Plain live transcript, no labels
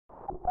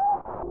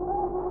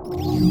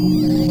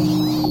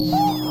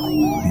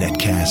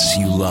Netcasts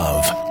you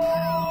love.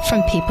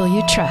 From people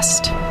you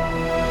trust.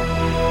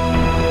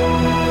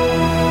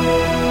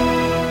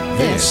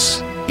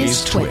 This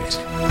is TWiT.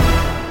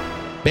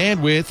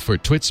 Bandwidth for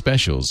TWiT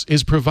specials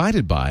is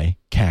provided by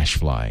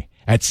CacheFly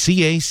at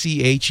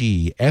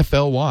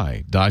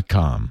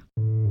CACHEFLY.com.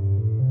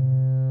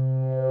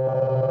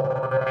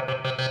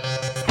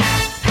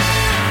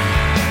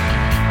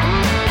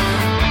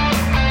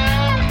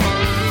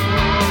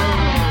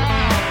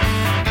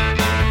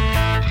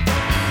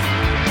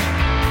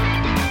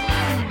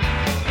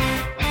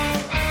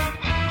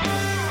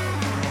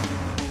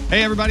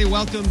 Hey, everybody.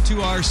 Welcome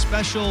to our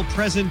special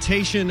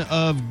presentation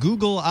of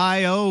Google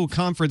I.O.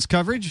 conference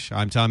coverage.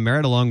 I'm Tom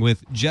Merritt, along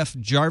with Jeff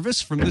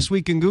Jarvis from This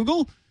Week in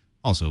Google.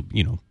 Also,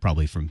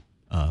 probably from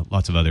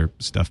lots of other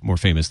stuff more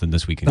famous than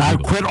This Week in Google.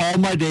 I've quit all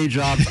my day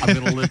jobs. I'm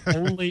going to live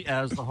only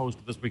as the host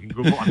of This Week in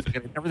Google. I'm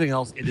forgetting everything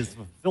else. It is the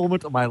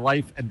fulfillment of my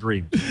life and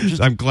dreams.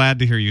 I'm glad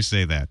to hear you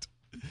say that.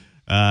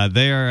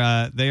 They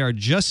are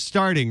just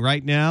starting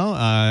right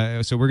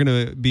now. So we're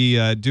going to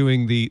be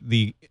doing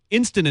the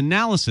instant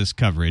analysis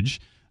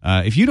coverage.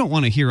 If you don't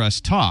want to hear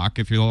us talk,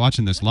 if you're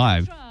watching this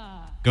live,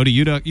 go to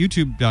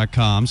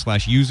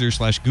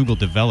youtube.com/user/Google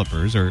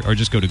developers or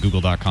just go to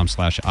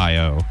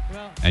google.com/IO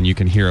and you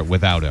can hear it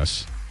without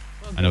us.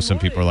 I know some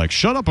people are like,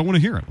 shut up, I want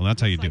to hear it. Well,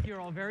 that's how you do it. You're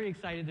all very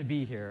excited to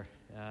be here.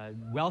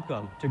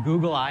 Welcome to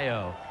Google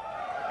I.O.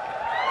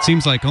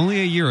 Seems like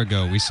only a year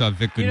ago we saw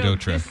Vic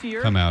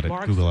Gundotra come out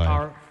at Google I.O.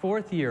 Our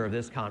fourth year of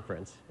this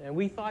conference, and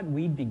we thought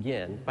we'd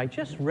begin by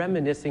just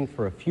reminiscing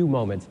for a few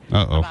moments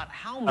about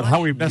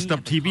how we messed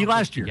up TV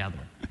last year. Together.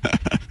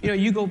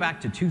 You go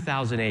back to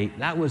 2008.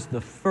 That was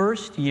the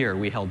first year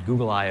we held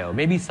Google I.O.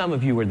 Maybe some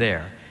of you were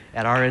there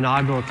at our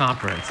inaugural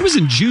conference. It was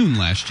in June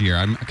last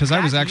year, because I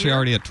was actually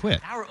already at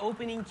TWiT. Our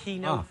opening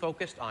keynote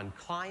focused on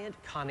client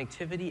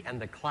connectivity and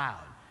the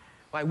cloud.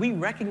 Why, we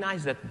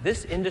recognized that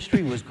this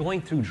industry was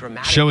going through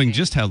dramatic showing change.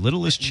 Just how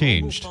little has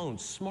changed. Mobile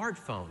phones,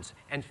 smartphones,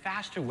 and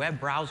faster web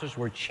browsers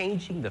were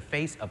changing the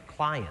face of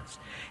clients,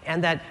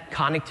 and that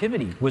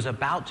connectivity was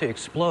about to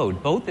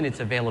explode, both in its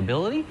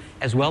availability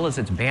as well as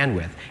its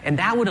bandwidth. And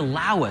that would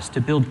allow us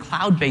to build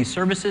cloud-based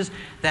services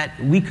that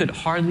we could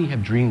hardly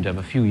have dreamed of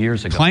a few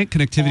years ago. Client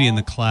connectivity in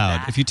the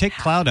cloud. If you take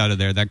cloud out of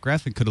there, that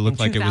graphic could have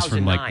looked like it was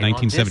from like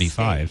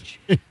 1975.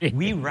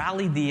 We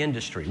rallied the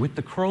industry with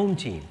the Chrome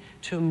team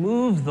to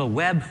move the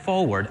web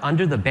forward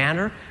under the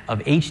banner of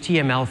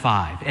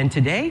HTML5. And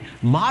today,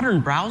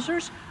 modern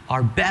browsers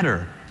are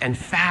better and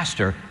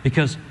faster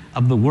because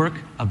of the work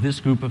of this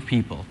group of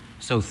people.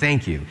 So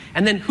thank you.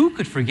 And then who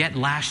could forget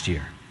last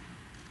year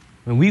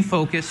when we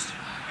focused...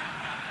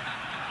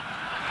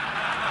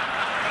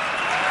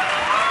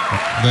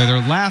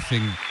 They're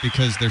laughing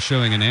because they're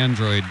showing an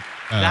Android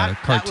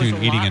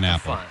cartoon eating an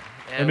apple.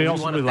 And they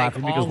also be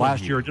laughing because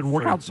last year it didn't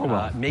work out so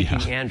well.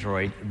 Making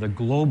Android the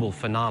global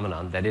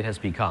phenomenon that it has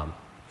become.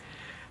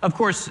 Of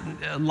course,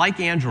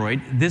 like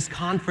Android, this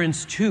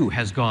conference too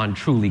has gone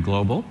truly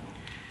global.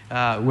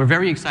 We're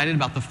very excited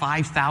about the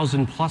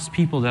 5,000 plus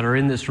people that are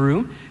in this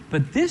room.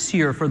 But this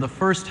year, for the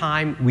first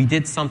time, we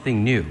did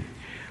something new.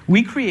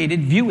 We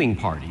created viewing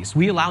parties.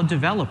 We allowed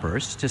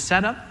developers to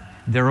set up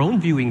their own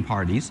viewing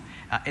parties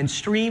and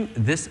stream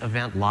this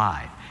event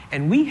live.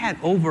 And we had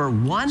over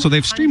 100. So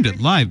they've streamed it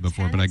live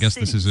before, but I guess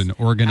this is an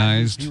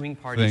organized thing.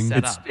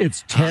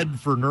 It's TED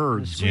for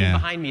nerds. Yeah.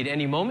 Behind me at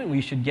any moment, we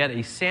should get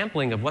a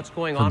sampling of what's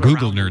going on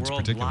Google around nerds the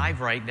world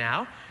live right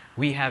now.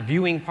 We have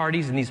viewing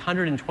parties in these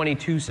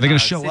 122 cities. Are they going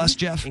to show us,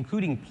 Jeff?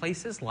 Including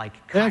places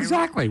like Cairo.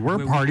 Exactly.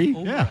 We're a party.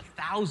 Over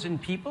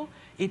 1,000 people.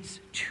 It's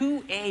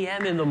 2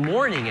 a.m. in the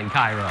morning in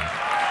Cairo.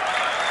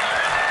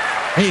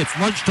 Hey, it's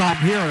lunchtime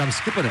here, and I'm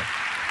skipping it.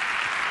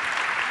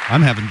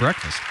 I'm having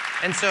breakfast.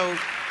 And so...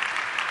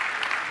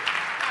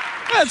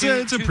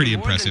 It's a pretty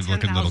impressive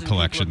looking little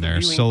collection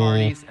there.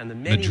 Seoul,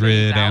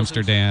 Madrid,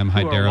 Amsterdam,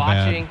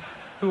 Hyderabad.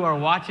 Who are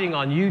watching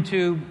on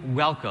YouTube,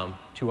 welcome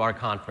to our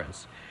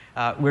conference.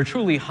 We're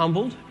truly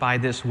humbled by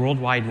this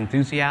worldwide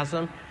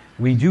enthusiasm.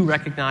 We do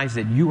recognize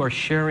that you are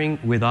sharing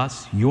with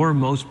us your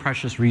most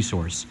precious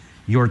resource,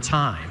 your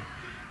time.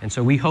 And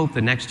so we hope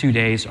the next 2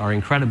 days are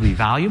incredibly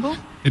valuable.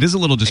 It is a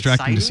little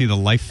distracting to see the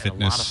Life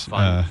Fitness a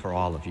lot of fun for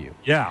all of you.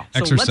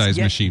 Exercise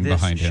machine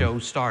behind him. So let's get this show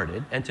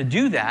started. And to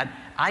do that,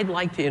 I'd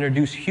like to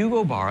introduce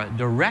Hugo Barra,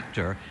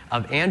 Director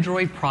of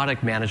Android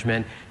Product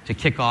Management, to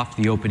kick off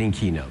the opening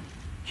keynote.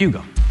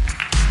 Hugo.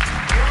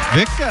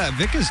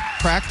 Vic has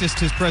practiced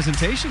his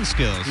presentation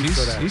skills.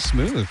 He's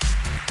smooth.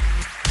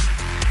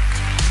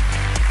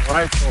 All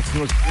right, so let's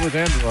do with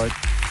Android.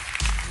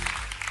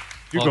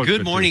 Well,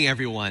 good morning,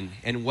 everyone,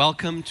 and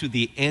welcome to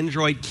the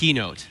Android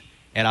keynote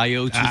at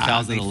I.O.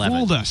 2011. They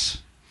fooled us.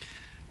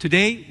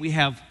 Today, we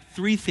have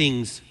 3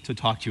 things to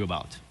talk to you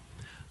about: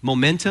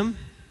 momentum,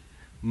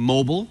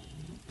 mobile,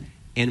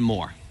 and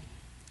more.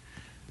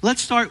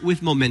 Let's start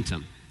with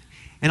momentum,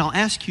 and I'll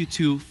ask you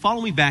to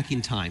follow me back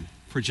in time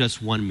for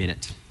just 1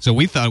 minute. So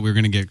we thought we were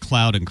going to get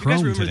Cloud and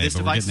Chrome today, but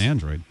device? we're getting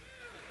Android.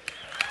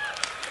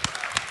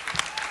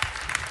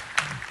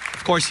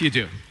 Of course you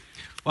do.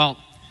 Well,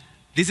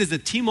 this is the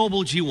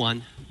T-Mobile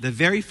G1, the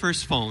very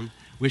first phone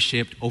was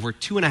shipped over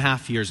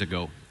 2.5 years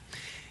ago.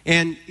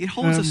 And it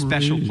holds a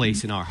special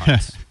place in our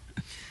hearts.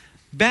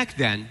 Back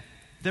then,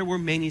 there were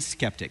many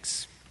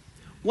skeptics.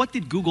 What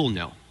did Google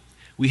know?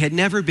 We had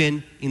never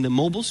been in the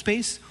mobile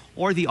space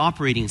or the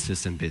operating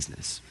system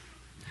business.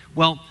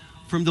 Well,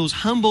 from those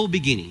humble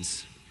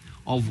beginnings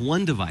of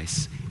one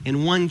device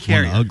and one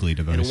carrier ugly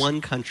device. in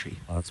one country,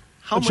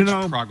 how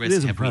much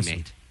progress have we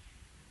made?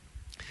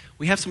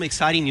 We have some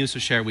exciting news to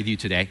share with you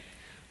today.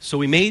 So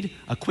we made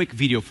a quick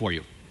video for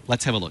you.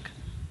 Let's have a look.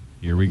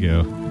 Here we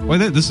go. Boy,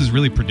 this is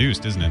really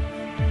produced, isn't it?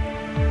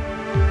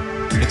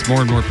 It's more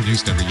and more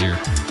produced every year.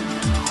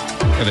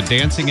 Got a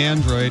dancing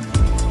Android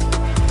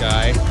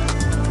guy.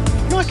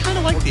 No, I kind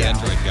of like The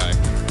Android guy.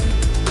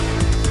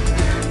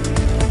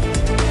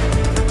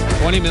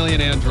 20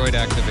 million Android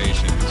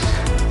activations.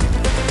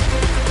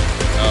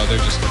 Oh,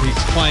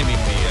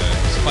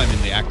 he's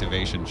climbing the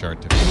activation chart.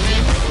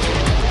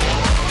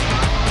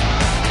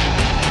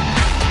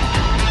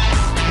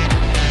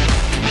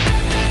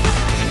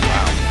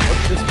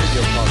 What's this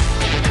video called?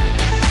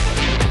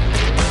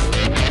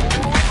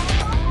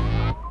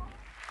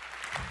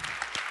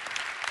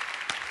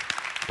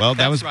 Well,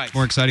 that That's was right.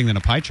 more exciting than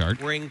a pie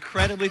chart. We're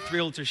incredibly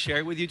thrilled to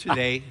share with you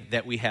today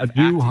that we have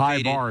A new high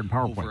activated bar in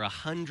PowerPoint. over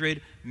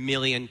 100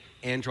 million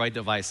Android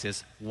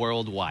devices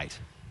worldwide.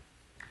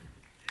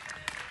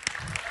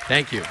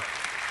 Thank you.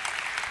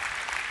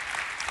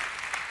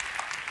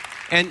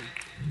 And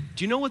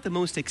do you know what the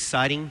most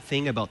exciting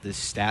thing about this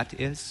stat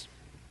is?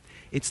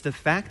 It's the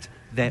fact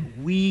that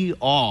we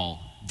all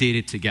did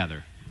it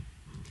together.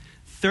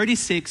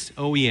 36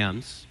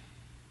 OEMs.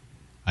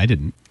 I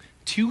didn't.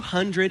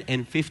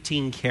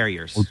 215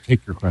 carriers. Oh,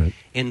 take your credit.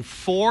 And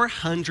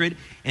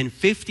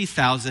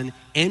 450,000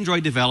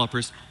 Android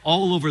developers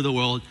all over the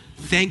world.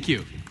 Thank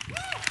you.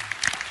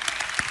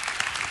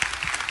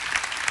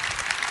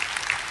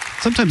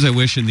 Sometimes I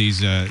wish in these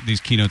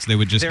keynotes they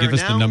would just There give are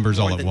us the now numbers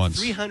more all at than once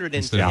 310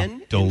 instead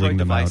of doling Android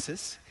them out.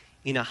 devices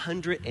in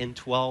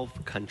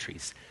 112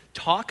 countries.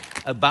 Talk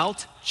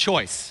about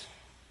choice.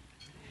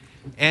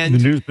 In And the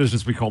news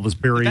business, we call this the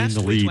burying best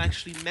the way lead. to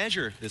actually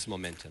measure this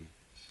momentum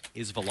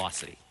is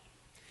velocity.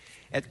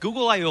 At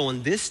Google I/O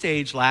on this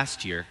stage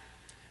last year,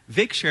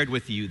 Vic shared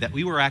with you that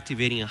we were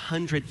activating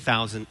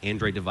 100,000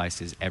 Android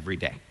devices every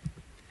day.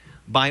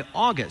 By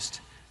August,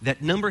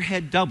 that number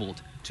had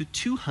doubled to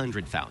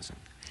 200,000.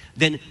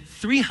 Then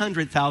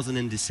 300,000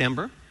 in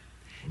December.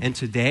 And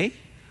today,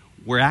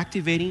 we're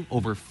activating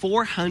over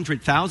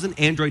 400,000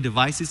 Android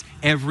devices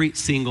every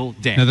single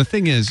day. Now the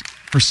thing is,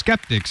 for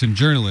skeptics and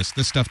journalists,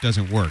 this stuff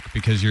doesn't work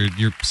because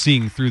you're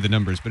seeing through the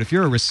numbers. But if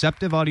you're a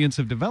receptive audience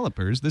of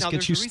developers, this Now,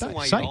 gets you there's a reason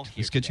why you're all psyched. here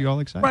This gets today. you all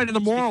excited. Right, and the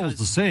moral is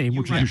the same,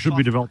 which is write you should be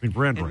software, developing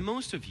for Android. And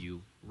most of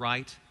you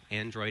write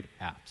Android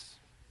apps.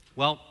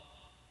 Well,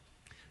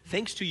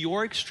 thanks to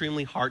your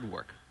extremely hard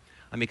work,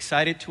 I'm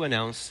excited to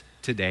announce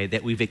today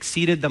that we've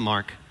exceeded the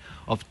mark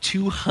of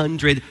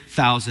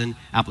 200,000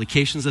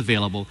 applications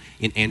available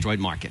in Android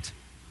market.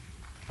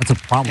 That's a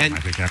problem, And- I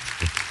think,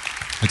 actually.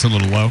 It's a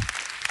little low,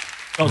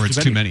 Oh, or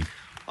it's too many.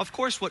 Of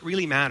course, what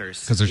really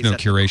matters 'Cause there's is no that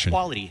curation. the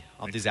quality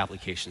of these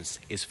applications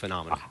is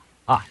phenomenal.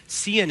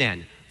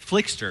 CNN,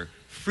 Flickster,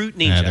 Fruit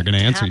Ninja, Yeah, they're gonna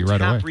answer you right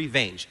Tap away.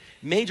 Revenge,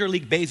 Major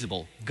League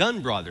Baseball,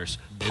 Gun Brothers,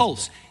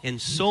 Pulse,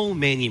 and so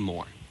many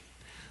more.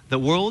 The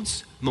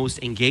world's most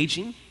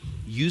engaging,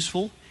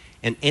 useful,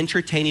 and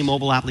entertaining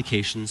mobile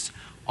applications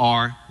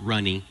are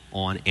running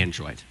on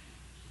Android.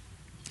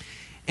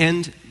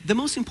 And the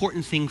most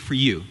important thing for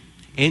you,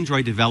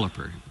 Android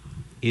developer,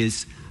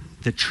 is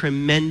the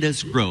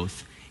tremendous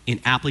growth in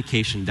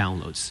application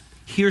downloads.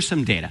 Here's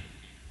some data.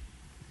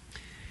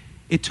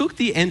 It took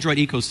the Android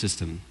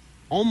ecosystem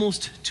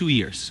almost 2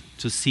 years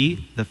to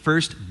see the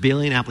first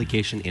billion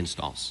application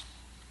installs.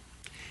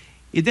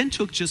 It then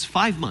took just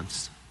 5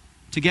 months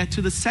to get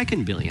to the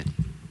second billion.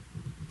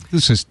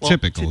 This is Well,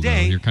 typical, though.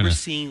 today, You're kind we're of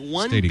seeing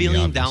 1 stating the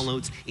billion obvious.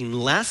 downloads in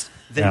less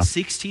than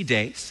 60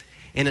 days,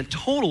 and a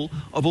total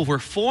of over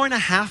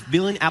 4.5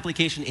 billion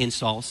application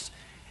installs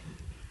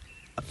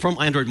from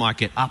Android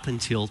market up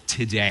until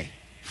today.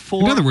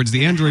 In other words,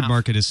 the Android 4.5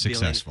 market is billion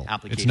successful. It's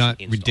application not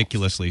installs.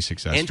 ridiculously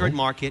successful. Android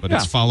market but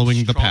is it's following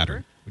the stronger,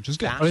 pattern, which is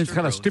good. faster I mean, it's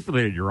kind of growth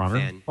stipulated, Your Honor.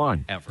 than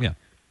Fine. ever. Yeah.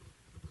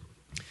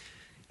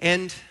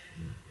 And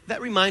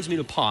that reminds me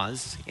to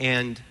pause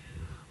and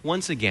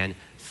once again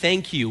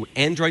thank you,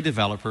 Android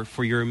developer,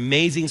 for your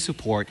amazing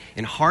support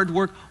and hard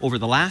work over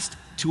the last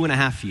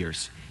 2.5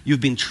 years.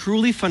 You've been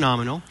truly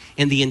phenomenal,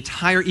 and the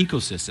entire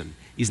ecosystem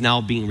is now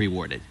being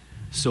rewarded.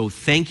 So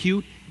thank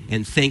you,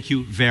 and thank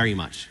you very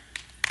much.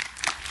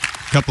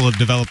 A couple of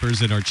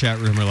developers in our chat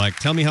room are like,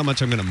 tell me how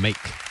much I'm going to make.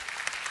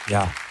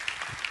 Yeah.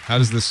 How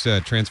does this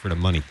transfer to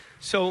money?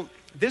 So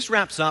this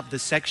wraps up the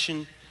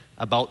section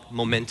about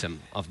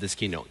momentum of this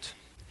keynote.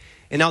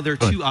 And now there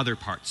are two other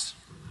parts,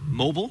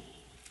 mobile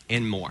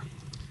and more.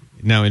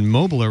 Now, in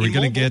mobile, are we In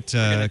going to mobile, get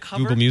we're gonna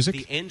cover Google Music?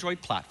 the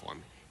Android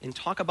platform, and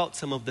talk about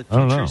some of the I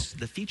don't know.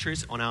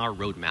 features on our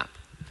roadmap.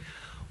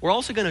 We're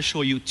also going to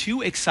show you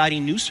two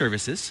exciting new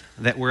services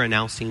that we're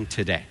announcing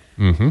today.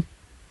 Mm-hmm.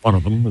 One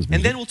of them is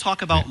And then we'll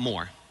talk about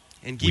more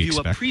and give We you a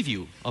expect.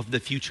 preview of the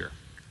future,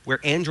 where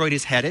Android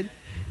is headed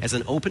as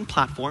an open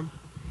platform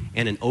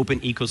and an open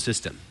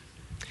ecosystem,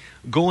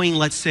 going,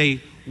 let's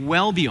say,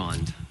 well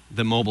beyond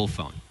the mobile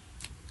phone.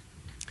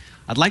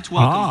 I'd like to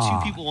welcome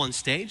two people on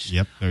stage.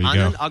 Yep, there you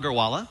Anand go.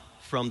 Agarwala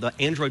from the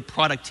Android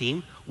product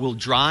team will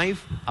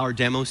drive our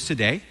demos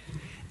today.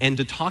 And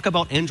to talk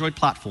about Android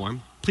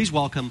platform, please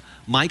welcome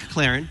Mike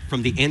Claren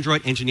from the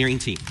Android engineering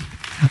team.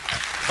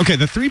 Okay,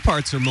 the three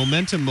parts are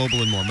momentum,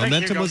 mobile, and more. Thank you,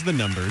 Momentum Hugo. was the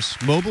numbers.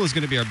 Mobile is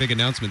going to be our big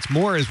announcements.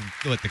 More is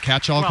what, the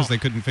catch-all because Well,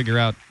 they couldn't figure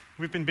out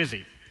We've been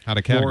busy. how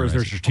to Or is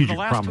there categorize. strategic Over the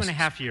last promises?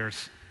 2.5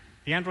 years,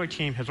 the Android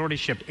team has already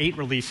shipped 8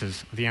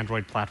 releases of the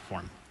Android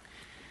platform.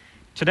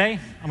 Today,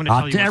 I'm going to tell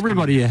Not you to what's everybody,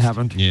 coming you next.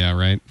 haven't. Yeah,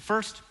 right.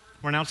 First,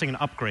 we're announcing an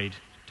upgrade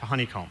to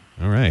Honeycomb,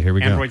 All right, here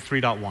we Android go.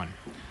 3.1.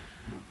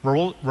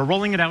 We're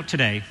rolling it out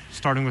today,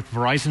 starting with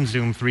Verizon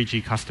Zoom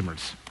 3G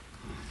customers.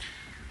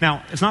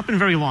 Now, it's not been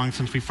very long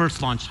since we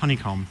first launched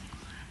Honeycomb,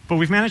 but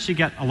we've managed to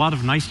get a lot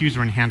of nice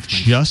user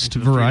enhancements Just into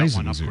the 3.1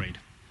 Verizon Zoom. upgrade.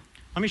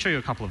 Let me show you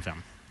a couple of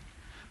them.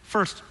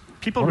 First,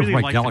 people What is really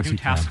my like the Galaxy new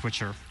task tab?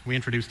 switcher we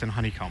introduced in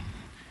Honeycomb.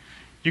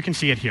 You can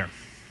see it here.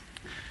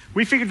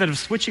 We figured that if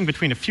switching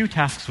between a few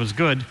tasks was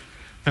good,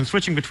 then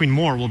switching between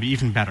more will be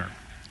even better.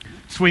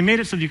 So we made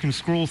it so that you can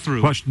scroll through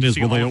Question to is,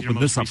 see will all they of your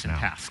open most this up recent now?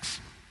 tasks.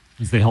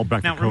 Since they held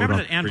back Now, the code remember on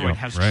that Android 3.0.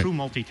 has Right. true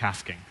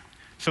multitasking.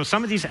 So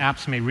some of these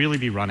apps may really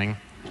be running,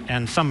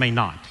 and some may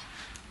not.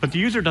 But the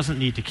user doesn't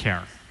need to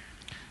care.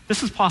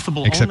 This is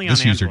possible Except only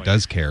this on user Android,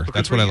 does care. because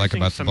That's what we're I like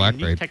using about the some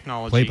BlackBerry unique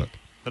technology playbook.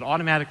 that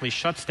automatically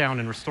shuts down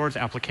and restores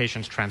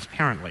applications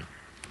transparently.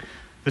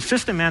 The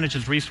system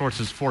manages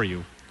resources for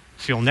you,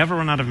 so you'll never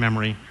run out of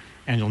memory,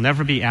 and you'll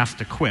never be asked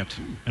to quit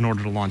in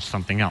order to launch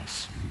something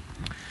else.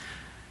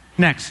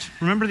 Next,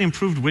 remember the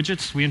improved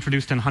widgets we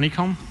introduced in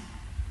Honeycomb?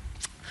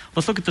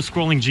 Let's look at the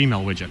scrolling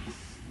Gmail widget.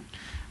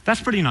 That's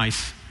pretty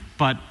nice,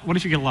 but what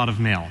if you get a lot of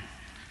mail?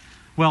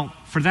 Well,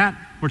 for that,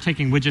 we're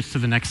taking widgets to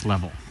the next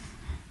level.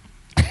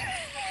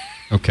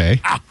 Okay.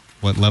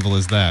 What level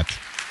is that?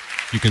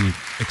 You can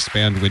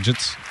expand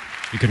widgets.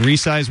 You can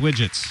resize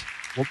widgets.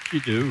 What do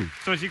you do?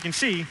 So as you can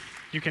see,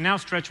 you can now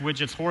stretch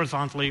widgets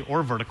horizontally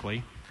or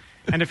vertically.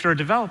 And if you're a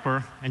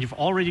developer and you've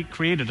already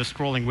created a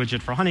scrolling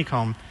widget for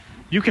Honeycomb,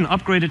 you can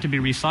upgrade it to be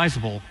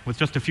resizable with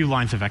just a few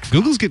lines of XML.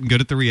 Google's getting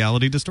good at the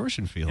reality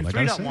distortion field. In I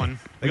gotta say. 3.1,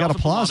 They we got also put a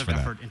applause lot for of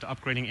that. effort into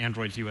upgrading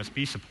Android's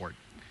USB support.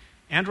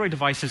 Android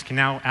devices can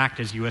now act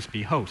as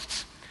USB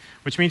hosts,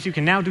 which means you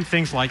can now do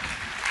things like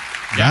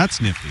That's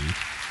nifty.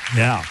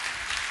 Yeah.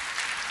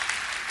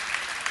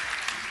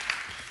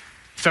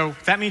 So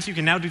that means you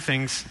can now do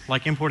things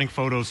like importing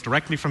photos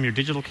directly from your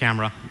digital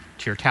camera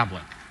to your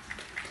tablet.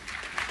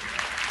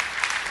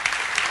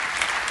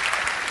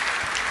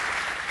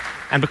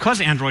 And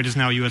because Android is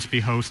now a USB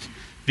host,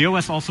 the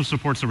OS also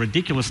supports a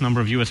ridiculous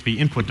number of USB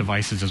input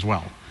devices as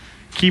well.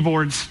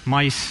 Keyboards,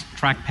 mice,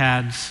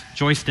 trackpads,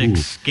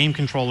 joysticks, game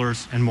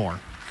controllers, and more.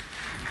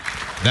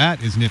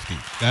 That is nifty.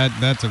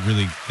 That's a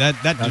really that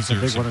That's a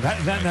deserves big some one.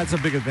 credit. That's a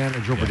big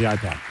advantage over the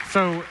iPad.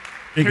 So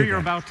Big here you're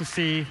advantage. about to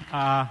see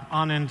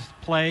Anand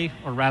play,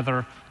 or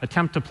rather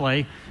attempt to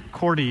play,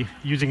 Cordy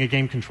using a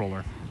game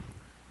controller.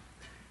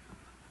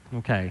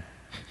 Okay.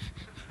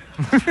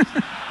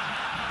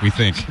 We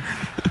think.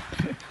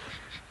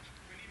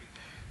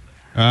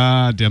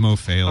 Demo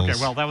fails. Okay,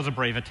 well, that was a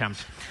brave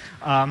attempt.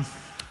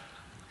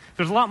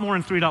 There's a lot more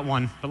in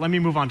 3.1, but let me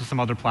move on to some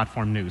other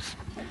platform news.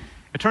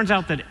 It turns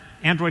out that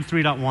Android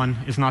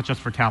 3.1 is not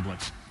just for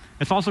tablets.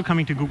 It's also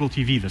coming to Google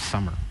TV this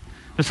summer.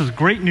 This is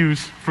great news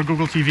for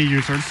Google TV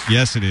users.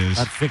 Yes, it is.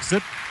 That fix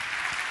it.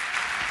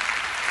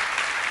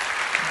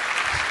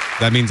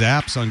 That means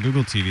apps on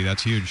Google TV.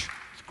 That's huge.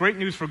 It's great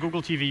news for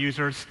Google TV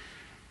users,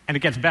 and it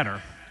gets better.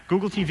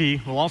 Google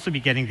TV will also be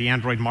getting the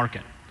Android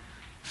market.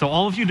 So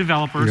all of you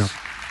developers, Yeah.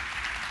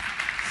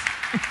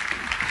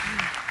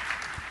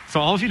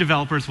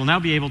 will now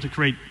be able to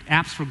create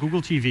apps for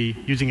Google TV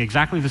using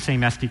exactly the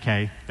same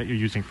SDK that you're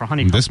using for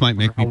Honeycomb. This might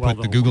make me How well put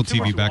the they'll Google work.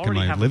 Consumers TV who back in already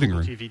my have a living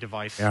Google room. TV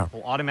device Yeah.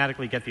 will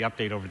automatically get the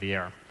update over the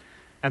air.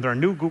 And there are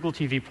new Google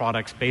TV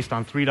products based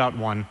on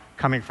 3.1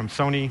 coming from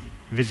Sony,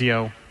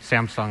 Vizio,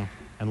 Samsung,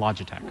 and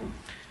Logitech.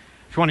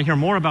 If you want to hear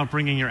more about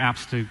bringing your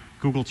apps to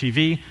Google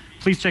TV,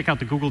 please check out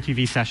the Google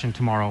TV session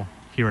tomorrow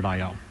here at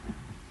I.O.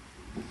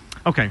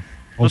 Okay,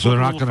 let's so look they're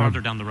a not little gonna-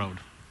 farther down the road.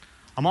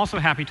 I'm also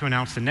happy to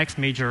announce the next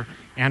major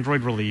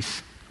Android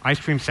release, Ice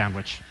Cream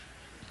Sandwich.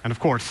 And of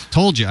course,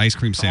 Told you, ice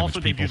cream to sandwich also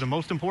debut people. the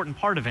most important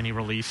part of any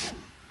release,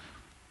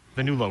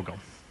 the new logo.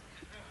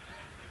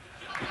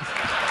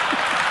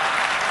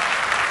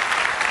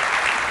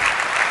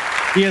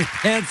 He has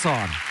pants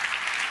on.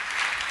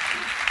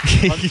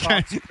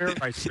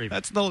 Ice cream.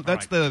 That's the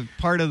right. the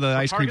part of the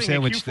ice cream Targeting a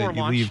sandwich Q4 that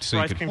you launch leave so for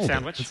you Ice can Cream hold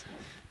Sandwich. it.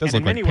 Does And look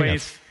in many like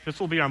ways, pants. this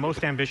will be our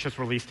most ambitious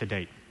release to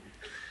date.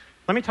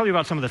 Let me tell you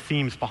about some of the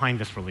themes behind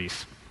this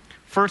release.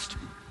 First,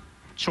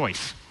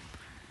 choice.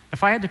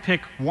 If I had to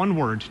pick one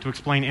word to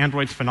explain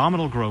Android's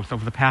phenomenal growth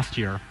over the past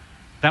year,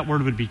 that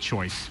word would be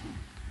choice.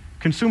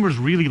 Consumers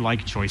really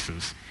like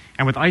choices.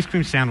 And with Ice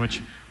Cream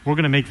Sandwich, we're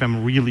going to make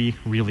them really,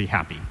 really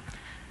happy.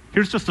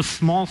 Here's just a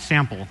small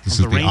sample This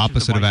of is the range the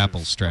opposite of devices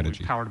Apple's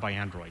strategy. powered by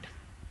Android.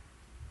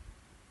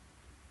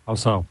 How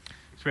so?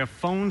 So we have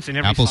phones in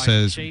every Apple size and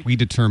says shape, we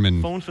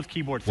determine phones with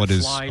keyboards what that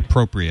is slide,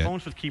 appropriate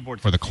phones with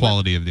keyboards for the that flip,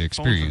 quality of the phones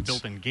with experience.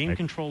 built-in game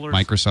controllers,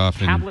 Microsoft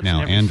and tablets now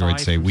in every Android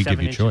size say from we give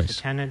 7 you inches choice.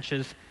 to 10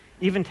 inches,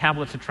 even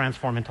tablets that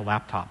transform into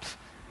laptops.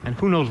 And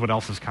who knows what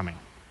else is coming.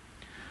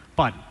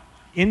 But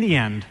in the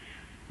end,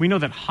 we know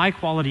that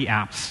high-quality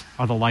apps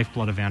are the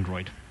lifeblood of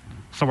Android.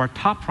 So our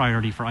top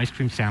priority for Ice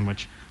Cream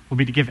Sandwich will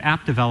be to give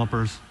app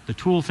developers the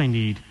tools they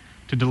need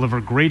to deliver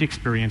great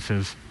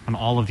experiences on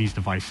all of these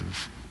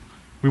devices.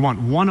 We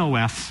want one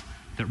OS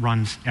that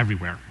runs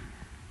everywhere.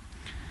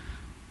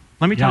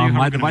 Let me tell you how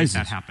we're going to make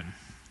that happen.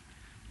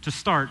 To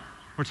start,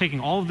 we're taking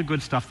all of the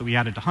good stuff that we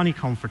added to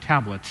Honeycomb for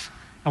tablets,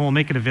 and we'll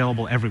make it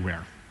available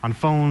everywhere, on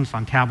phones,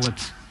 on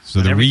tablets. So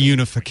the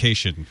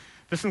reunification.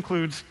 This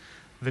includes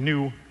the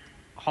new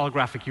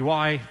holographic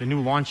UI, the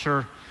new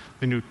launcher,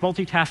 the new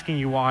multitasking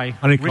UI,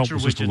 Honeycomb richer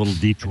was just a widgets, little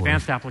detour.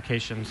 advanced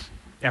applications,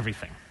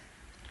 everything.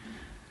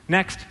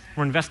 Next,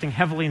 we're investing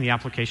heavily in the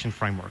application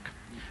framework.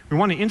 We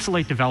want to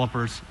insulate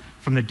developers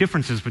from the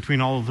differences between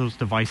all of those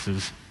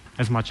devices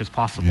as much as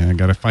possible. Yeah,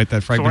 got to fight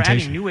that So we're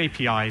fragmentation. adding new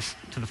APIs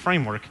to the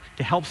framework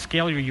to help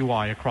scale your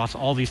UI across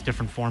all these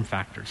different form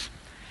factors.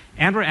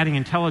 And we're adding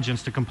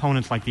intelligence to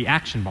components like the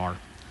action bar.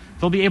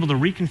 They'll be able to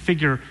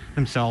reconfigure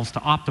themselves to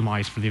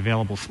optimize for the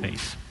available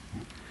space.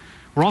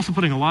 We're also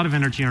putting a lot of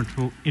energy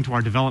into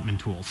our development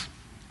tools.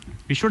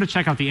 Be sure to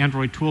check out the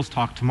Android Tools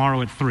Talk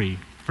tomorrow at 3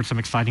 for some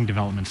exciting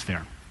developments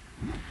there.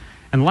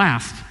 And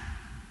last,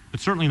 but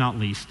certainly not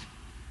least,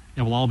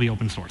 it will all be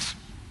open source.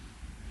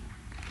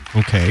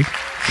 Okay.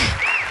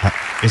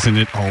 Isn't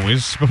it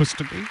always supposed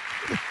to be?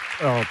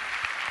 But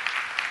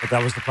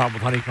that was the problem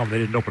with Honeycomb. They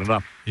didn't open it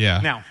up.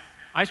 Yeah. Now,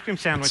 Ice Cream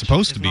Sandwich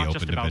supposed is to be not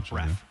open just about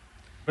eventually, breadth.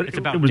 But It's it,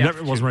 about it, was depth, never,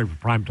 it wasn't too. ready for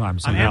prime time.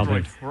 So On now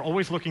Android, they've we're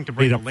always looking to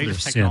bring made the up for their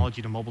latest sin.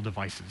 technology to mobile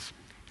devices.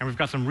 And we've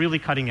got some really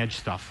cutting-edge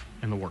stuff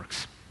in the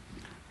works.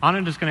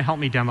 Anand is going to help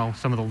me demo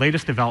some of the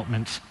latest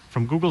developments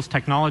from Google's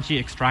technology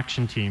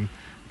extraction team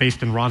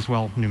based in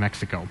Roswell, New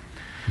Mexico.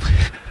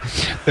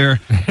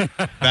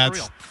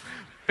 That's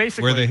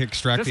Basically, where they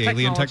extract this the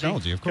alien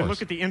technology, of can course.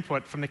 look at the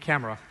input from the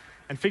camera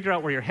and figure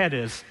out where your head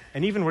is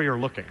and even where you're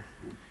looking.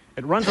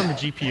 It runs on the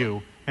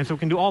GPU, and so it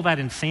can do all that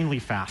insanely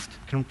fast.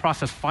 It can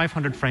process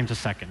 500 frames a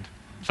second.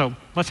 So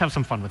let's have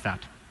some fun with that.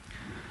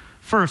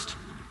 First,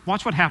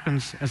 watch what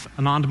happens as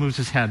Anand moves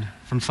his head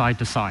from side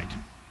to side.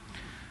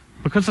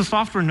 Because the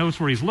software knows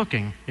where he's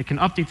looking, it can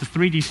update the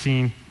 3D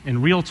scene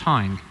in real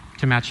time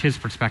to match his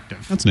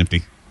perspective. That's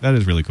nifty. That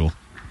is really cool.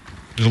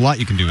 There's a lot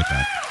you can do with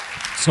that.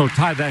 So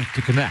tie that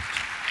to Connect,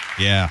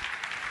 Yeah.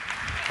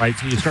 right?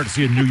 So you start to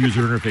see a new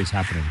user interface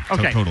happening.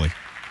 Okay. Totally.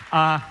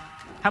 How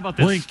about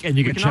this? Blink and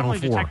you we get can not channel only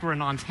 4. detect where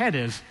Anand's head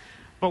is,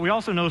 but we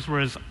also know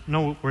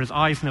where his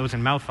eyes, nose,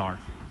 and mouth are.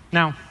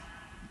 Now,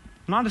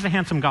 Anand is a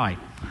handsome guy,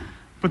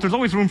 but there's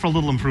always room for a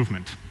little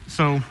improvement.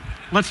 So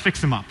let's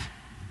fix him up.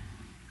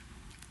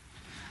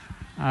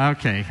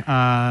 Okay,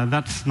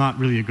 that's not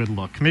really a good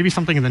look. Maybe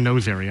something in the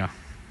nose area.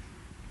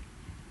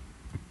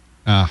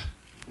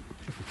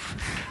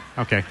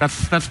 Okay,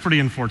 that's pretty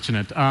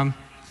unfortunate.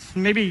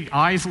 Maybe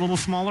eyes a little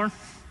smaller?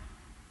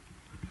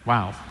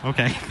 Wow,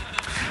 okay.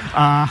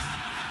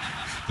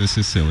 This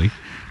is silly.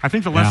 I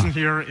think the lesson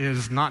here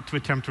is not to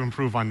attempt to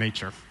improve on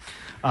nature.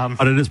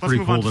 But it is let's pretty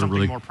move cool on to that it something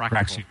really more cracks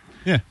practical.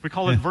 you. Yeah. We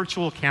call it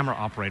virtual camera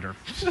operator.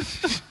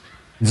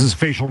 This is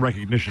facial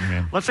recognition,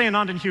 man. Let's say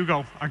Anand and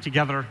Hugo are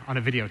together on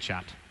a video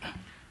chat.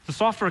 The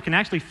software can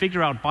actually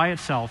figure out by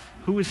itself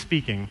who is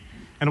speaking,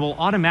 and it will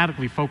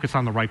automatically focus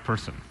on the right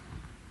person.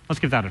 Let's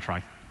give that a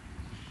try.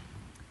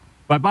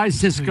 Bye-bye,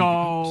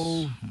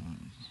 Cisco.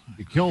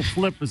 You kill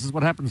Flip, this is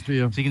what happens to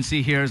you. So you can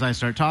see here as I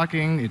start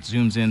talking, it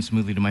zooms in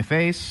smoothly to my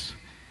face.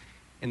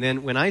 And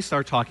then when I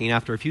start talking,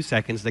 after a few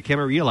seconds, the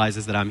camera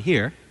realizes that I'm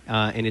here,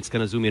 and it's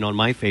going to zoom in on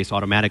my face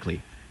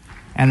automatically.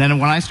 And then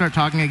when I start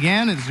talking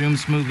again, it zooms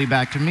smoothly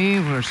back to me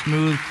for a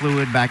smooth,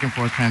 fluid back and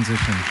forth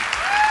transition.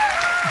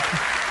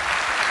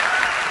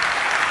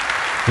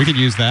 We could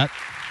use that.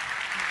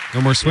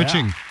 No more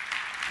switching. Yeah.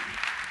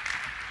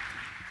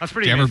 That's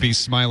pretty Jammer amazing. be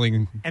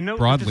smiling And note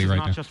broadly that this is right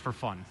not now. just for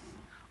fun.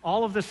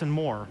 All of this and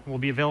more will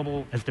be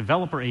available as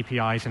developer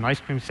APIs in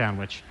Ice Cream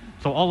Sandwich,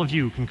 so all of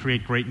you can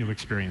create great new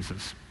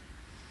experiences.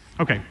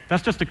 Okay,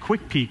 that's just a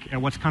quick peek at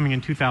what's coming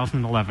in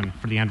 2011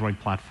 for the Android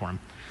platform.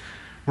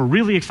 We're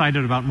really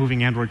excited about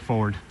moving Android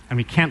forward, and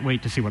we can't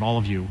wait to see what all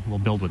of you will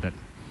build with it.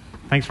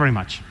 Thanks very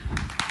much.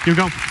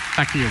 Hugo,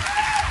 back to you.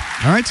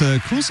 All right, so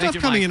cool stuff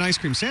you, coming Mike. in Ice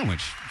Cream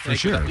Sandwich, for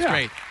Thank you. sure. That was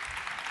great.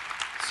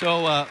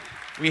 So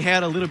we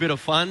had a little bit of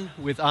fun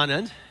with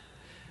Anand.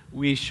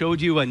 We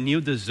showed you a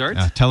new dessert.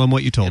 Tell them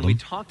what you told and we them.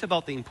 talked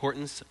about the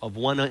importance of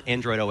one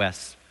Android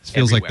OS. This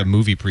feels like the everywhere.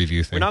 movie preview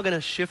We're thing. now going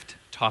to shift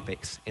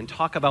topics and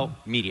talk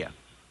about media.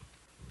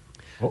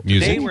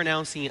 Music. Today we're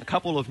announcing a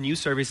couple of new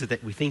services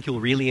that we think you'll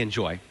really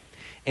enjoy.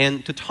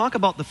 And to talk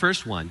about the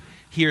first one,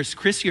 here's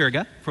Chris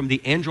Yerga from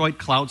the Android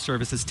Cloud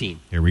Services team.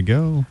 Here we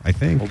go, I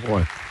think. Oh,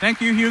 boy.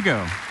 Thank you,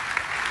 Hugo.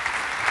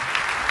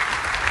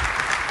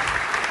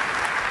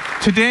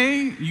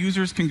 Today,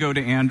 users can go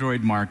to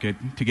Android Market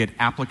to get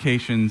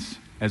applications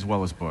as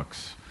well as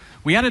books.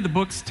 We added the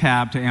Books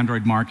tab to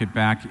Android Market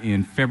back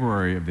in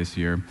February of this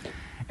year.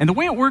 And the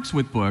way it works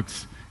with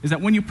books is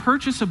that when you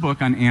purchase a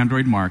book on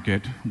Android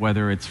Market,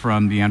 whether it's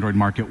from the Android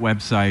Market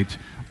website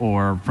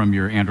or from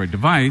your Android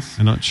device,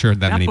 I'm not sure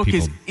that many book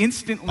people is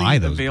instantly buy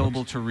those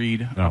available books to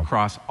read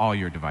across all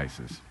your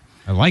devices.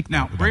 I like that.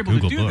 Now, about we're able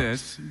Google to do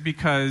Books. this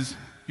because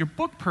your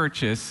book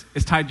purchase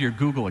is tied to your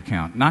Google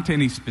account, not to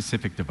any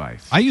specific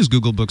device. I use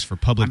Google Books for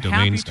public I'm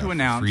domain happy stuff, to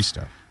announce free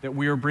stuff. that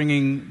we are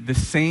bringing the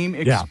same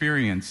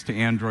experience to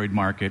Android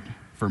Market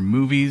for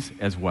movies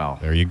as well.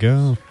 There you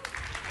go.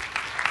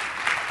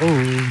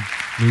 Oh,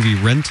 movie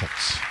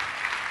rentals.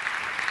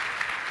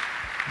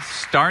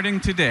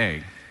 Starting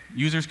today,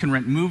 users can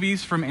rent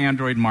movies from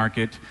Android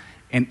Market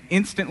and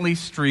instantly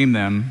stream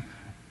them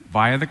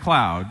via the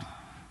cloud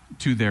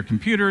to their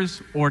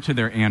computers or to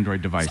their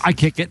Android devices. I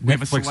can't get We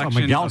have a Netflix on my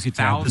selection Galaxy of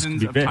tab. This could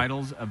thousands be of big.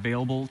 titles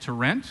available to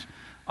rent,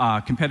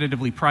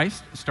 competitively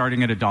priced,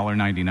 starting at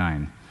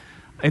 $1.99.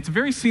 It's a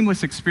very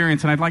seamless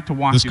experience, and I'd like to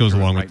walk This you goes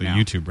through along it with right the now.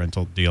 YouTube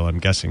rental deal, I'm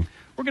guessing.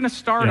 We're going to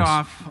start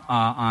off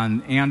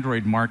on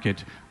Android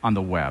Market on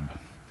the web.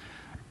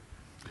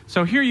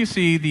 So here you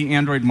see the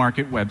Android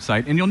Market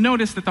website, and you'll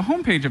notice that the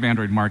homepage of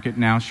Android Market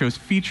now shows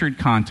featured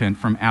content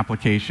from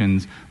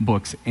applications,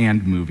 books,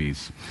 and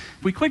movies.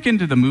 If we click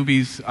into the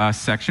movies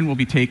section, we'll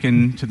be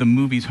taken to the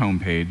movies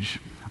homepage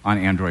on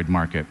Android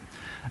Market.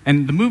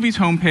 And the movies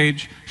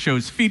homepage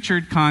shows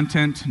featured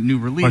content, new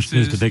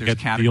releases, do they there's get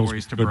categories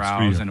deals to good for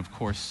browse, you? and of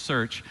course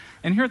search.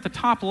 And here at the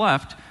top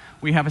left,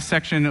 we have a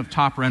section of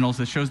top rentals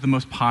that shows the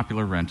most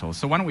popular rentals.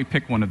 So why don't we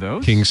pick one of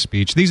those? King's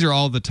Speech. These are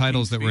all the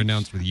titles that were Speech,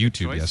 announced with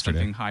YouTube choice, yesterday.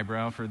 Something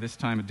highbrow for this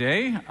time of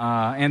day.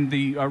 And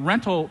the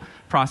rental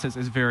process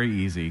is very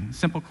easy.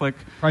 Simple click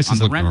Prices on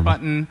the look rent normal.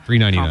 button,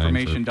 $3.99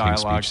 confirmation for King's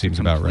dialog Speech seems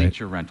to about complete right.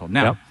 your rental.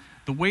 Now,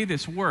 the way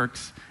this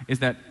works is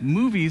that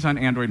movies on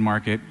Android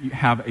Market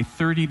have a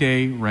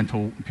 30-day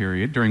rental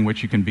period during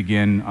which you can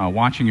begin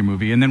watching your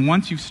movie. And then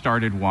once you've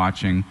started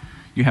watching,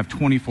 you have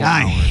 24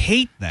 hours. I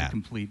hate that. To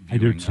complete I do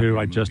viewing of too. your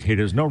I just movie. hate it.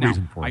 There's no Now,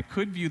 reason for it. I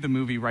could view the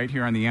movie right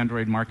here on the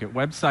Android Market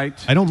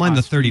website. I don't mind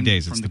the 30 streamed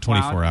days. from It's the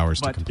cloud, 24 hours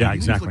to but complete. Yeah,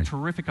 movies exactly. look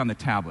terrific on the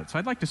tablet. So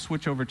I'd like to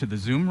switch over to the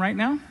Zoom right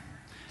now.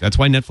 That's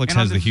why Netflix And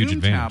has on the huge Zoom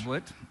advantage.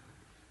 tablet,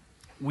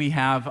 we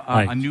have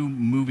Right. a new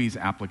movies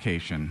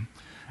application.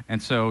 And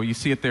so you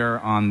see it there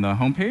on the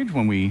homepage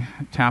when we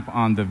tap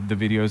on the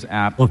Videos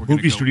app. Well, if we're gonna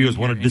movie go studios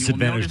in want here, to and you'll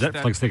disadvantage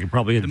notice Netflix, that they can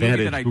probably the movie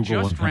advantage that I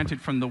Google. just and rented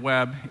from the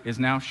web is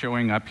now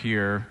showing up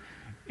here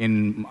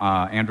in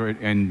Android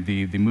and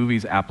the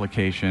movies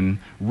application,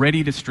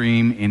 ready to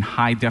stream in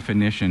high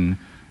definition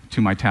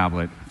to my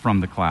tablet from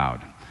the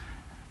cloud.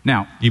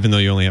 Now, Even though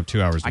you only have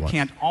 2 hours to I watch.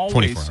 can't 24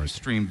 always hours.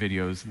 stream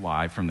videos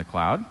live from the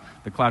cloud.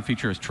 The cloud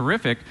feature is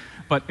terrific,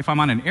 but if I'm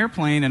on an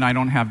airplane and I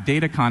don't have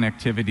data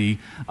connectivity,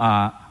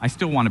 I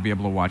still want to be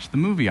able to watch the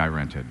movie I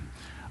rented.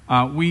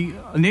 We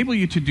enable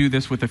you to do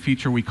this with a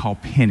feature we call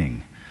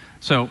pinning.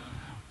 So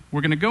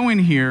we're going to go in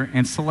here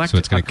and select So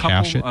it's a gonna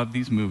cache couple it? of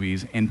these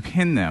movies and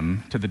pin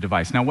them to the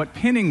device. Now, what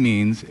pinning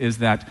means is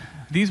that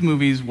these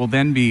movies will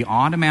then be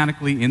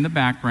automatically in the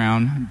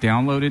background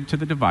downloaded to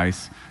the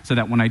device so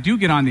that when I do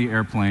get on the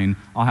airplane,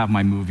 I'll have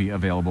my movie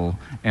available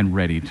and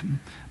ready.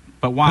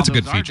 But while That's a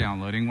those good are feature.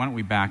 downloading, why don't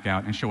we back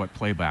out and show what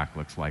playback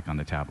looks like on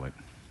the tablet.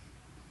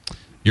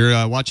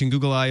 You're watching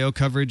Google I.O.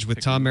 coverage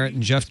with Tom Merritt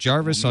and Jeff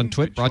Jarvis on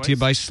TWiT, brought to you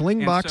by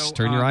Slingbox. And so,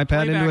 Turn your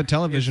iPad into a playback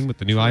television is with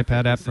the new terrific.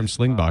 iPad app This from is,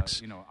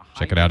 Slingbox. a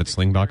Check it out at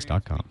high-tech slingbox.com.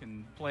 experience. You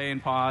can play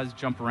and pause,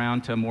 jump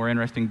around to more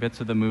interesting bits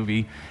of the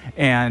movie.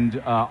 And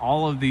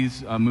all of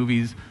these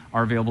movies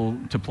are available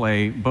to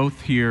play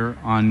both here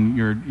on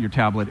your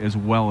tablet as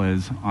well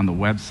as on the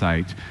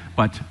website.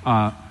 But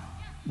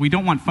we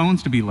don't want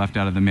phones to be left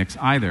out of the mix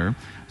either.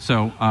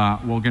 So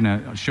we're going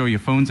to show you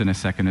phones in a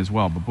second as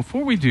well. But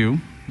before we do,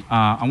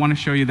 I want to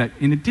show you that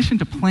in addition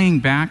to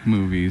playing back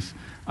movies,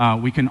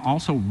 we can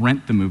also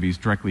rent the movies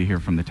directly here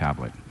from the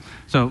tablet.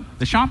 So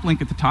the shop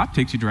link at the top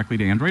takes you directly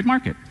to Android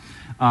Market.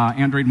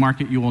 Android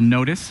Market, you will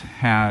notice,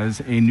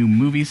 has a new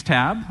Movies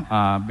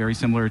tab, very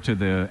similar to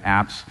the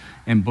Apps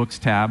and Books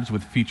tabs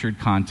with featured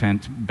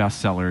content,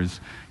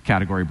 bestsellers,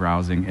 category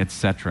browsing,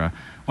 etc.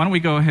 Why don't we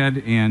go ahead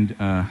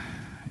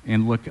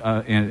and look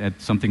at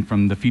something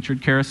from the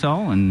featured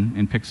carousel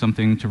and pick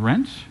something to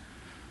rent.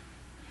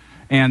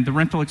 And the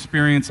rental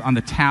experience on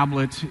the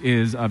tablet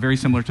is very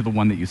similar to the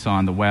one that you saw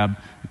on the web.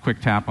 A quick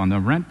tap on the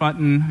rent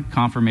button,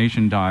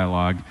 confirmation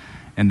dialog,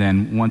 and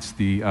then once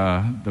the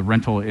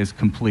rental is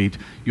complete,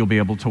 you'll be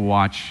able to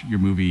watch your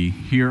movie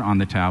here on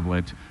the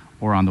tablet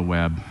or on the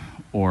web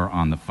or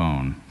on the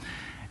phone.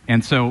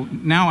 And so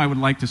now I would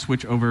like to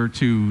switch over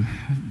to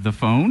the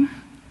phone.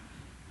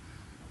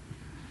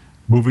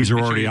 Movies are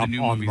I'll show already you the up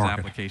new on movies market.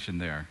 application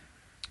there.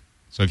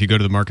 So if you go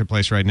to the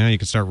marketplace right now, you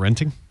can start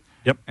renting?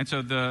 Yep. And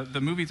so the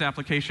movies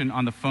application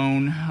on the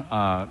phone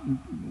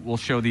will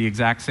show the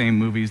exact same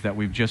movies that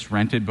we've just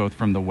rented, both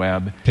from the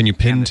web Can you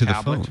pin and to the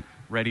tablet, phone?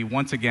 ready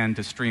once again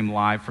to stream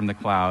live from the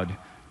cloud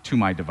to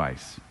my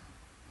device.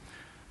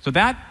 So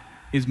that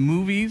is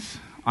movies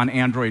on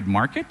Android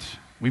Market.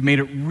 We've made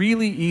it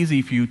really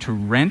easy for you to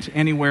rent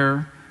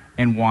anywhere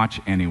and watch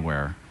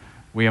anywhere.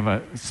 We have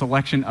a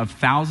selection of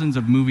thousands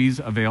of movies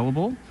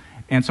available.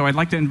 And so I'd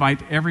like to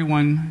invite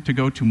everyone to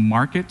go to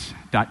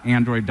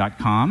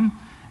market.android.com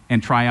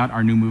and try out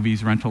our new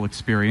movies rental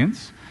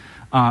experience.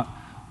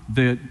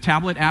 The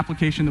tablet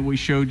application that we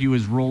showed you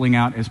is rolling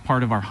out as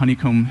part of our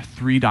Honeycomb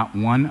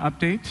 3.1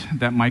 update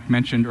that Mike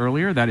mentioned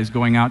earlier. That is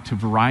going out to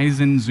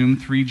Verizon Zoom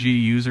 3G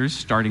users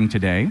starting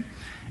today.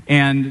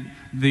 And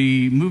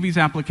the movies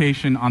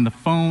application on the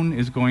phone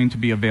is going to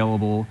be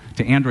available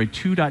to Android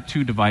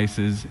 2.2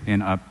 devices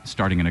and up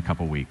starting in a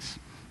couple weeks.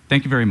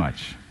 Thank you very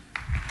much.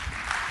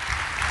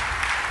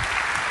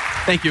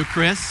 Thank you,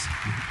 Chris.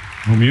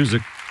 No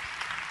music.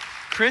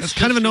 Chris, it's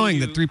kind of annoying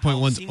that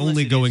 3.1 is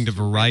only going to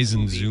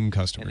Verizon Zoom and then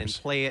customers.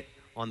 play it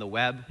on the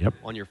web, Yep.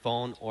 on your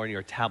phone, or on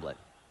your tablet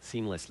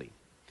seamlessly.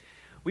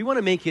 We want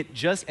to make it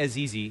just as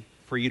easy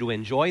for you to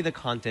enjoy the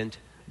content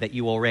that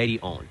you already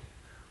own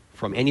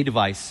from any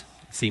device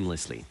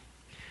seamlessly.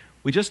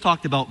 We just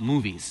talked about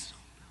movies.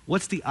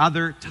 What's the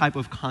other type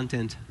of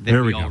content that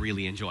There we we all go.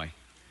 really enjoy?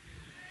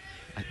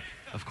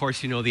 Of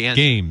course, you know the answer.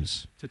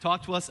 Games. To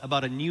talk to us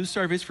about a new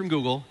service from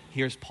Google,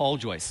 here's Paul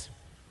Joyce.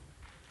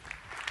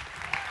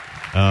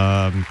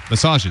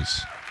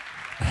 Massages.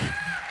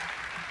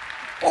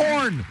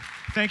 Porn!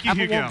 Thank you,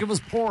 Apple Hugo. won't give us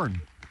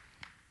porn.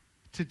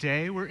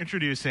 Today we're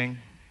introducing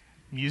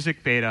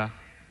Music Beta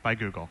by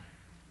Google.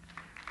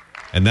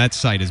 And that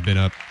site has been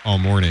up all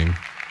morning.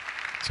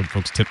 Some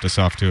folks tipped us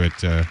off to it,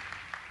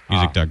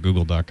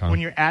 music.google.com.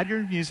 When you add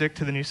your music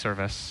to the new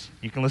service,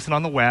 you can listen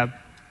on the web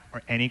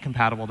or any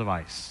compatible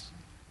device.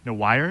 No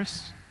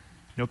wires,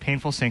 no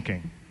painful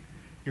syncing.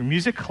 Your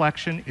music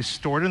collection is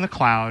stored in the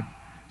cloud,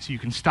 so you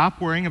can stop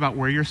worrying about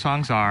where your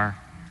songs are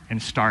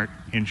and start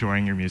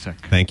enjoying your music.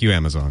 Thank you,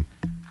 Amazon,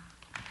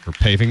 for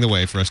paving the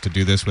way for us to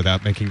do this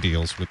without making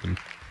deals with the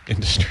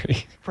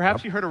industry.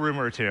 Perhaps you heard a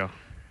rumor or two.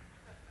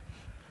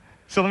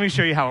 So let me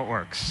show you how it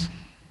works.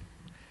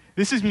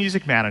 This is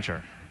Music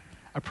Manager,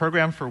 a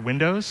program for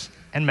Windows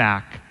and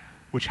Mac,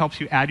 which helps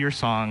you add your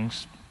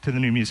songs to the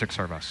new music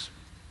service.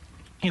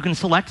 You can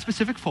select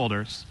specific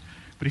folders,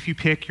 but if you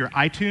pick your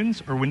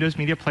iTunes or Windows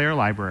Media Player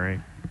library,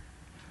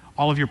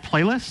 all of your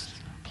playlists,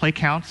 play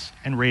counts,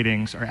 and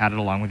ratings are added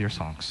along with your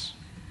songs.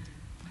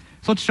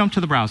 So let's jump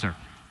to the browser.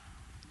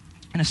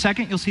 In a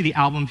second, you'll see the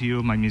album view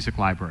of my music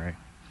library,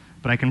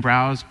 but I can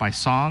browse by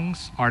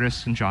songs,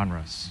 artists, and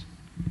genres.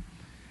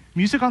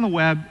 Music on the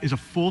web is a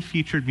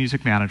full-featured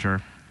music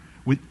manager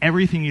with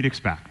everything you'd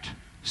expect: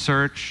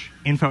 search,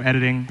 info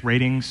editing,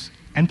 ratings,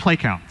 and play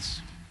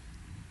counts.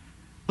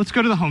 Let's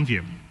go to the home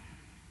view.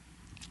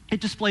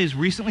 It displays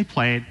recently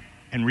played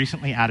and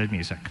recently added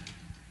music.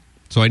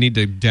 So I need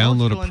to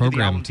download go a into the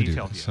program album to do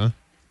detail this, view. huh?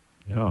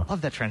 Yeah.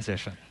 Love that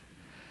transition.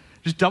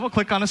 Just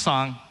double-click on a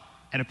song,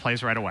 and it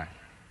plays right away.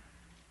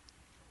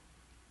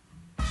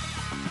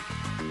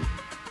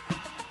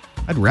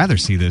 I'd rather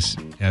see this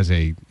as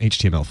a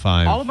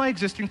HTML5. All of my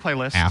existing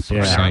playlists app are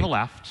or there on site. the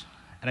left,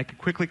 and I can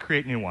quickly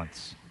create new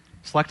ones.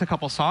 Select a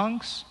couple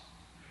songs,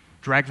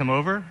 drag them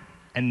over,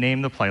 and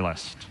name the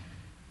playlist.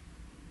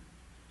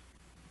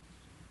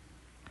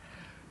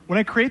 When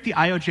I create the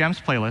I.O.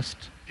 Jams playlist,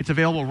 it's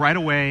available right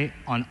away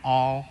on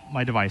all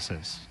my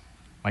devices: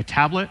 my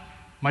tablet,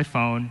 my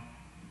phone,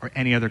 or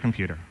any other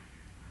computer.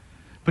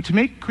 But to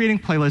make creating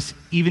playlists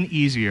even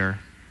easier,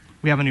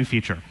 we have a new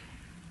feature.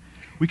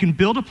 We can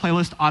build a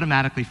playlist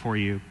automatically for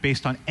you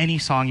based on any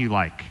song you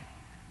like.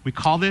 We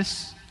call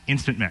this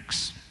Instant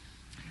Mix.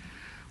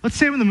 Let's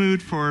say I'm in the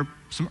mood for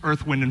some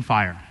Earth, Wind, and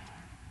Fire.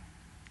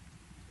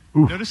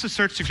 Oof. Notice the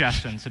search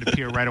suggestions that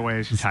appear right away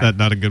as you Is type. that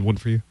not a good one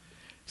for you?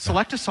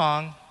 Select a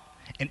song,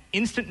 and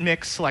Instant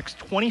Mix selects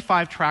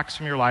 25 tracks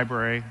from your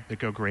library that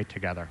go great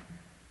together.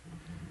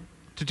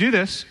 To do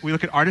this, we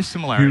look at artist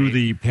similarity. Cue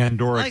the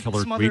Pandora like killer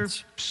some other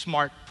tweets.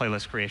 smart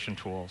playlist creation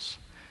tools.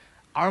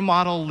 Our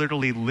model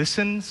literally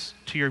listens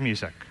to your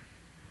music.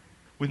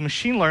 With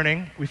machine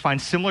learning, we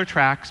find similar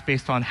tracks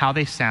based on how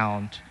they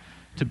sound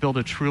to build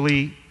a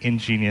truly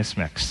ingenious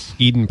mix.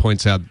 Eden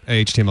points out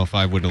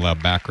HTML5 wouldn't allow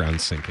background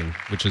syncing,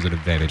 which is an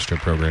advantage to a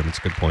program. It's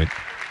a good point.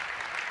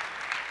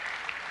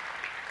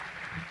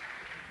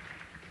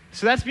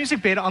 So that's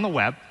Music Beta on the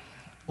web.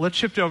 Let's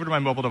shift over to my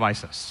mobile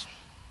devices.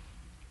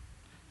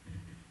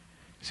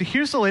 So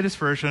here's the latest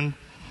version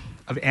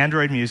of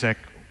Android Music.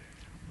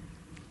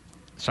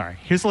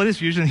 Here's the latest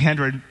version of the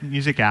Android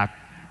Music app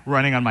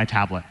running on my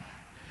tablet.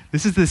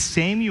 This is the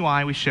same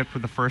UI we shipped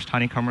with the first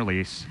Honeycomb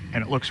release,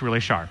 and it looks really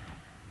sharp.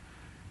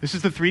 This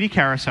is the 3D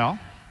carousel,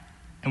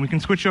 and we can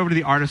switch over to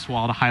the artist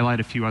wall to highlight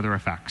a few other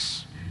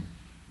effects.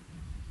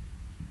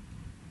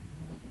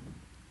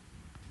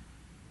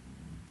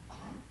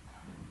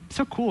 It's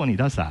so cool when he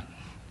does that.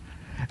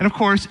 And of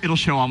course, it'll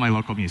show all my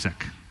local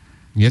music.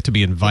 You have to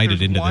be But invited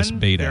there's into this one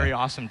beta. very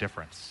awesome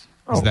difference.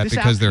 Is that This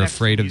because app they're connects to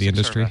afraid of the music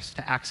industry? service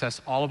to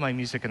access all of my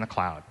music in the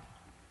cloud.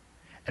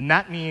 And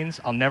that means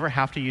I'll never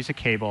have to use a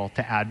cable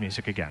to add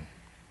music again.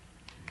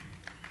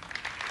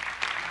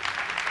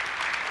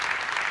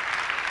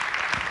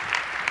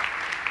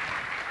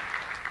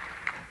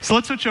 So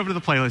let's switch over to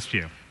the playlist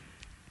view.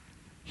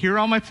 Here are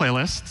all my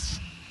playlists,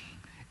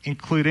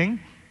 including,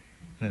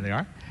 there they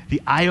are,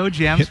 the I.O.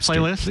 Jams Hipster,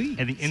 playlist please.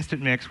 and the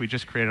Instant Mix we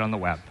just created on the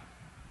web.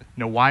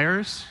 No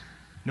wires,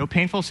 no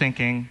painful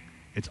syncing.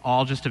 It's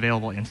all just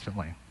available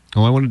instantly.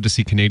 Oh, I wanted to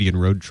see Canadian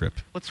Road Trip.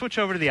 Let's switch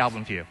over to the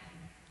album view.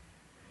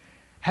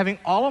 Having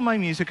all of my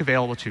music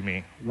available to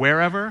me,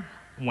 wherever,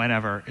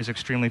 whenever, is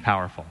extremely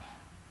powerful.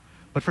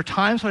 But for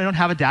times when I don't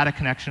have a data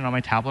connection on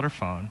my tablet or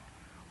phone,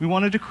 we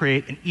wanted to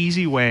create an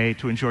easy way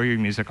to enjoy your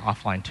music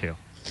offline too.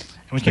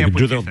 And we I came can up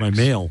do with that two with my things.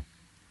 mail.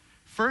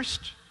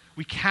 First,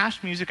 we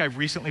cache music I've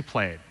recently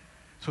played.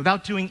 So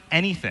without doing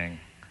anything,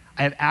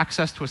 I have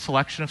access to a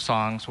selection of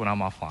songs when I'm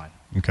offline.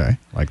 Okay,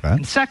 like that.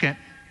 And second,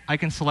 I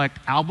can select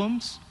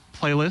albums,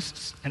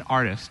 playlists, and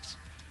artists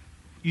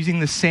using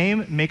the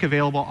same Make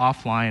Available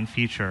Offline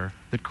feature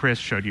that Chris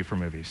showed you for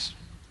movies.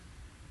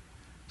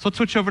 So let's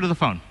switch over to the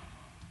phone.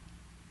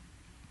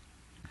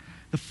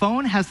 The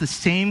phone has the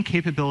same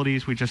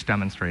capabilities we just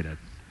demonstrated.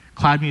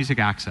 Cloud music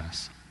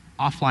access,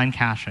 offline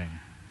caching.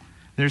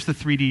 There's the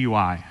 3D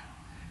UI,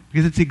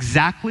 because it's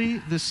exactly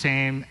the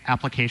same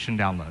application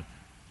download.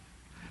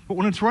 But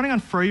when it's running on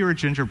Furry or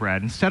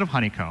Gingerbread instead of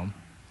Honeycomb,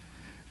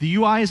 the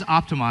UI is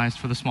optimized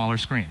for the smaller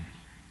screen.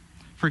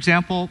 For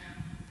example,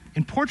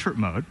 in portrait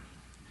mode,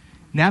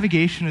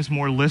 navigation is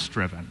more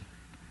list-driven,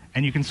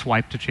 and you can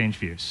swipe to change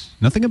views.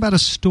 Nothing about a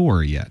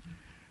store yet.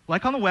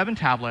 Like on the web and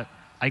tablet,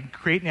 I can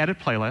create and edit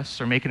playlists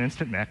or make an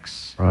instant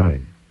mix.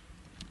 Right.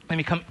 They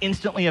become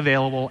instantly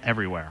available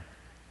everywhere.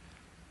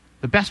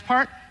 The best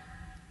part,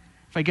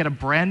 if I get a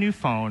brand new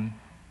phone,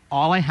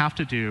 all I have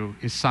to do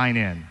is sign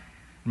in.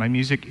 My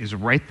music is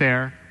right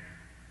there,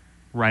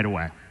 right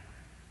away.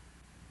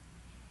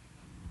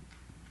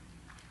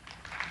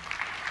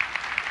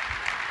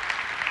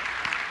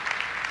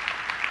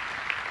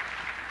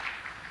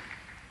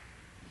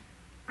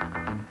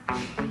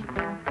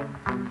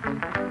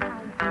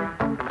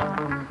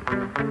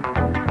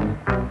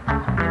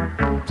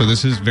 So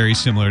this is very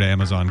similar to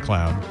Amazon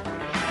Cloud.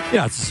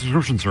 Yeah, it's a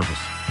subscription service.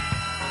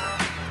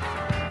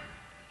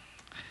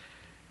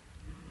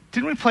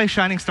 Didn't we play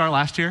Shining Star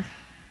last year?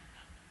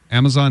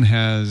 Amazon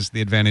has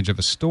the advantage of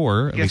a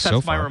store, at I guess least that's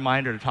so far. my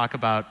reminder to talk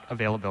about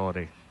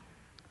availability.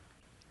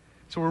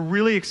 So we're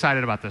really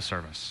excited about this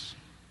service.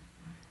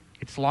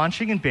 It's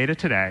launching in beta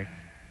today,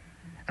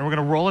 and we're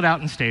going to roll it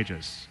out in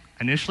stages,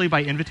 initially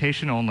by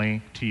invitation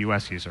only to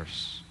US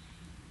users.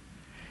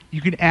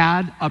 You can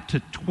add up to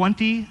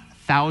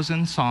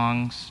 20,000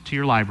 songs to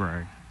your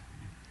library.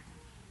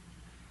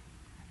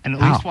 And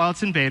at least while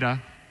it's in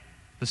beta,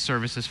 the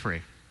service is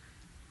free.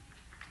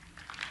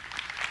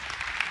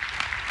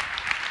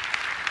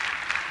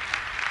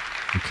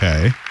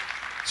 Okay.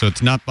 So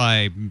it's not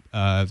by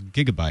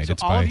gigabyte, So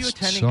it's all by of you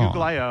attending song.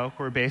 Google I.O.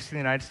 who are based in the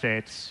United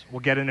States will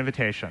get an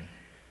invitation.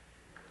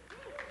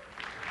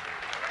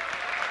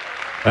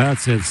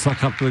 That's it.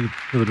 Suck up to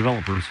the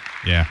developers.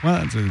 Yeah, well,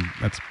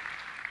 that's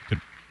good.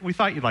 We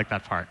thought you'd like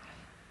that part.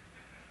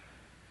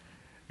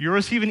 You'll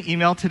receive an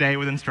email today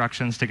with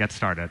instructions to get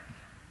started.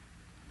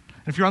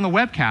 If you're on the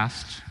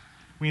webcast,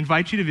 we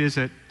invite you to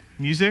visit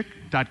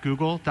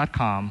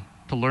music.google.com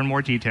to learn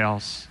more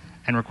details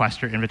and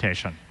request your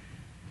invitation.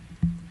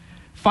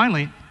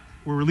 Finally,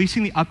 we're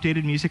releasing the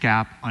updated music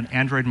app on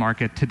Android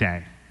Market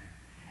today.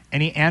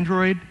 Any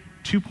Android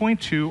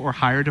 2.2 or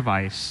higher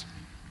device,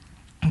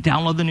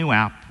 download the new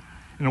app,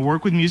 and it'll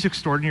work with music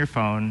stored in your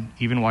phone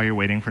even while you're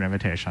waiting for an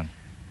invitation.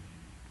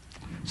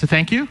 So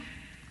thank you.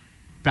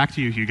 Back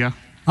to you, Hugo.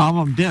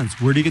 I'm dense.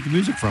 Where do you get the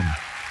music from?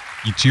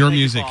 It's your Thank you,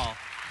 music. Paul.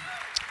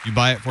 You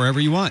buy it wherever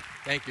you want.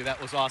 Thank you.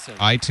 That was awesome.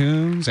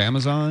 iTunes,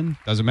 Amazon,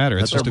 doesn't matter.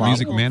 It's That's just a our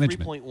music Google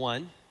management.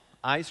 3.1,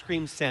 ice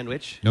cream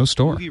sandwich, No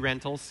store. movie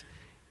rentals,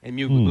 and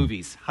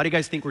movies. How do you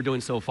guys think we're doing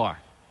so far?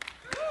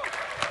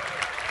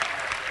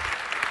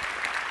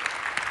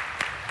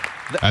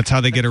 That's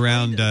how they get The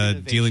around kind of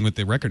innovation dealing with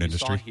the record we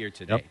saw industry. here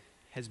today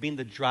has been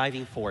the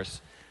driving force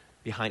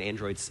behind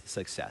Android's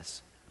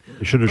success.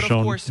 They should have But of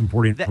shown course,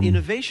 importing that from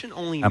innovation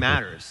only Apple.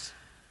 matters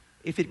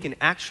if it can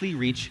actually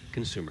reach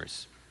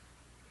consumers.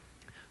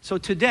 So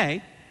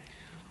today,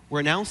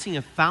 we're announcing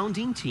a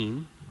founding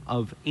team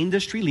of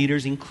industry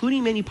leaders,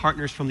 including many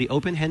partners from the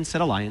Open Handset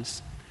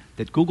Alliance,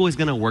 that Google is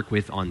going to work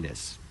with on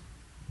this.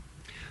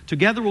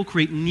 Together, we'll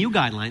create new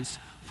guidelines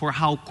for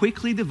how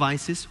quickly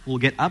devices will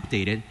get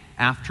updated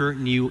after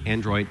new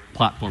Android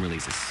platform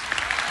releases.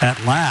 At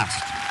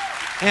last.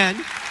 And,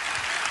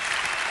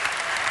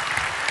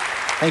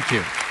 thank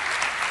you.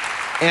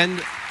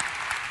 And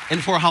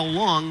for how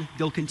long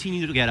they'll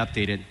continue to get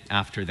updated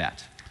after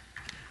that.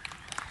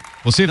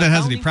 We'll see if The that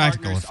has any founding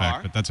practical partners effect,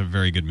 are- but that's a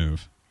very good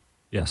move.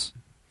 Yes.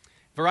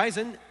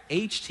 Verizon,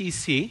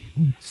 HTC,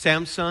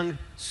 Samsung,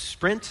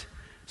 Sprint,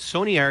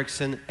 Sony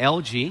Ericsson,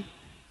 LG,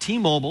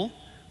 T-Mobile,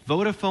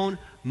 Vodafone,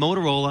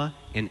 Motorola,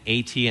 and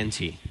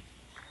AT&T.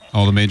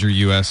 All the major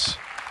U.S.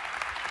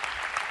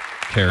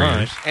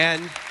 carriers.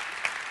 And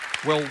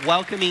we're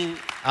welcoming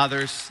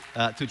others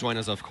to join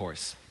us, of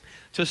course.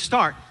 To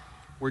start,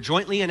 we're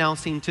jointly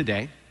announcing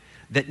today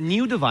that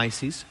new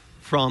devices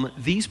from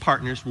these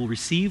partners will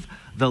receive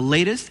the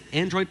latest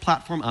Android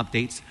platform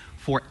updates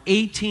for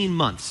 18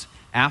 months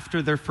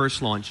after their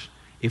first launch,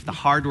 if the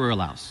hardware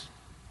allows.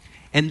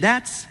 And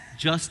that's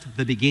just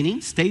the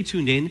beginning. Stay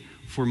tuned in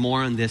for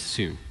more on this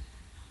soon.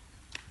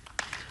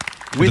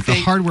 But the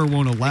hardware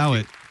won't allow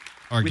it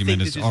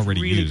argument is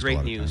already really used.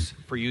 Great news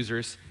for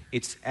users.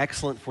 It's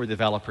excellent for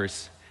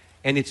developers,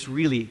 and it's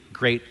really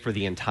great for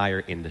the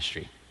entire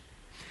industry.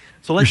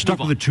 So let's You're stuck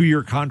with a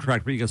 2-year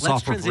contract, but you get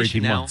software for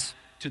 18 now months.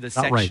 To the Not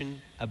section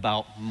right.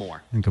 about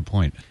more. Good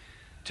point.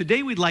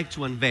 Today, we'd like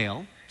to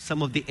unveil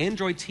some of the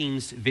Android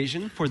team's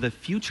vision for the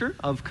future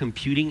of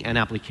computing and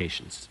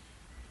applications.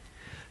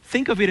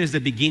 Think of it as the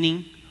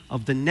beginning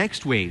of the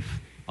next wave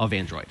of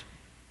Android.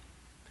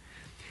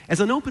 As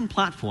an open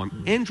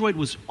platform, Android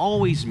was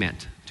always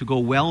meant to go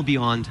well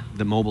beyond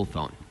the mobile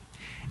phone.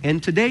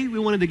 And today, we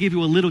wanted to give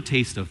you a little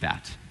taste of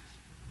that.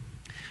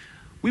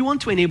 We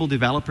want to enable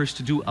developers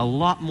to do a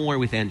lot more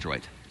with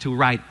Android, to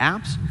write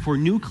apps for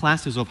new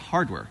classes of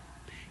hardware.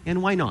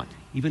 And why not?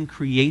 Even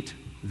create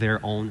their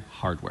own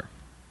hardware.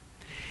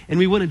 And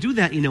we want to do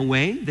that in a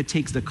way that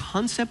takes the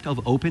concept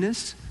of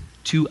openness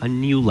to a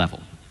new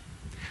level.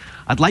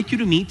 I'd like you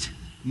to meet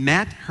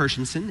Matt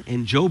Hershenson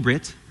and Joe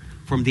Britt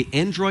from the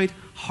Android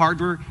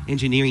hardware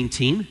engineering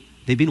team.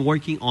 They've been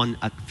working on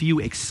a few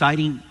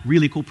exciting,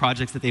 really cool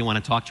projects that they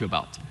want to talk to you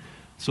about.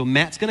 So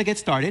Matt's going to get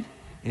started,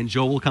 and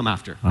Joe will come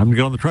after. I'm going to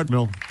get on the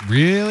treadmill.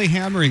 Really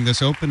hammering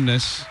this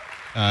openness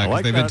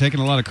because they've been taking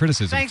a lot of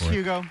criticism Thanks, for it.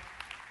 Hugo.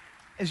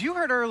 As you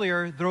heard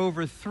earlier, there are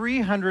over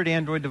 300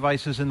 Android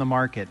devices in the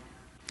market.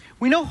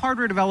 We know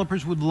hardware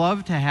developers would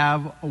love to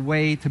have a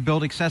way to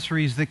build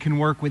accessories that can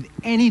work with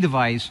any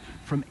device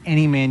from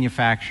any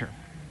manufacturer.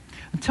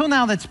 Until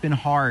now, that's been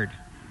hard,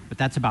 but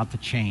that's about to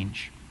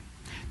change.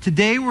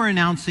 Today, we're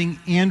announcing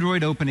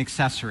Android Open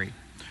Accessory.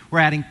 We're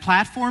adding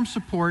platform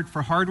support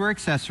for hardware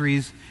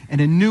accessories and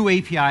a new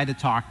API to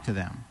talk to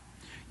them.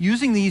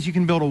 Using these, you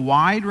can build a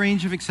wide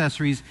range of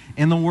accessories,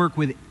 and they'll work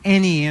with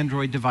any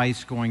Android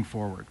device going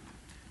forward.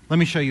 Let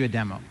me show you a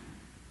demo.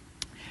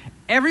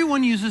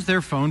 Everyone uses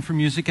their phone for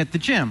music at the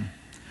gym.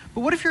 But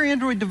what if your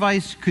Android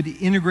device could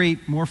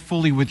integrate more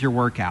fully with your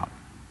workout?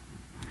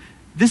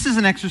 This is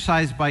an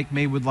exercise bike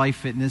made with Life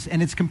Fitness,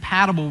 and it's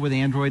compatible with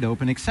Android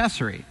Open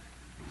Accessory.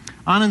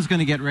 Anand's going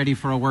to get ready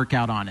for a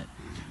workout on it.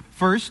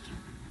 First,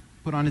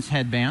 put on his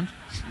headband.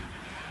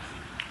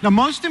 Now,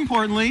 most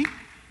importantly,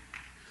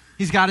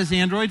 he's got his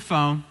Android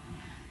phone.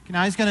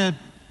 Now he's going to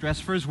dress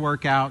for his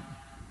workout.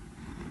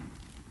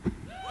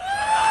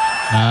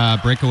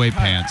 Breakaway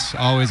pants,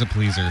 always a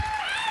pleaser.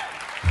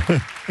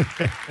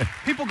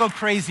 People go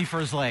crazy for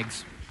his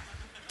legs.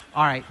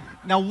 All right,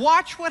 now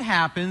watch what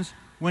happens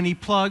when he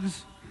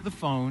plugs the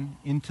phone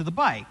into the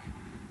bike.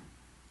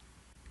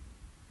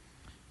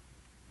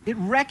 It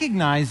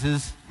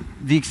recognizes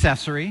the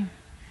accessory,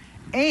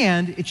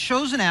 and it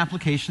shows an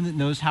application that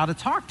knows how to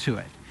talk to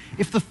it.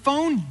 If the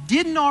phone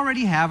didn't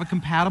already have a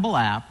compatible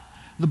app,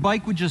 the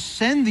bike would just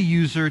send the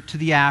user to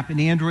the app in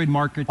Android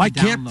Market to Why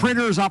download. can't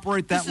printers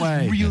operate that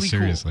way? This is really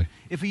seriously. cool.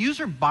 If a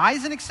user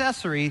buys an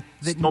accessory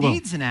that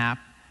needs an app,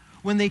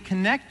 when they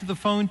connect the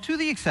phone to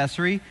the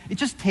accessory, it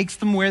just takes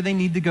them where they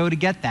need to go to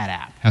get that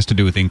app. Has to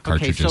do with ink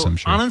cartridges, Okay, so I'm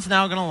sure. Anand's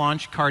now going to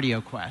launch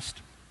Cardio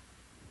Quest.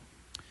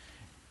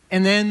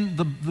 And then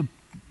the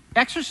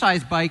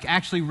exercise bike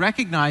actually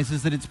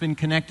recognizes that it's been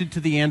connected to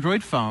the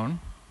Android phone.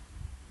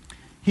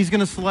 He's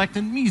going to select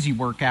an easy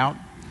workout.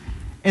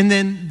 And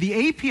then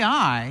the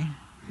API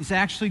is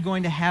actually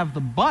going to have the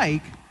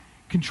bike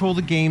control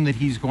the game that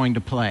he's going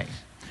to play.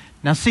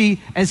 Now see,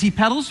 as he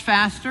pedals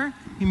faster,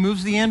 he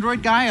moves the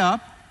Android guy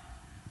up.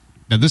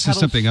 Now this is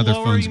something other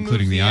slower, phones, he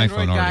including moves the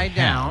Android iPhone, guy already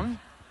down.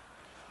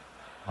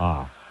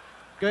 Ah.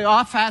 Go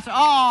off faster.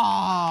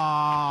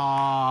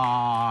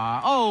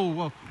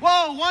 Oh,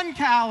 whoa, 1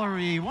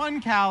 calorie,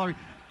 1 calorie.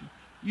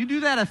 You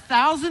do that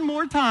 1,000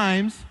 more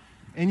times,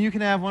 and you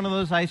can have one of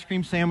those ice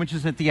cream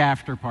sandwiches at the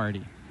after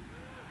party.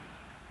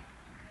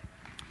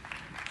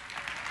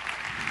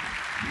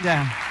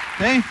 Yeah.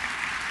 See?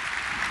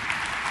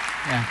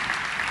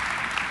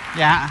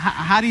 Yeah.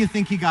 How do you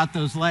think he got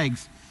those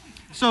legs?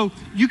 So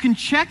you can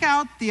check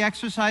out the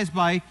exercise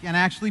bike and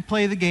actually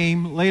play the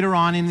game later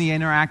on in the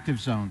interactive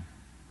zone.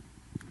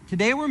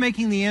 Today we're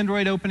making the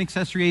Android Open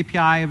Accessory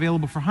API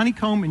available for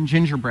Honeycomb and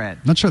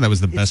Gingerbread. Not sure that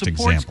was the best It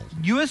supports example.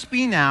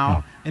 USB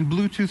now, and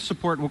Bluetooth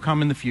support will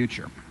come in the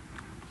future.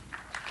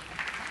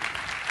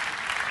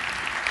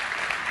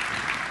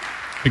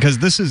 Because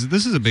this is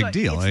a big So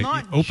deal. It's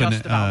not Open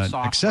just about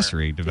software.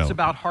 accessory development. It's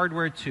about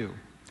hardware too.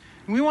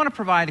 And we want to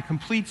provide a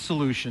complete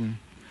solution.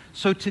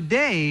 So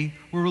today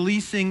we're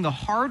releasing the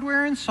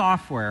hardware and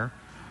software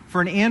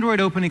for an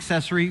Android Open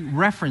Accessory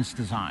reference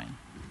design.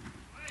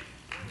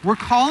 We're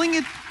calling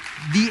it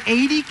the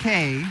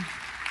ADK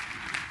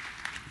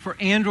for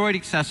Android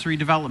Accessory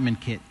Development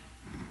Kit.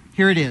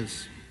 Here it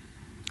is.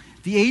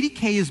 The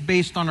ADK is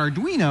based on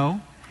Arduino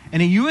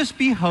and a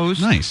USB host.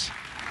 Nice.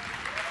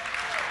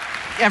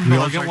 Everyone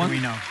loves get one?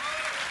 Arduino.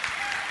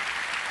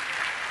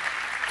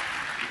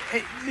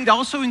 It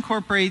also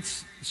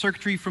incorporates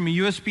circuitry from a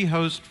USB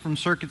host from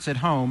circuits at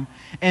home.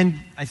 And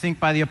I think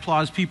by the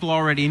applause people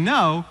already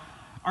know,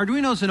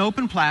 Arduino is an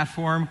open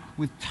platform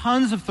with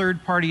tons of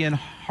third-party and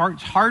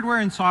hardware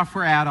and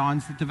software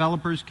add-ons that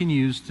developers can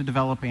use to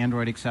develop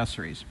Android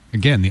accessories.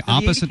 Again, the So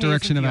opposite the ADK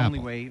direction of isn't the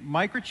Apple. only way.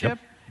 Microchip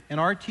and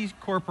RT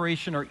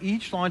Corporation are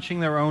each launching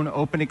their own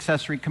open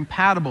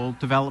accessory-compatible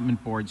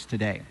development boards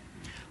today.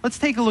 Let's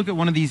take a look at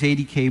one of these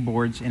ADK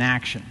boards in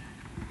action.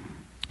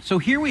 So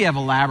here we have a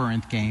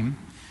Labyrinth game,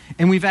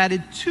 and we've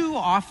added 2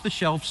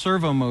 off-the-shelf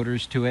servo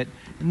motors to it,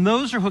 and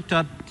those are hooked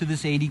up to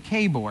this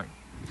ADK board.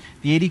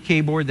 The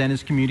ADK board then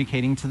is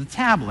communicating to the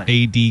tablet.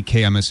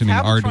 ADK, I'm assuming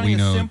Tablet's running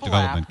a Arduino simple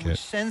development app kit. which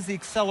sends the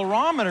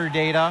accelerometer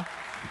data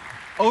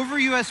over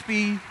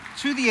USB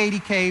to the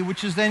ADK,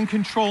 which is then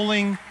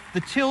controlling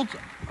the tilt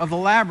of the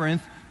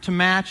Labyrinth to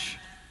match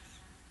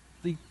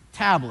the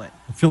tablet.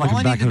 I feel like All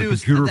I'm I back need at to a do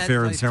is computer let that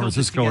fair in tilt San it to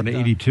Francisco get in the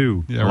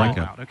 '82. Yeah, I like right.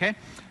 that. out, okay?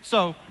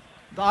 So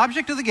the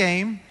object of the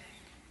game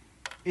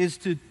is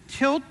to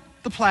tilt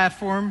the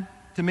platform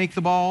to make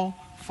the ball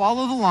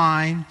follow the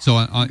line, So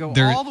and go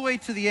all the way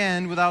to the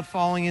end without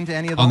falling into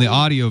any of the on the holes.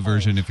 audio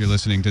version, if you're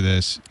listening to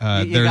this,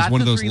 You there's got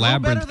one of to those 3, a little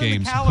better Labyrinth than the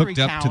games calorie hooked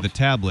up to count, the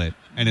tablet,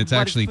 and it's but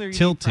it's actually clear you need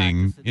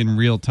tilting in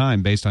real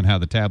time based on how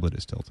the tablet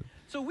is tilted.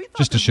 So we thought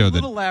just to this show the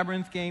little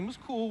Labyrinth game was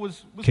cool,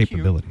 was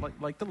capability.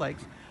 cute, like the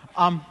legs.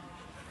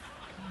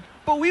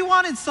 But we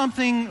wanted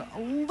something a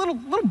little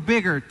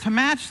bigger to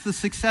match the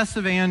success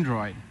of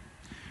Android.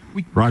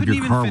 We Ride couldn't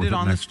your even car fit with it it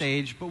on next. the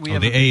stage, but we Oh,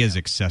 have the a A video. is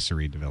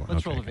accessory development.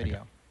 Let's Okay, roll the okay,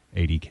 video.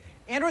 ADK.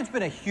 Android's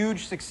been a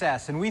huge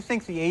success, and we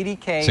think the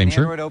ADK Same and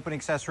shirt? Android Open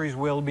Accessories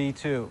will be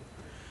too.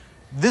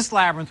 This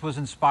Labyrinth was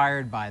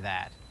inspired by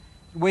that.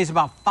 It weighs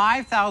about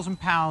 5,000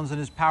 pounds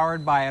and is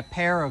powered by a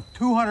pair of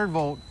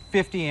 200-volt,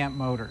 50-amp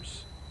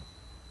motors.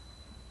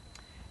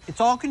 It's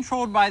all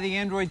controlled by the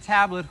Android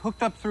tablet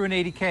hooked up through an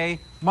ADK,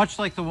 much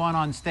like the one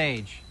on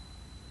stage.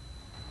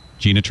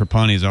 Gina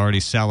Trapani is already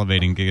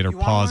salivating to get her If you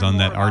wanna paws learn on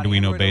more that about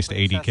Arduino-based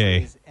Android Open ADK.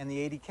 Accessories and the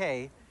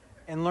ADK,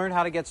 and learn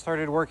how to get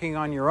started working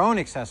on your own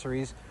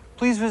accessories,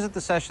 please visit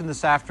the session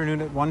this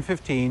afternoon at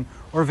 1:15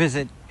 or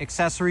visit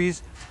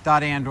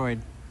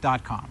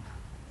accessories.android.com.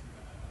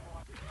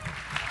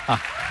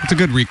 It's a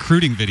good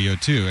recruiting video,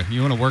 too. You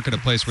want to work at a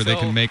place where they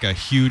So- can make a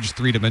huge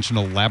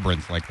three-dimensional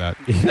labyrinth like that.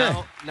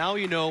 Now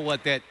you know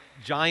what that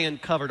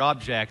giant covered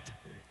object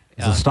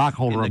As a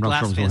stockholder, in the I'm not glass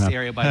sure what's fence gonna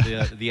area by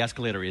the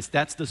escalator is.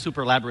 That's the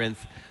Super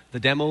Labyrinth. The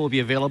demo will be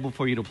available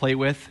for you to play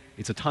with.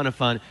 It's a ton of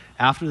fun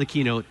after the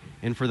keynote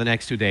and for the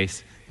next 2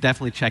 days.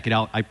 Definitely check it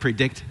out. I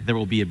predict there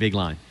will be a big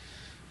line.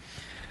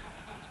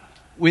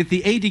 With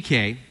the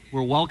ADK,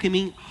 we're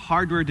welcoming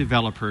hardware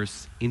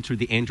developers into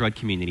the Android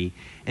community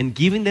and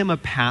giving them a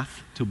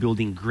path to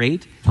building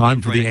great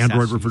Time for the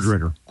Android accessories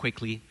refrigerator.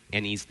 quickly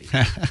and easily.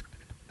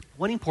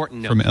 One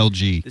important note. From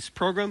LG. This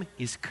program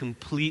is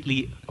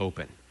completely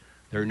open.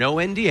 There are no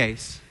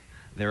NDAs.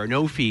 There are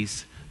no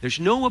fees. There's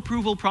no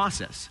approval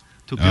process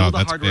to build a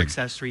that's hardware big.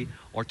 accessory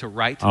or to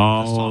write the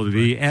Oh, software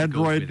the that goes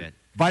Android with it.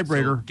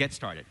 vibrator. So get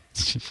started.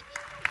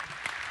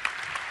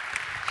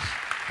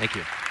 Thank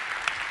you.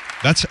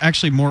 That's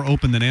actually more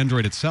open than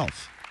Android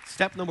itself.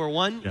 Step number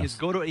 1 is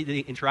go to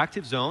the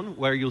interactive zone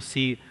where you'll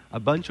see a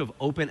bunch of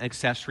open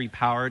accessory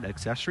powered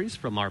accessories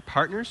from our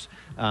partners.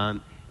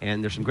 And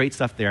there's some great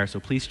stuff there, so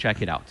please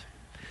check it out.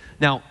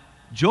 Now,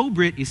 Joe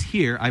Britt is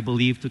here, I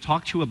believe, to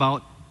talk to you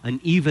about an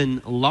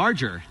even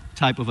larger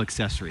type of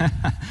accessory.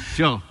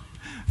 Joe.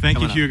 Thank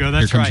you, coming up. Hugo. Here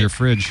That's comes right. your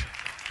fridge.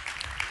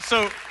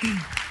 So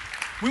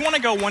we want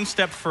to go one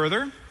step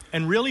further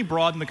and really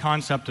broaden the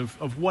concept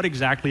of what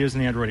exactly is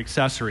an Android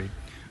accessory.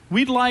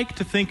 We'd like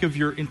to think of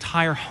your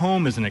entire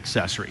home as an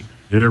accessory.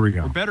 Yeah, there we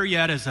go. Or better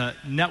yet, as a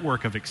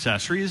network of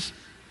accessories.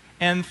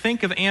 And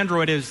think of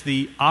Android as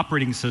the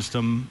operating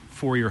system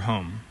for your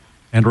home.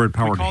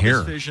 Android-powered We call hair.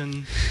 this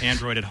vision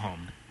Android at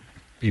Home.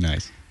 Be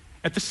nice.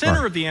 At the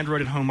center of the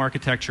Android at Home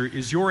architecture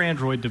is your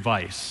Android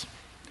device.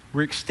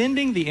 We're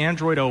extending the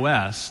Android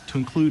OS to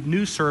include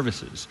new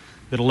services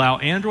that allow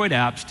Android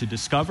apps to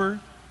discover,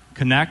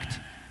 connect,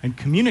 and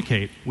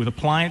communicate with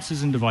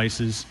appliances and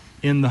devices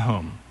in the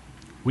home.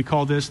 We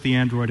call this the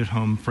Android at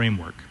Home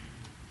framework.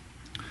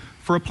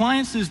 For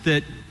appliances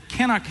that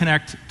cannot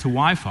connect to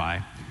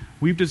Wi-Fi,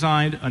 we've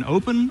designed an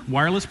open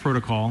wireless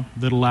protocol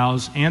that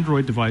allows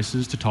Android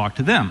devices to talk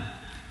to them.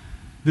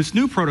 This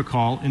new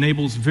protocol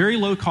enables very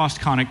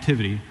low-cost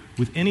connectivity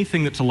with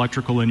anything that's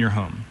electrical in your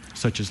home,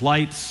 such as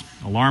lights,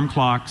 alarm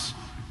clocks,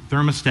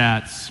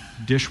 thermostats,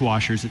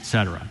 dishwashers,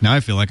 etc. Now I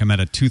feel like I'm at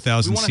a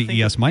 2000 We want to think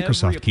CES of every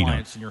Microsoft keynote.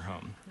 appliance in your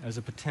home as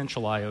a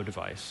potential I/O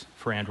device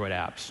for Android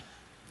apps.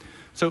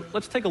 So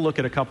let's take a look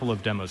at a couple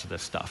of demos of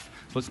this stuff.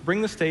 So let's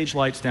bring the stage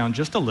lights down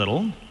just a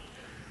little.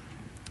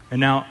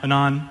 And now,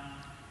 Anand,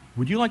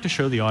 would you like to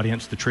show the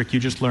audience the trick you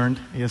just learned?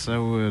 Yes, I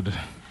would.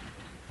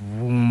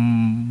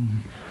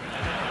 Vroom.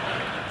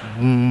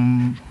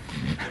 Vroom.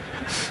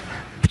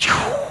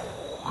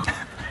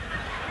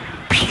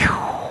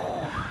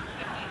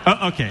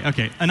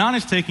 Okay. Anand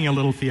is taking a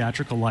little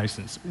theatrical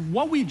license.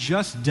 What we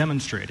just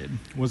demonstrated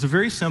was a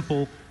very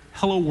simple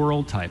Hello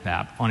World type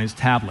app on his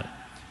tablet.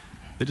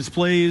 that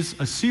displays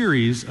a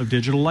series of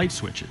digital light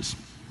switches.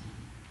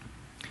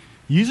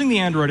 Using the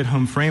Android at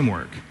Home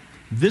framework,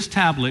 this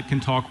tablet can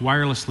talk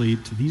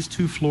wirelessly to these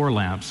two floor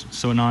lamps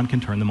so Anand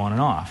can turn them on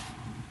and off.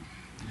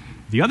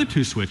 The other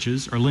two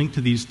switches are linked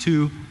to these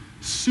two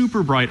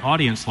super bright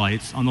audience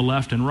lights on the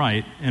left and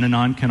right, and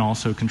Anand can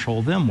also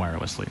control them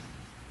wirelessly.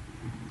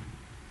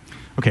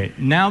 Okay,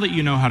 now that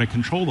you know how to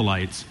control the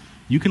lights,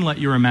 you can let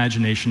your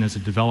imagination as a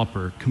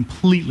developer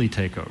completely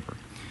take over.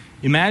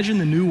 Imagine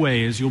the new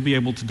ways you'll be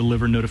able to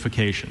deliver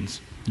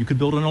notifications. You could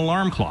build an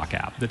alarm clock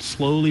app that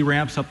slowly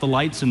ramps up the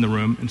lights in the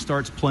room and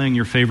starts playing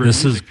your favorite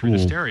music through the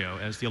stereo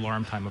as the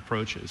alarm time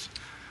approaches.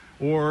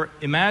 Or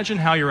imagine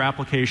how your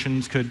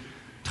applications could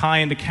tie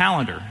into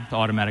Calendar to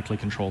automatically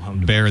control home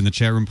devices. Bear in the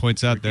chat room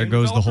points out, there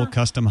goes the whole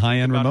custom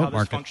high-end remote how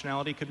market. This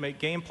functionality could make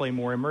gameplay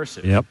more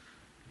immersive. Yep.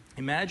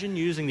 Imagine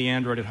using the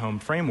Android at Home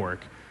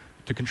framework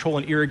to control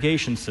an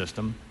irrigation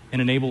system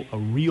and enable a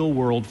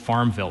real-world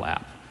Farmville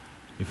app.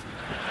 If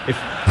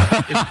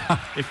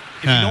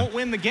you don't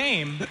win the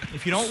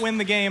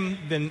game,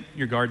 then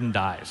your garden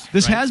dies.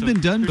 This right? has So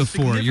been done there's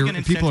before.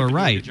 significant People are incentive to do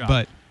a right, good job.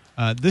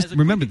 but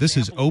remember, this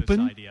is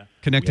open,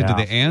 connected to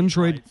the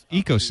Android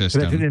ecosystem,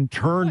 Connected in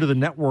turn to the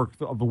network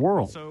of the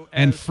world.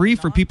 and free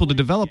for people to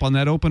develop on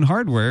that open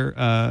hardware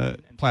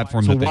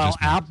platform So that they while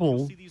just made.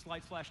 Apple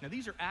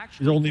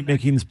is only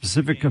making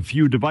specific a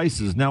few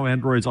devices, now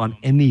Android's on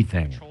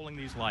anything. Controlling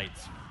these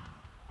lights.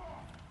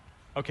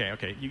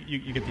 Okay,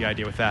 you get the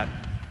idea with that.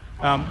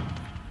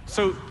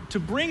 So to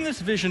bring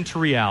this vision to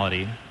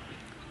reality,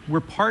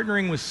 we're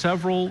partnering with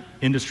several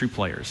industry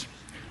players.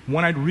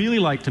 One I'd really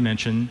like to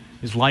mention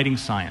is Lighting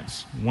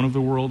Science, one of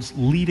the world's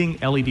leading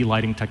LED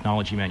lighting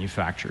technology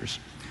manufacturers.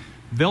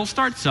 They'll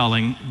start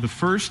selling the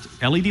first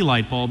LED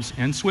light bulbs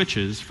and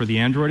switches for the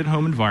Android at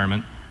Home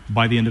environment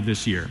by the end of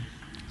this year.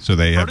 So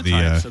they have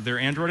Prototypes the of their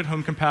Android at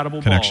Home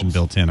compatible connection bulbs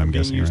built in, I'm are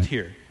being guessing, used right?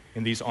 here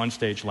in these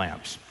on-stage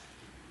lamps.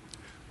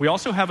 We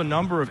also have a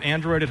number of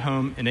Android at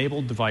Home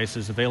enabled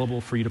devices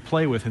available for you to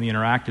play with in the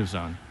interactive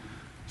zone.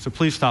 So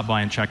please stop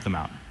by and check them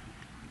out.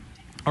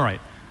 All right,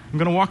 I'm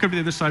going to walk over to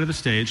the other side of the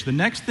stage. The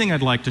next thing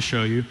I'd like to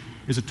show you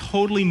is a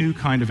totally new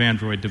kind of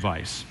Android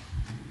device.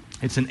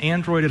 It's an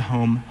Android at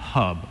Home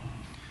hub.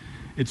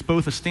 It's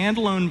both a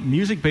standalone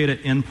music beta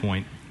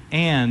endpoint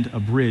and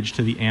a bridge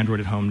to the Android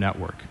at Home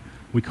network.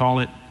 We call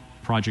it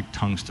Project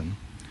Tungsten.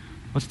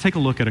 Let's take a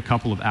look at a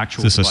couple of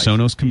actual Is this a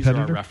devices. Sonos These are our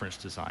competitor? reference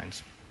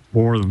designs.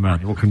 More than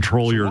that, will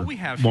control So your what we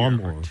have here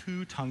lawnmower. are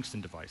two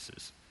Tungsten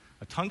devices.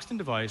 A Tungsten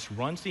device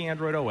runs the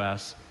Android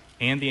OS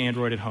and the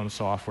Android at Home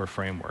software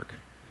framework.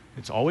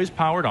 It's always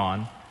powered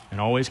on and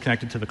always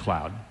connected to the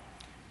cloud.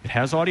 It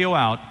has audio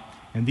out,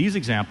 and these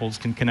examples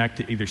can connect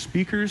to either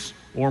speakers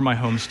or my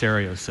home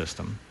stereo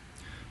system.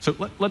 So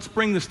let's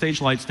bring the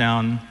stage lights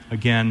down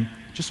again,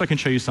 just so I can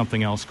show you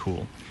something else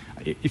cool.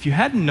 If you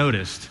hadn't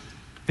noticed,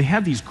 they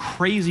have these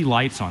crazy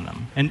lights on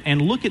them.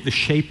 And look at the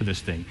shape of this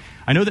thing.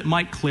 I know that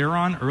Mike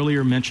Claron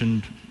earlier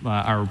mentioned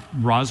our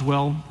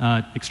Roswell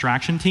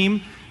extraction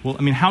team. Well,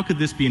 I mean, how could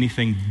this be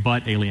anything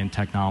but alien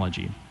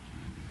technology?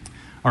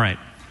 All right.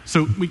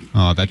 So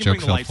that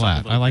joke fell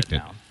flat. I liked it.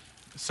 Now.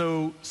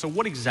 So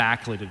what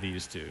exactly do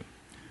these do?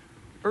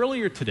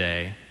 Earlier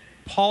today,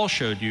 Paul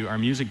showed you our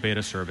music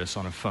beta service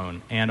on a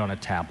phone and on a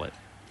tablet.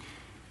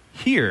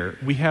 Here,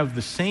 we have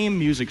the same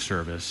music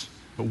service,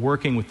 but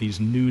working with these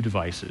new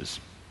devices.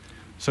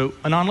 So,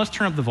 Anand, let's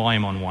turn up the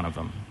volume on one of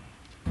them.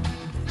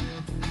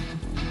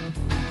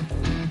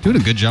 Doing a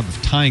good job of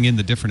tying in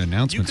the different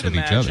announcements with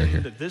each other You can here.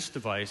 imagine that this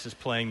device is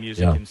playing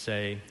music in,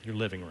 say, your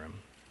living room.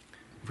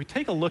 If we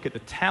take a look at the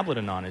tablet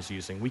Anand is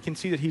using, we can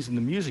see that he's in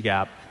the music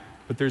app,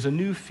 but there's a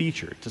new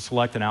feature to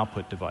select an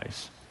output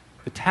device.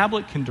 The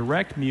tablet can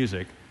direct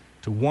music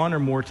to one or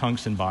more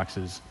Tungsten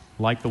boxes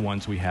like the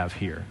ones we have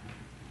here.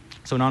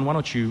 So, Anand, why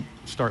don't you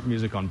start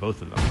music on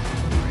both of them?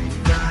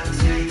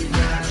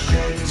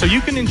 So you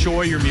can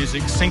enjoy your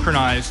music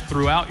synchronized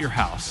throughout your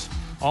house,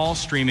 all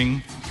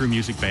streaming through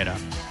Music Beta.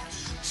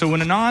 So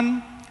when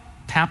Anand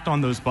tapped on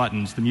those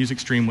buttons, the music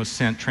stream was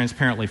sent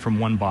transparently from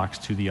one box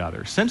to the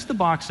other. Since the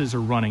boxes are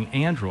running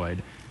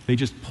Android, they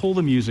just pull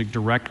the music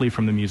directly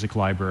from the music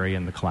library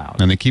in the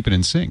cloud. And they keep it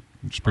in sync,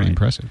 which is pretty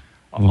impressive.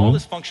 All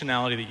this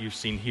functionality that you've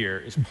seen here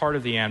is part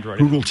of the Android.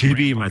 Google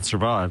TV might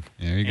survive.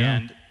 There you go.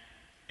 And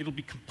it'll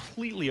be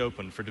completely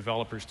open for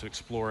developers to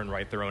explore and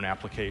write their own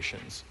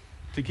applications.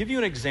 To give you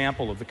an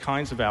example of the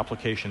kinds of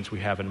applications we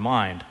have in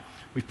mind,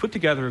 we've put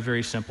together a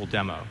very simple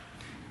demo.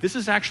 This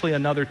is actually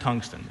another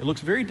Tungsten. It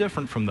looks very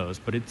different from those,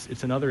 but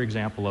it's another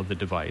example of the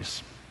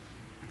device.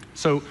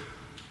 So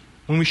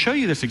when we show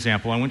you this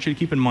example, I want you to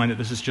keep in mind that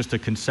this is just a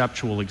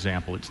conceptual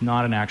example. It's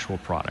not an actual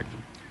product.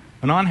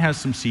 Anand has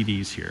some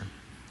CDs here.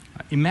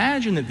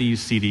 Imagine that these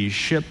CDs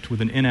shipped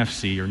with an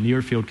NFC or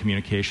near field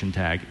communication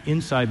tag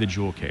inside the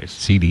jewel case.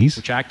 CDs?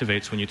 Which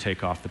activates when you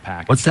take off the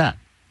package. What's that?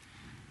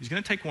 He's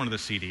going to take one of the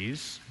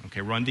CDs,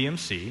 run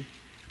DMC, and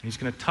he's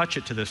going to touch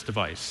it to this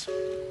device.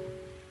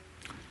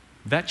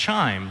 That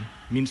chime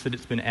means that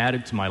it's been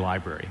added to my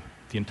library,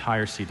 the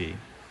entire CD.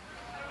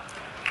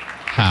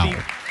 How?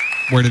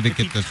 Where did it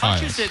get the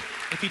files?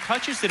 If he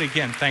touches it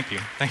again, thank you.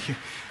 If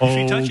Oh,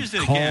 he touches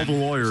it call again, the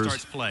lawyers. it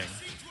starts playing.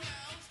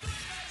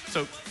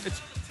 So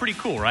it's pretty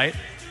cool, right?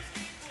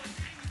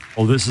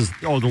 Oh, this is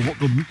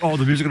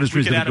the music industry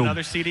We is could going add to go.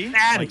 another CD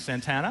like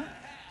Santana.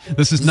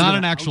 This is not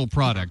an actual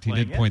product. He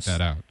did point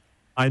that out.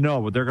 I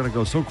know, but they're going to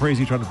go so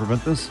crazy trying to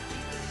prevent this.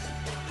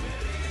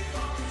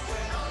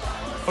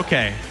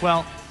 Okay,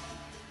 well,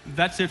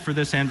 that's it for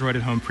this Android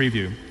at Home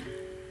preview.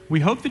 We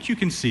hope that you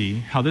can see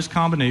how this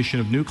combination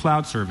of new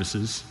cloud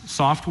services,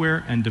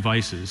 software, and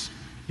devices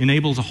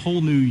enables a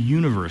whole new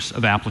universe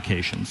of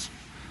applications.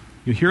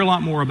 You'll hear a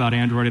lot more about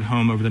Android at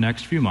Home over the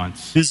next few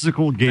months.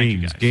 Physical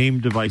games, game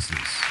devices.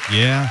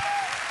 Yeah.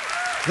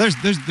 There's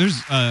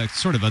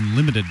sort of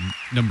unlimited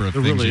number of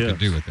There things really you can is.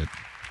 do with it.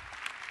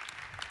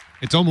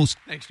 It's almost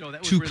Thanks, Joe.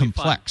 That was too really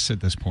complex at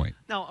this point.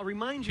 Now, I'll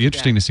remind you Be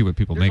interesting that to see what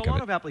people there's make a of lot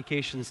it. of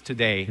applications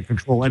today To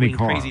control any doing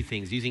car. crazy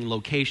things, using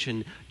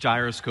location,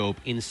 gyroscope,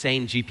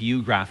 insane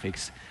GPU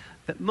graphics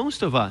that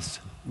most of us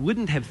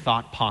wouldn't have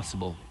thought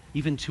possible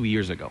even 2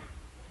 years ago.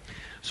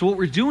 So what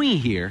we're doing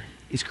here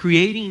is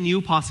creating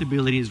new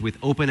possibilities with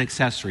Open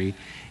Accessory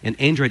and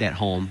Android at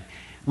Home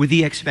with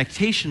the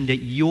expectation that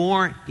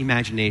your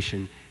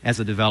imagination as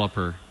a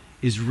developer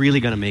is really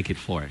going to make it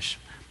flourish.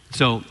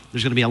 So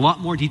there's going to be a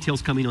lot more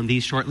details coming on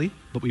these shortly,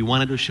 but we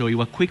wanted to show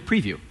you a quick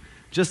preview,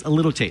 just a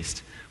little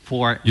taste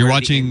for. You're where the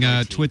watching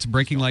Android team- TWiT's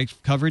Breaking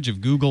Life coverage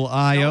of Google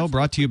I.O.,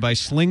 brought to you by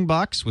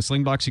Slingbox. With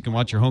Slingbox, you can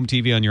watch your home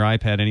TV on your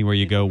iPad anywhere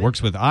you go.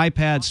 Works with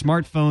iPad,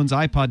 smartphones,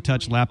 iPod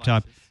Touch,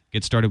 laptop.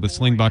 Get started with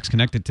Slingbox.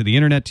 Connected to the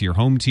internet, to your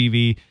home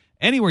TV.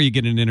 Anywhere you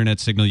get an internet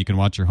signal, you can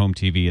watch your home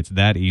TV. It's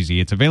that easy.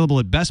 It's available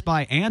at Best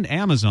Buy and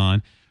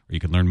Amazon, or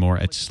you can learn more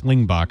at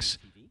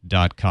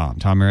slingbox.com.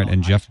 Tom Merritt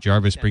and Jeff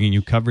Jarvis bringing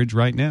you coverage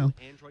right now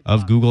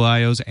of Google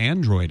I.O.'s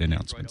Android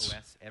announcements.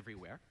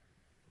 Everywhere.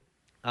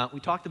 We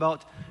talked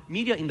about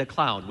media in the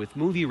cloud with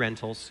movie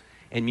rentals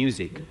and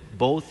music,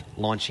 both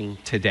launching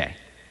today.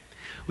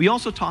 We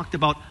also talked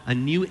about a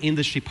new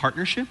industry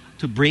partnership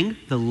to bring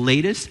the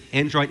latest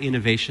Android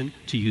innovation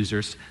to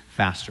users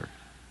faster.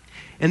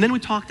 And then we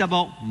talked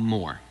about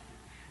more.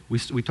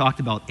 We talked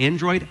about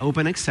Android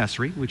Open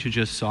Accessory, which you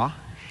just saw,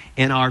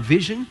 and our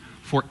vision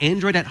for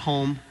Android at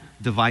Home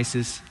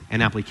devices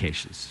and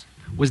applications.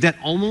 Was that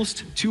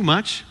almost too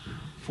much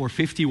for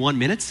 51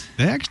 minutes?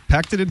 They actually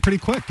packed it in pretty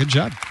quick. Good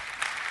job.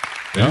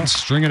 They didn't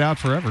string it out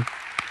forever.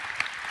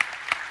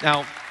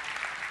 Now,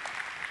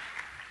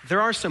 there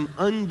are some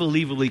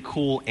unbelievably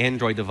cool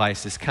Android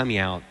devices coming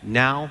out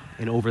now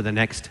and over the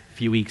next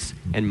few weeks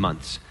and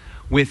months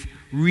with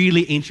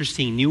really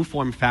interesting new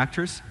form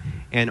factors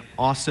and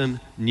awesome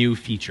new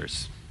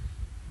features.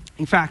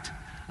 In fact,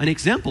 an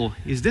example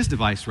is this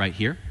device right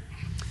here.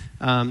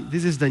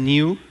 This is the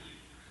new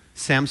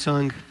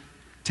Samsung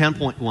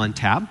 10.1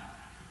 Tab.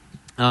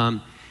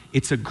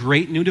 It's a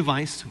great new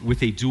device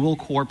with a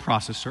dual-core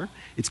processor.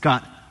 It's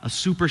got a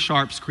super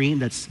sharp screen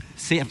that's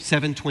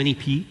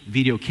 720p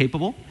video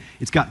capable.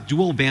 It's got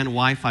dual-band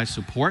Wi-Fi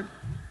support.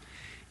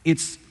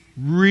 It's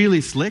really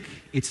slick.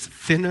 It's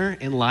thinner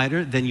and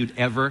lighter than you'd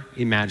ever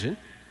imagine.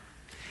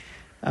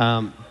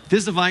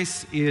 This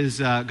device is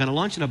going to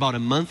launch in about a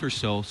month or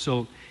so,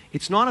 so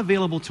it's not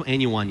available to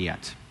anyone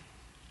yet,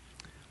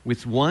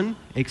 with one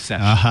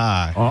exception.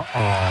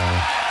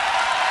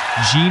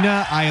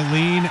 Gina,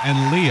 Eileen,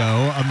 and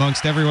Leo,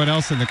 amongst everyone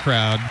else in the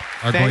crowd,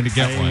 are going to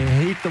get one. I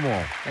hate them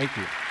all. Thank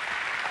you.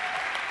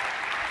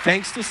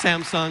 Thanks to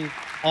Samsung,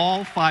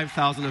 all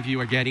 5,000 of you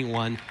are getting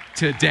one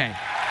today.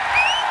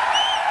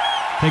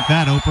 Take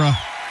that, Oprah.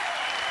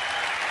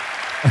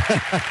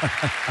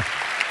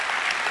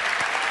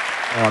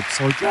 Oh, I'm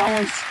so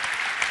jealous.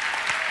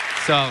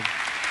 So,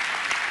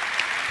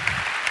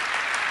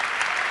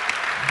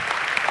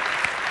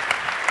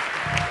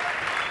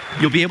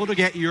 you'll be able to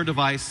get your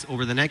device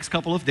over the next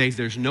couple of days.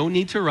 There's no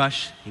need to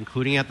rush,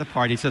 including at the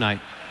party tonight.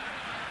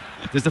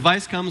 This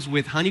device comes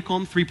with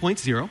Honeycomb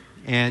 3.0,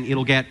 and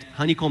it'll get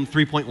Honeycomb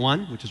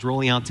 3.1, which is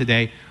rolling out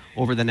today,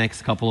 over the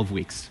next couple of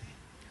weeks.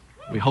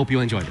 We hope you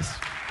enjoy this.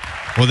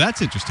 Well,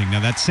 that's interesting. Now,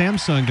 that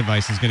Samsung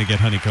device is going to get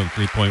Honeycomb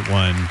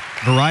 3.1.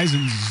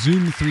 Verizon's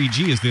Zoom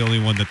 3G is the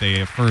only one that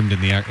they affirmed in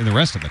the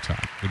rest of the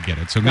time would get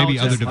it. So maybe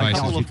Now, other just devices.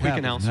 A couple of quick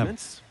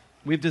announcements.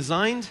 We've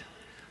designed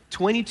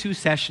 22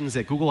 sessions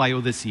at Google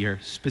I/O this year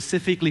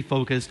specifically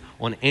focused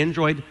on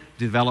Android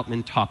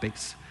development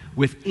topics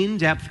with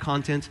in-depth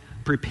content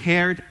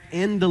prepared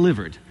and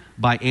delivered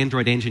by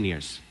Android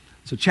engineers.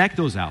 So check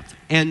those out.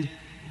 And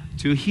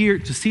to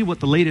see what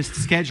the latest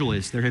schedule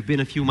is, there have been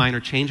a few minor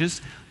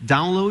changes.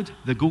 Download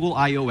the Google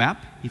I/O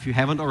app, if you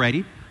haven't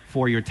already,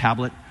 for your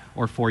tablet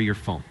or for your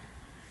phone.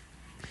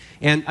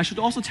 And I should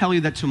also tell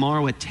you that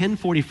tomorrow at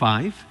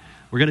 10:45,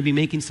 we're going to be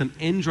making some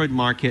Android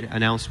market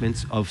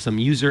announcements of some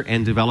user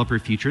and developer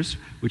features,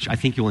 which I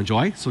think you'll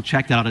enjoy. So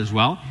check that out as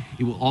well.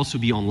 It will also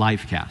be on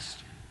Livecast.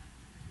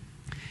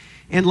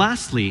 And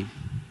lastly,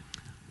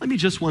 let me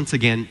just once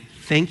again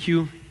thank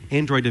you,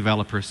 Android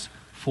developers,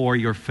 for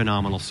your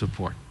phenomenal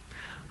support.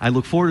 I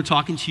look forward to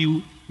talking to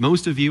you,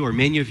 most of you or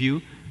many of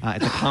you,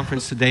 at the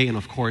conference today and,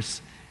 of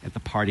course, at the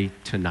party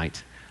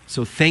tonight.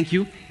 So thank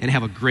you, and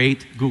have a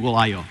great Google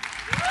I/O.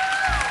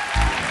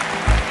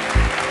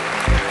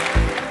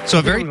 So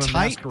a very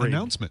tight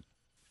announcement,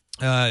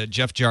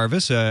 Jeff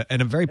Jarvis,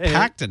 and a very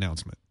packed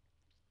announcement.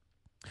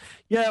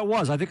 Yeah, it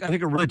was. I think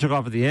it really took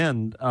off at the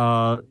end.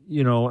 And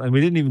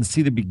we didn't even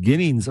see the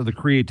beginnings of the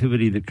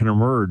creativity that can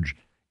emerge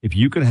if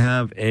you can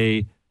have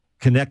a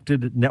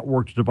connected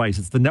networked device.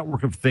 It's the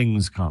network of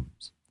things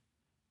comes,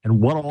 and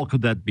what all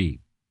could that be?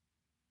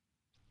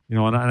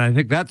 And I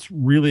think that's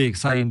really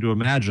exciting to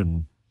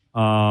imagine.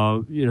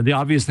 The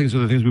obvious things are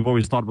the things we've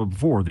always thought about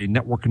before: the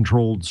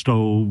network-controlled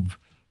stove,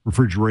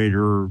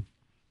 refrigerator,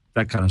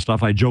 that kind of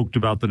stuff. I joked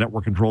about the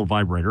network-controlled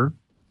vibrator.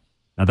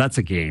 Now that's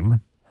a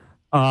game.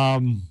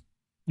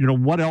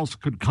 What else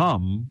could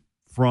come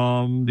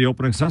from the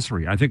open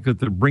accessory? I think that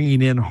the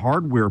bringing in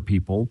hardware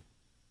people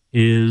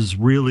is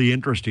really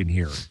interesting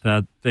here,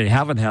 that they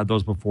haven't had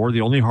those before.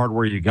 The only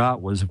hardware you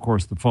got was, of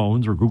course, the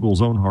phones or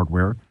Google's own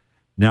hardware.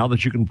 Now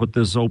that you can put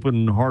this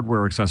open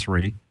hardware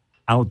accessory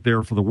out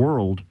there for the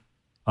world,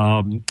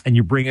 and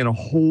you bring in a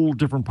whole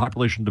different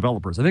population of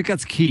developers. I think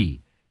that's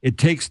key. It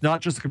takes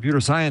not just the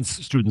computer science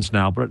students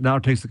now, but it now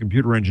takes the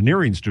computer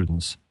engineering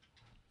students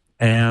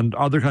and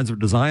other kinds of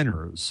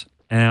designers,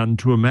 and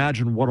to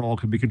imagine what all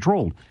can be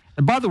controlled.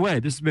 And by the way,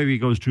 this maybe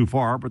goes too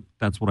far, but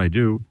that's what I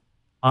do.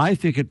 I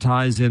think it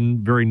ties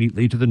in very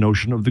neatly to the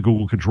notion of the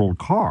Google-controlled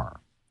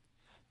car.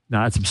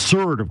 Now, it's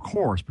absurd, of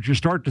course, but you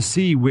start to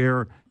see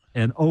where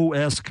an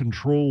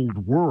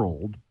OS-controlled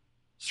world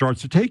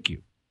starts to take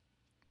you.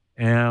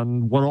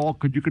 And what all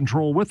could you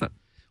control with it?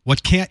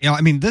 What can't,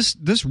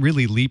 this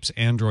really leaps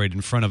Android in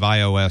front of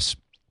iOS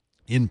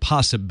in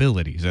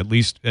possibilities, at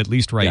least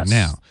right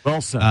now.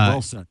 Well said.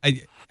 Well said.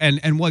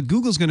 And what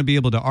Google's going to be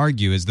able to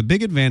argue is the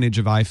big advantage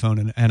of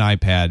iPhone and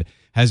iPad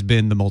has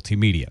been the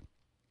multimedia.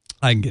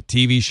 I can get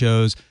TV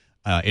shows.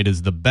 It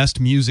is the best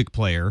music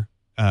player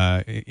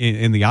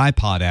in the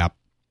iPod app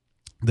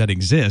that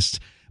exists.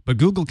 But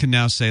Google can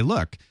now say,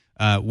 look,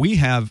 we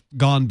have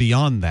gone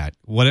beyond that.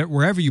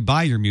 Wherever you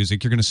buy your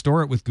music, you're going to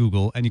store it with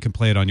Google, and you can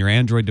play it on your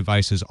Android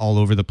devices all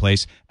over the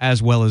place,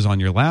 as well as on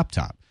your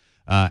laptop.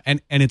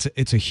 And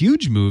it's a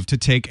huge move to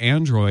take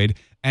Android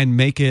and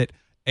make it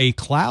a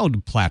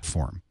cloud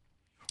platform.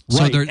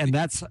 Right, and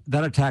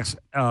that attacks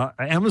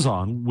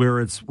Amazon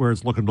where it's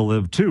looking to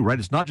live too, right?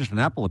 It's not just an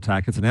Apple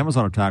attack; it's an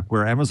Amazon attack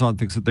where Amazon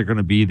thinks that they're going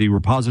to be the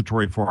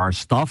repository for our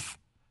stuff.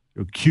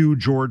 Cue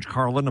George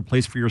Carlin, a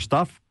place for your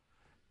stuff.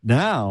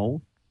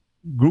 Now,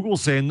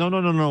 Google's saying,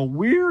 no,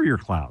 we're your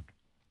cloud.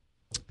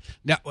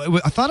 Now,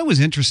 I thought it was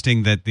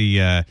interesting that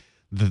the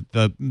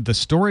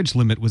storage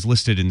limit was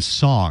listed in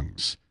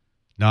songs,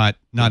 not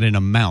in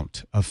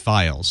amount of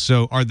files.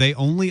 So, are they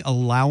only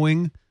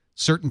allowing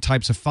certain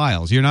types of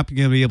files? You're not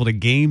going to be able to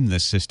game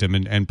this system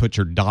and put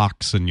your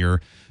docs and your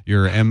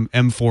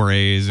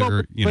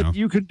M4As But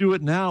you can do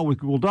it now with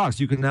Google Docs.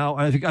 You can now.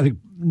 I think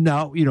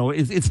now.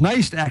 It's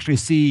nice to actually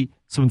see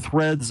some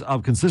threads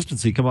of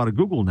consistency come out of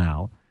Google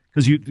now,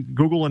 because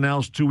Google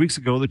announced 2 weeks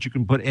ago that you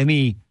can put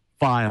any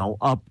file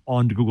up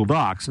onto Google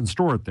Docs and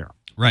store it there.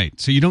 Right.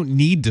 So you don't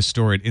need to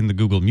store it in the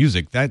Google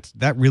Music.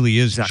 That really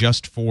is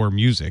just for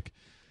music.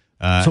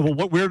 So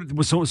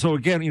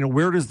again,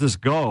 where does this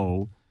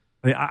go?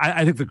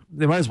 I think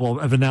they might as well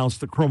have announced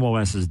that Chrome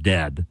OS is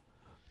dead.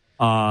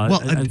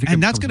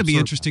 And that's going to be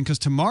interesting because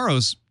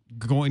tomorrow's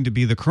going to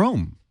be the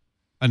Chrome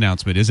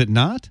announcement, is it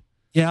not?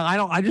 Yeah,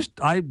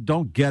 I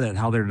don't get it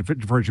how they're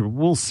differentiating.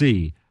 We'll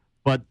see,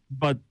 but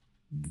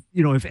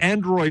if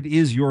Android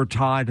is your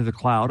tie to the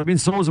cloud,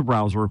 so is a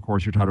browser. Of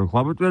course, you're tied to a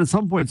cloud, but at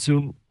some point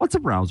soon, what's a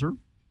browser?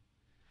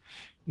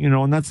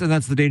 And that's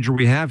the danger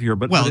we have here.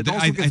 But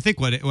I think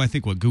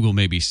what Google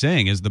may be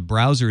saying is the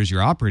browser is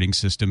your operating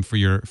system for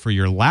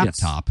your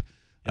laptop.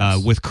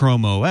 Yes. With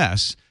Chrome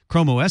OS.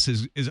 Chrome OS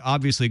is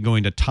obviously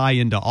going to tie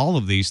into all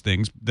of these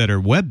things that are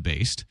web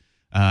based.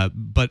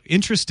 But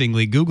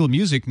interestingly, Google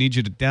Music needs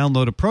you to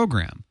download a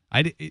program.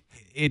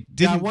 They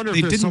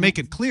didn't make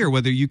it clear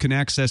whether you can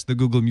access the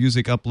Google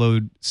Music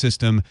upload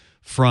system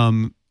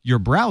from your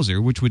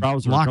browser, which would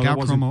lock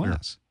out Chrome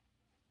OS.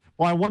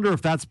 Well, I wonder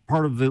if that's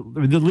part of the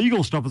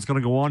legal stuff that's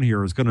going to go on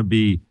here is going to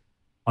be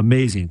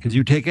amazing, because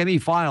you take any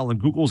file and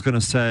Google's going to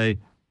say,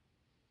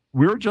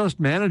 we're just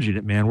managing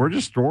it, man. We're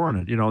just storing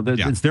it.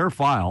 It's their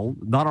file,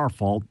 not our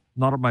fault,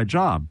 not my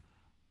job.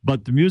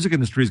 But the music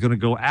industry is going to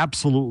go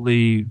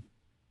absolutely,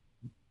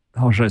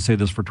 how should I say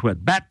this for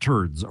TWiT, bat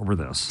turds over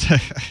this.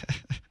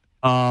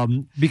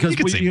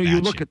 Because you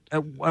look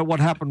at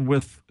what happened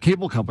with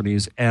cable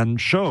companies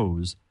and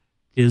shows,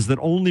 is that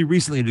only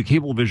recently did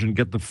Cablevision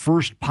get the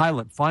first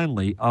pilot,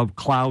 finally, of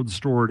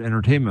cloud-stored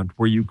entertainment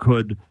where you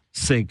could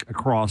sync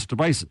across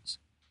devices.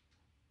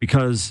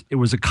 Because it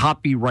was a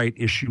copyright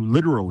issue,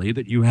 literally,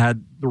 that you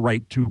had the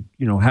right to,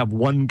 have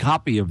one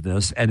copy of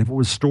this, and if it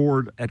was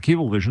stored at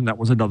Cablevision, that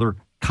was another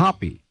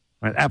copy.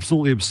 Right?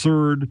 Absolutely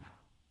absurd,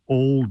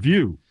 old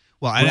view.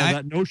 Well,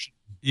 that notion.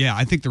 Yeah,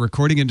 I think the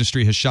recording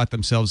industry has shot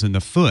themselves in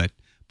the foot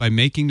by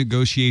making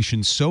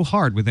negotiations so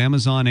hard with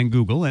Amazon and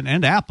Google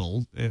and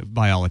Apple,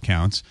 by all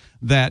accounts,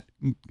 that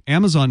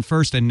Amazon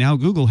first and now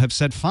Google have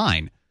said,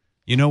 fine,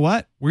 you know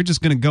what? We're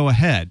just going to go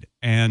ahead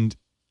and,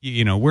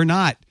 we're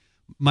not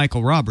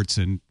Michael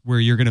Robertson where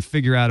you're going to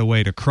figure out a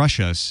way to crush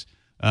us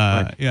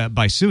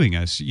by suing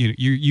us.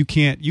 You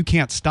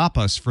can't stop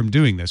us from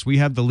doing this. We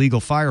have the legal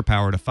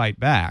firepower to fight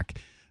back.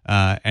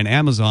 And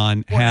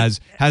Amazon has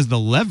the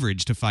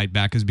leverage to fight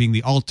back as being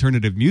the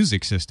alternative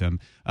music system.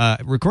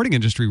 Recording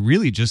industry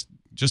really just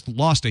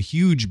lost a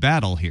huge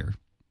battle here.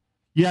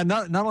 Yeah,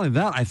 not only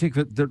that, I think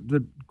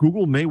that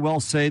Google may well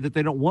say that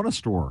they don't want a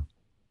store.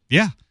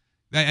 Yeah.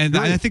 And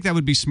I think that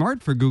would be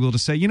smart for Google to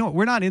say,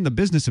 we're not in the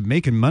business of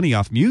making money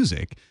off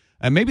music.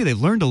 Maybe they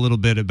learned a little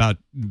bit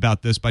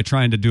about this by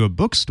trying to do a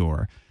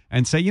bookstore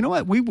and say, you know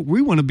what, we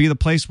want to be the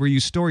place where you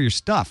store your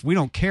stuff. We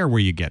don't care where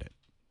you get it.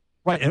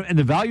 Right, and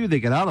the value they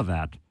get out of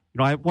that.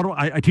 I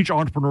teach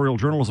entrepreneurial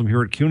journalism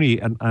here at CUNY,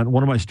 and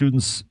one of my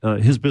students,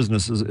 his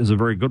business is a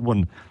very good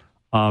one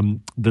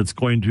that's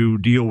going to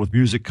deal with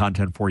music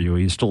content for you.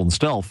 He's still in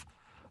stealth.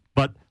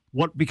 But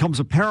what becomes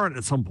apparent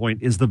at some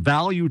point is the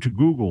value to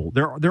Google.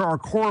 There are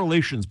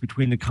correlations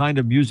between the kind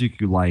of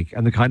music you like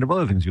and the kind of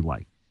other things you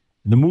like,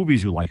 and the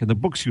movies you like, and the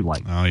books you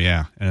like. Oh,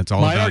 yeah, and it's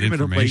all about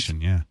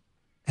information,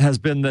 has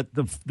been that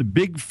the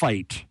big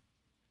fight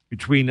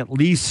between at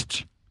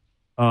least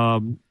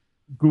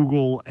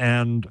Google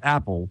and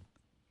Apple,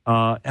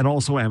 and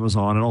also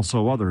Amazon and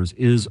also others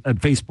and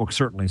Facebook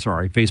certainly.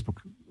 Facebook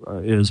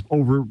is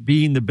over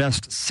being the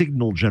best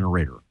signal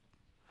generator.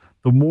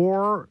 The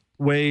more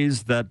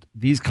ways that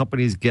these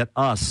companies get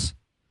us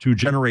to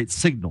generate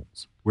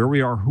signals, where we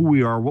are, who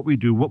we are, what we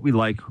do, what we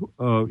like,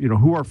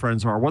 who our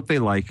friends are, what they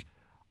like,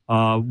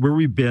 where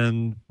we've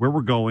been, where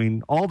we're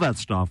going, all that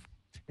stuff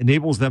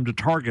enables them to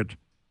target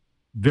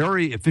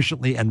very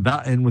efficiently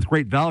and with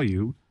great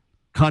value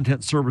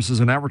content, services,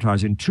 and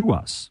advertising to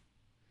us.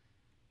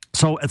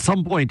 So at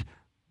some point,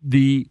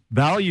 the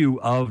value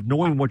of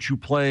knowing what you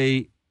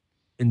play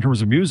in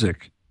terms of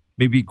music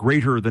may be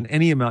greater than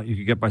any amount you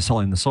could get by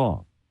selling the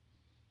song.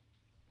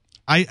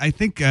 I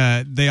think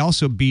they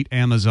also beat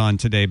Amazon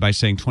today by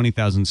saying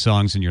 20,000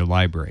 songs in your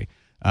library.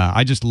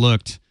 I just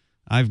looked.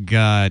 I've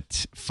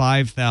got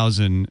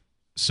 5,000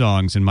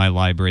 songs in my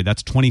library.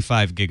 That's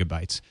 25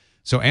 gigabytes.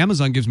 So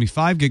Amazon gives me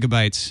 5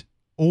 gigabytes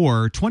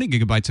or 20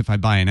 gigabytes if I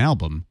buy an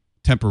album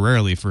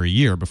temporarily for a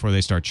year before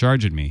they start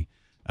charging me.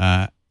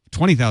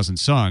 20,000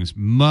 songs,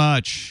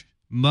 much,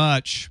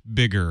 much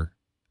bigger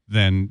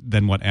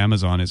than what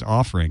Amazon is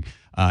offering.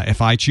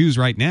 If I choose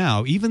right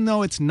now, even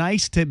though it's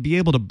nice to be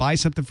able to buy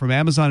something from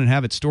Amazon and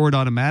have it stored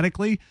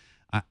automatically,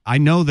 I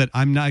know that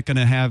I'm not going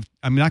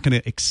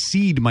to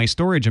exceed my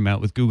storage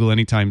amount with Google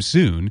anytime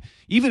soon.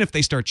 Even if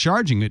they start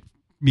charging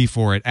me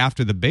for it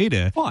after the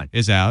beta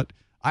is out,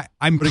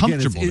 I'm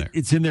comfortable there.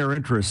 It's in their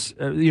interests.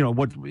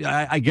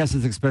 I guess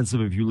it's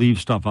expensive if you leave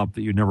stuff up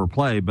that you never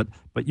play, but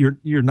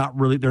you're not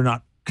really. They're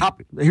not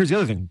copy. Here's the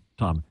other thing,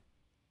 Tom.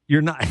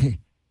 You're not.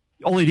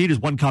 All you need is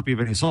one copy of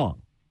any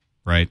song,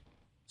 right?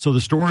 So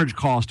the storage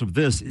cost of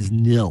this is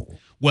nil.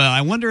 Well,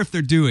 I wonder if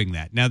they're doing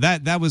that. Now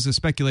that was a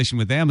speculation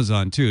with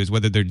Amazon too, is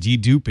whether they're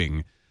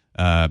deduping.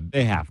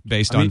 They have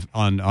based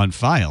on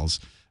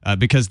files,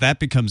 because that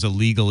becomes a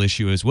legal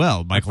issue as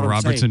well. Michael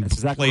Robertson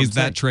plays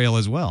that trail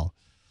as well.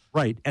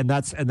 Right, and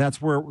that's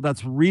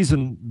the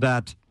reason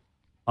that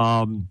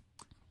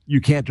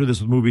you can't do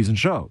this with movies and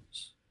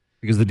shows,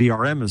 because the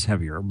DRM is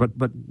heavier. But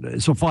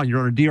so fine,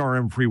 you're in a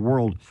DRM-free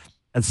world.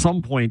 At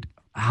some point,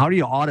 how do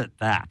you audit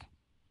that?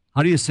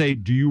 How do you say,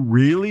 do you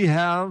really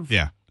have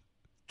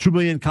 2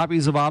 million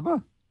copies of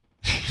ABBA?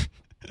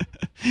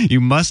 You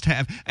must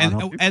have,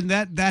 and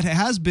that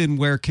has been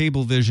where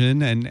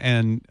Cablevision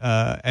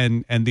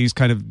and these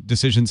kind of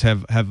decisions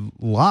have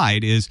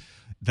lied, is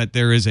that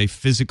there is a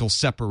physical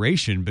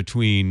separation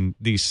between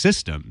these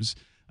systems,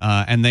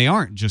 and they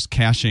aren't just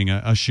caching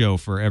a show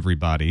for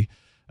everybody.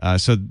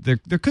 So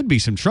there could be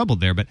some trouble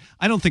there, but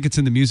I don't think it's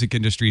in the music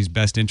industry's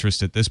best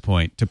interest at this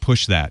point to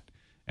push that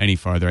any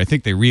farther. I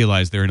think they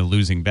realize they're in a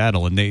losing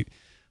battle, and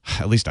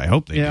at least I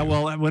hope they do. Yeah,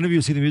 well, when have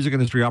you seen the music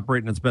industry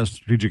operate in its best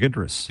strategic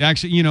interests?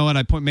 Actually, and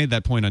I made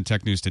that point on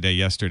Tech News Today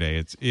yesterday.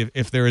 It's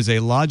if there is a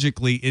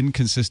logically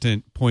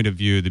inconsistent point of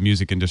view, the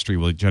music industry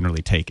will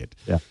generally take it.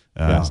 Yeah.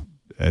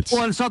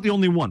 It's not the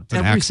only one.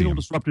 Every single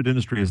disrupted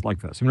industry is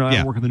like this.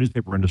 I work in the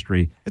newspaper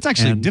industry. It's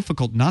actually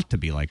difficult not to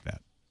be like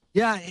that.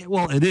 Yeah,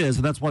 well, it is,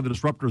 and that's why the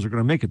disruptors are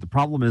going to make it. The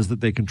problem is that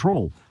they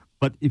control.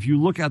 But if you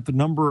look at the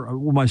number,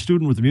 my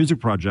student with the music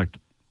project,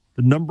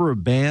 the number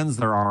of bands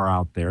there are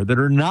out there that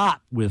are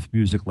not with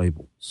music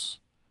labels.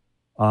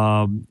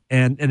 And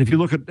if you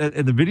look at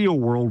in the video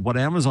world, what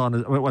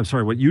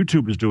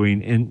YouTube is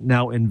doing in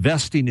now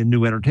investing in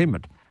new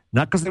entertainment,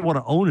 not because they want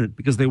to own it,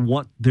 because they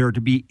want there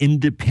to be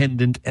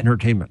independent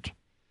entertainment.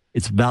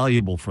 It's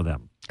valuable for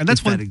them. And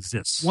that's that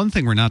exists. One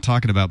thing we're not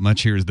talking about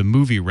much here is the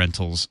movie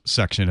rentals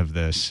section of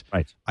this.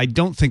 Right. I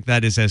don't think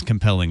that is as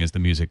compelling as the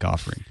music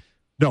offering.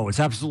 No, it's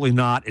absolutely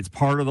not. It's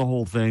part of the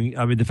whole thing.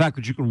 I mean, the fact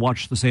that you can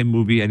watch the same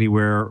movie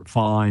anywhere,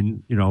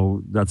 fine,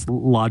 that's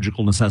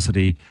logical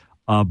necessity.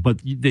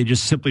 But they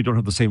just simply don't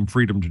have the same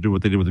freedom to do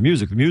what they did with the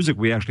music. The music,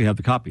 we actually have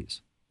the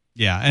copies.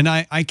 Yeah, and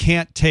I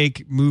can't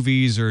take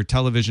movies or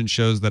television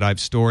shows that I've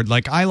stored.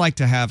 Like, I like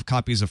to have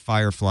copies of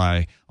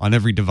Firefly on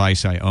every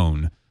device I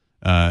own,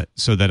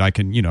 so that I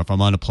can, if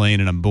I'm on a plane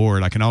and I'm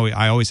bored,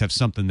 I always have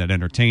something that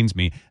entertains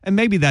me. And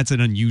maybe that's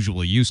an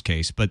unusual use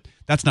case, but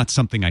that's not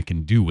something I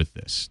can do with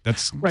this.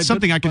 That's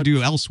something I can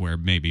do elsewhere,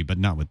 maybe, but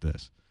not with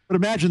this. But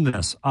imagine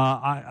this.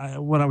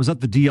 When I was at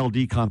the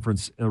DLD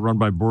conference run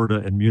by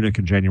Burda in Munich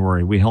in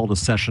January, we held a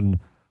session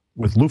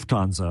with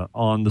Lufthansa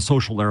on the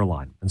social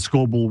airline. And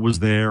Scoble was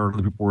there, and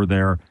other people were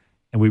there,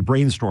 and we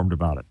brainstormed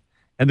about it.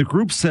 And the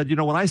group said,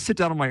 when I sit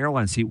down on my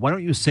airline seat, why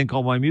don't you sync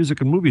all my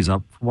music and movies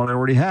up from what I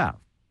already have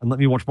and let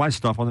me watch my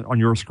stuff on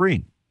your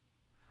screen?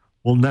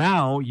 Well,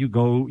 now you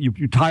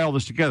tie all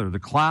this together, the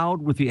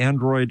cloud with the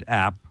Android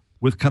app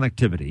with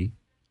connectivity,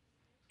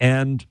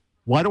 and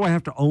why do I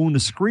have to own a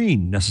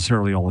screen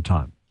necessarily all the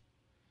time?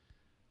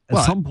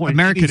 At some point,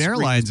 American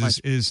Airlines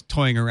is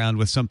toying around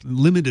with some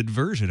limited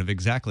version of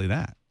exactly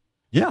that.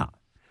 Yeah.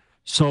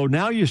 So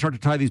now you start to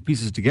tie these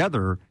pieces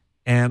together,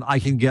 and I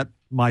can get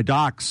my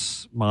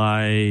docs,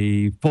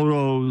 my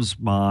photos,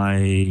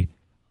 my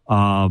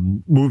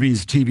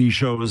movies, TV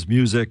shows,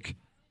 music,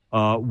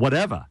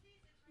 whatever,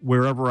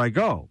 wherever I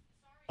go.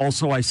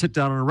 Also, I sit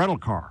down in a rental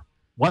car.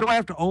 Why do I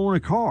have to own a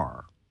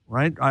car,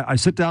 right? I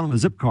sit down in the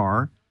zip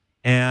car,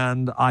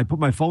 and I put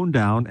my phone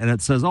down, and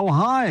it says, "Oh,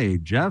 hi,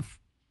 Jeff.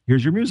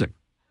 Here's your music."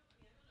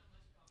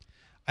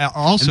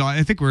 Also,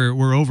 I think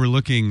we're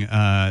overlooking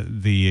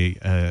the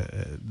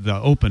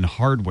open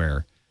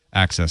hardware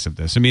access of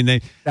this. I mean,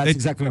 that's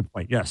exactly my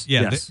point. Yes.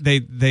 Yeah. Yes.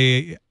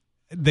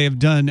 They have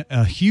done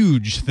a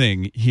huge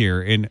thing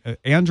here in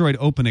Android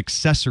Open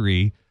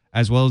Accessory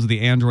as well as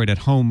the Android at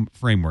Home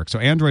framework. So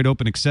Android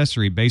Open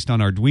Accessory based on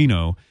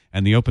Arduino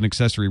and the Open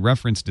Accessory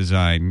reference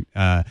design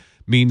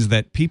means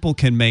that people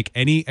can make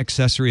any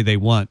accessory they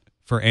want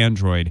for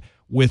Android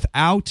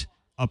without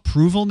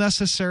approval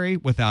necessary,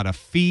 without a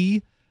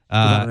fee.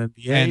 Without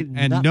NDA,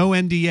 and no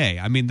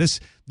NDA. I mean, this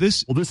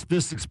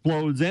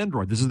explodes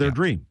Android. This is their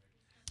dream.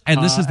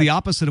 And this is the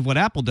opposite of what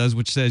Apple does,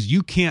 which says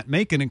you can't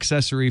make an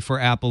accessory for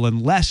Apple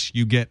unless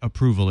you get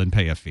approval and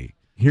pay a fee.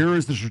 Here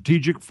is the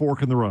strategic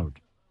fork in the road.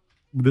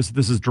 This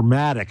is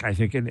dramatic, I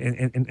think,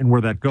 in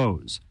where that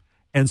goes.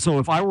 And so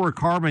if I were a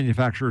car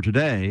manufacturer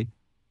today,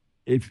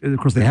 of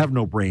course they have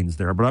no brains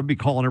there, but I'd be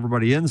calling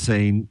everybody in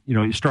saying,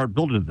 you start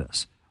building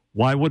this.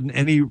 Why wouldn't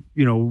any,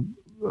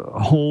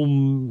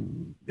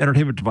 home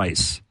entertainment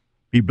device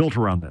be built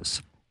around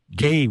this?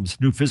 Games,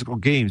 new physical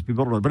games be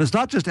built around it. But it's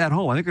not just at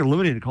home. I think they're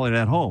eliminating calling it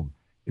at home.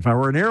 If I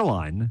were an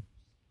airline,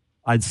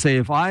 I'd say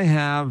if I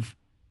have,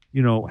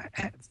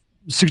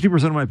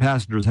 60% of my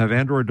passengers have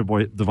Android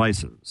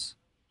devices,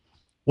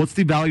 what's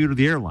the value to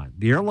the airline?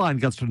 The airline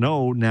gets to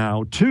know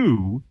now,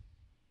 too,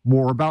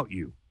 more about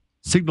you.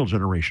 Signal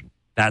generation.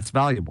 That's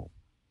valuable.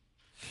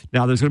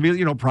 Now, there's going to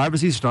be,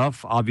 privacy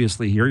stuff,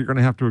 obviously, here. You're going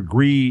to have to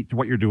agree to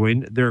what you're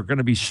doing. They're going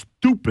to be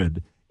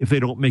stupid if they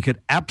don't make it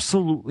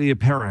absolutely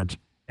apparent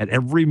at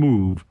every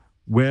move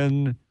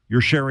when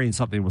you're sharing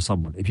something with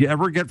someone. If you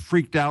ever get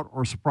freaked out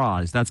or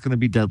surprised, that's going to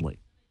be deadly.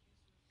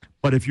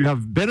 But if you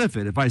have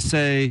benefit, if I'm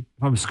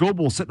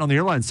Scoble sitting on the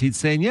airline seat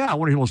saying, yeah, I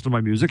want to listen to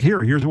my music,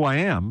 here's who I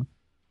am,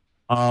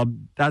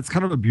 that's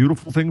kind of a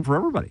beautiful thing for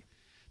everybody.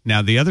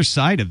 Now, the other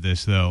side of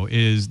this, though,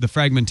 is the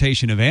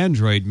fragmentation of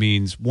Android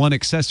means one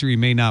accessory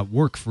may not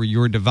work for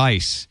your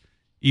device,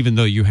 even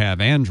though you have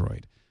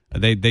Android.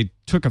 They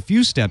took a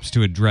few steps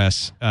to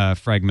address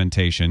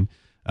fragmentation.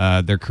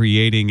 They're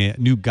creating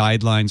new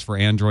guidelines for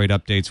Android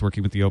updates,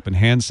 working with the Open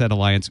Handset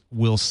Alliance.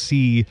 We'll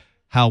see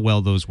how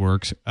well those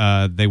work.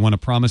 They want to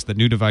promise that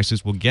new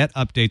devices will get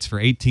updates for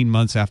 18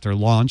 months after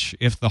launch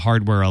if the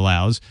hardware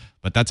allows.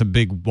 But that's a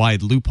big,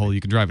 wide loophole.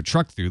 You can drive a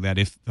truck through that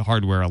if the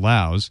hardware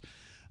allows.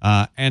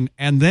 And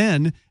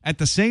then at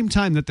the same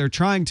time that they're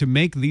trying to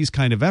make these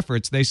kind of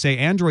efforts, they say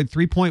Android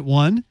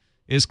 3.1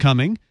 is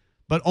coming,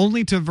 but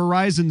only to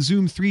Verizon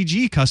Zoom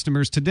 3G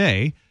customers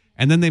today.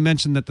 And then they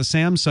mentioned that the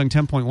Samsung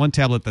 10.1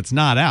 tablet that's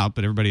not out,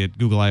 but everybody at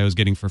Google I/O is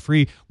getting for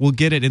free, will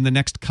get it in the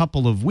next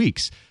couple of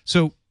weeks.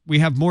 So we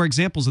have more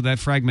examples of that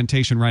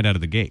fragmentation right out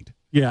of the gate.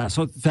 Yeah,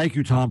 so thank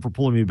you, Tom, for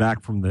pulling me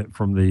back from the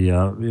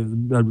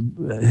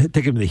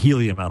taking the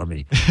helium out of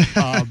me.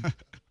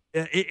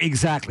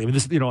 Exactly. I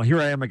mean,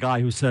 here I am, a guy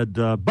who said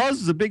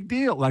Buzz is a big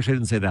deal. Well, actually, I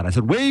didn't say that. I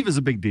said Wave is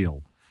a big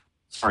deal.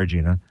 Sorry,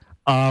 Gina.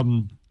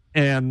 And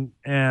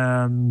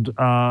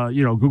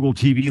Google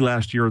TV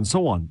last year and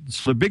so on.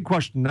 So the big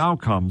question now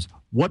comes,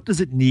 what does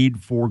it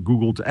need for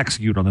Google to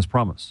execute on this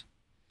promise?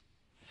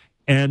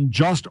 And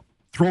just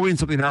throwing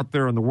something out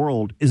there in the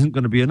world isn't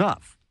going to be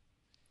enough.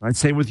 Right?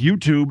 Same with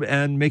YouTube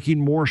and making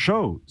more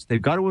shows. They've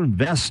got to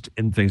invest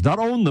in things, not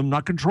own them,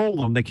 not control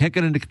them. They can't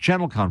get into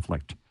channel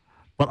conflict.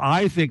 But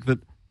I think that,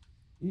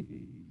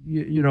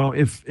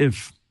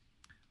 if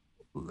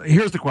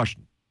here's the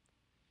question.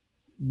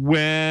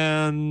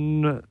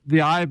 When the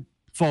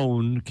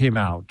iPhone came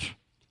out,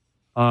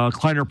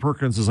 Kleiner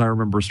Perkins, as I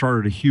remember,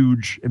 started a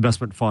huge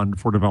investment fund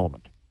for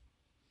development,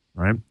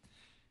 right?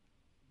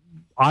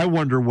 I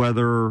wonder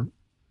whether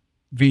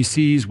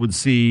VCs would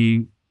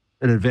see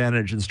an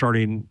advantage in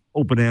starting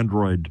open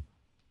Android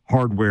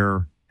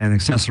hardware and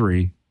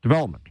accessory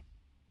development.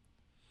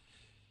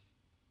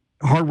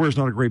 Hardware is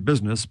not a great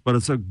business, but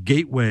it's a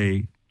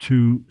gateway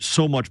to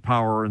so much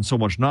power and so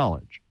much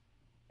knowledge.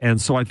 And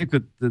so I think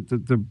that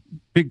the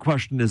big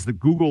question is that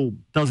Google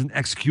doesn't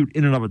execute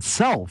in and of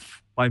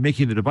itself by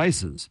making the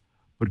devices,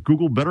 but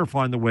Google better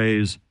find the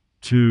ways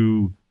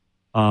to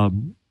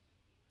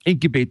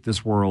incubate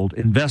this world,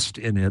 invest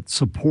in it,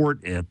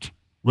 support it,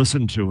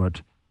 listen to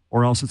it,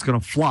 or else it's going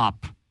to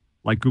flop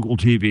like Google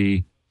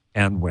TV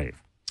and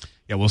Wave.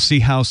 Yeah, we'll see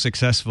how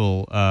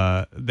successful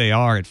they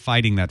are at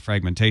fighting that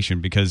fragmentation,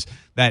 because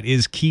that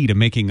is key to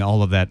making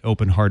all of that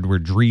open hardware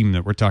dream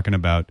that we're talking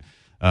about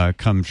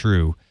come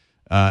true.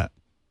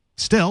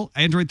 Still,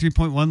 Android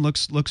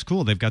 3.1 looks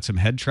cool. They've got some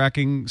head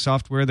tracking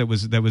software that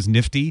was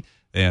nifty,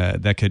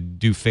 that could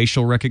do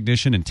facial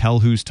recognition and tell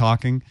who's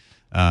talking.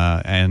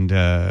 And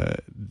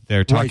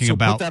they're talking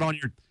about put that on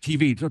your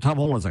TV. Tom,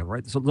 hold on a second,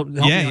 right? So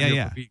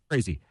yeah. Would be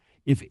crazy.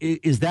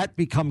 Is that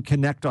become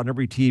Connect on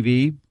every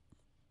TV?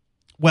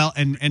 Well,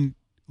 and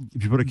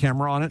if you put a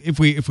camera on it, if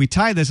we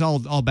tie this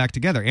all back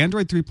together,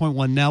 Android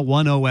 3.1 now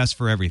one OS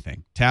for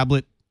everything: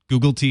 tablet,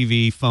 Google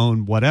TV,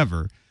 phone,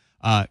 whatever.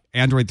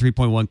 Android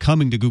 3.1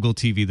 coming to Google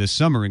TV this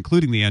summer,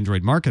 including the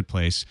Android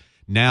Marketplace.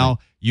 Now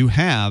you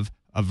have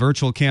a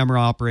virtual camera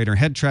operator,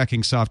 head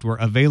tracking software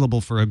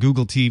available for a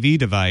Google TV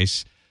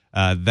device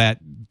that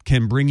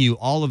can bring you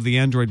all of the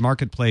Android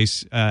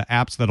Marketplace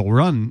apps that'll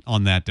run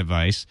on that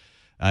device.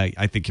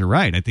 I think you're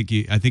right. I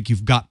think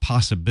you've got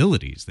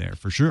possibilities there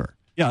for sure.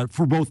 Yeah,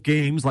 for both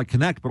games like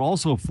Connect, but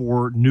also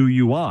for new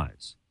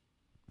UIs.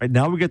 Right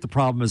now, we get the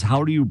problem is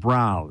how do you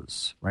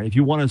browse? Right, if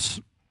you want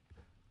to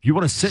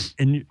sit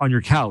on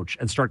your couch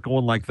and start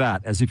going like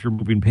that, as if you're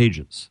moving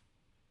pages,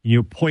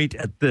 you point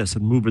at this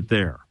and move it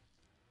there.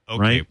 Okay.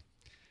 Right?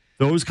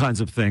 Those kinds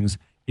of things.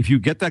 If you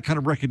get that kind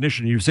of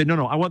recognition, you say,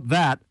 no, I want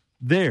that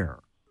there.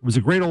 It was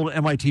a great old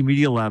MIT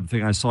Media Lab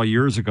thing I saw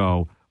years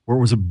ago where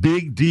it was a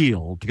big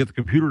deal to get the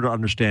computer to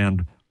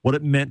understand what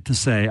it meant to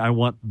say, I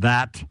want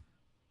that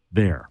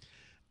there.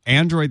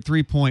 Android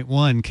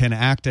 3.1 can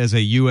act as a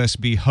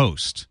USB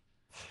host.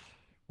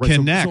 Right,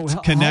 Connect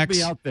help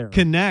me out there.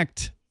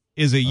 Connect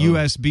is a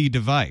USB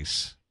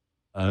device.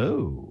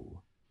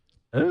 Oh.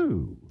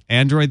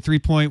 Android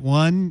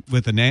 3.1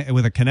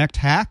 with a Connect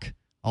hack,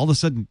 all of a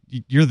sudden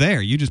you're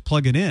there. You just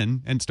plug it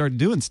in and start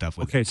doing stuff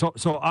with it. Okay,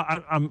 so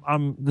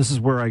I'm this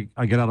is where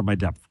I get out of my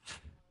depth.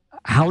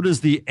 How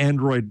does the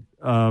Android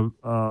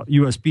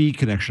USB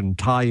connection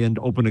tie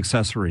into Open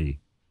Accessory?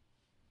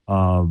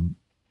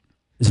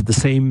 Is it the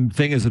same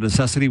thing as a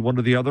necessity, one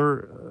or the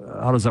other?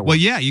 How does that work? Well,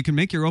 yeah, you can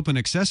make your Open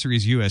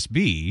Accessories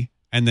USB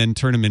and then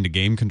turn them into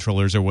game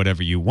controllers or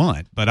whatever you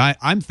want. But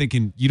I'm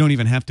thinking you don't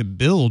even have to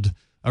build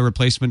a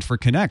replacement for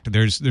Connect.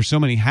 There's so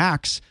many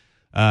hacks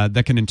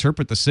that can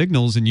interpret the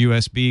signals in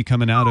USB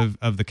coming out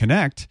of the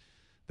Connect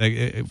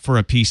for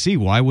a PC.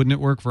 Why wouldn't it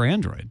work for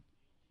Android?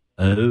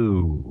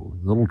 Oh,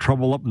 a little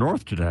trouble up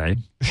north today.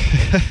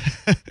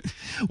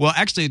 Well,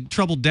 actually,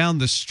 trouble down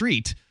the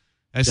street.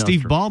 As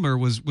Steve Ballmer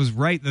was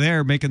right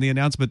there making the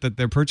announcement that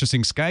they're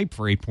purchasing Skype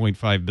for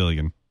 $8.5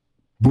 billion.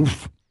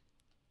 Boof.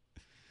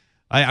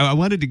 I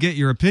wanted to get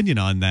your opinion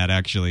on that,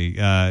 actually.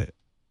 I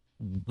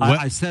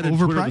said on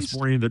Twitter this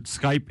morning that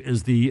Skype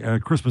is the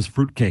Christmas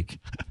fruitcake.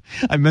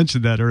 I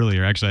mentioned that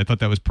earlier, actually. I thought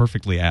that was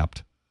perfectly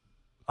apt.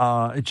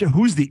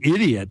 Who's the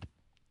idiot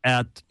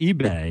at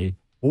eBay?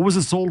 What was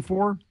it sold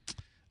for?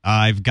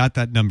 I've got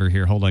that number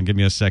here. Hold on, give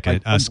me a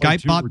second.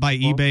 Skype bought by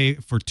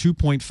eBay for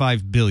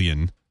 $2.5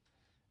 billion.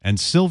 And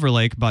Silver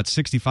Lake bought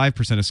 65%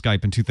 of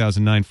Skype in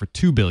 2009 for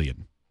 $2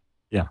 billion.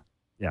 Yeah.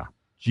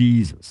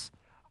 Jesus.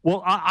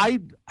 Well,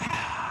 at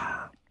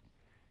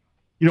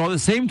the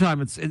same time,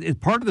 it's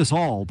part of this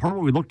all. Part of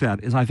what we looked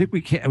at is I think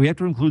we have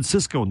to include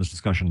Cisco in this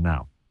discussion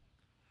now.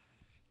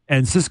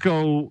 And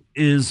Cisco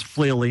is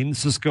flailing.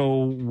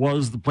 Cisco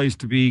was the place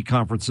to be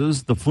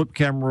conferences. The flip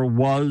camera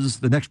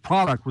the next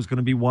product was going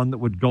to be one that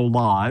would go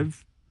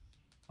live.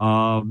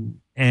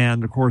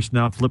 And of course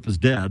now Flip is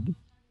dead.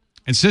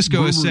 And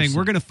Cisco is saying,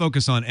 we're going to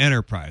focus on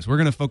enterprise. We're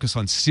going to focus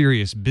on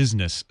serious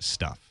business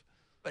stuff.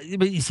 But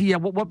you see,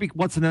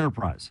 what's an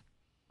enterprise,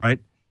 right?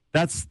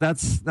 It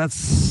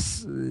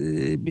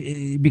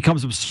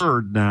becomes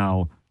absurd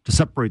now to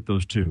separate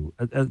those two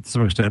at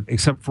some extent,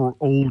 except for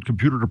old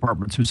computer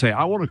departments who say,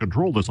 I want to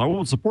control this. I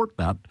won't support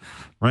that,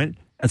 right?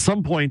 At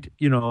some point,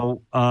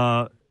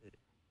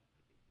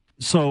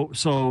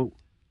 so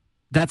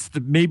that's the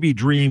maybe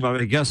dream,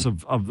 I guess,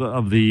 of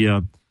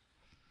the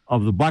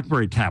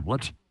BlackBerry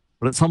tablet.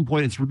 But at some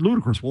point, it's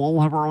ludicrous. We'll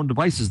all have our own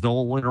devices. They'll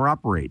all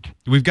interoperate.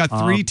 We've got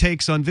three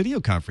takes on video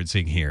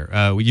conferencing here.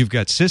 You've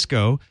got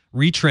Cisco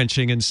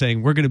retrenching and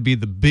saying, we're going to be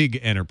the big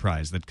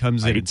enterprise that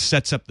comes in and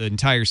sets up the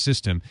entire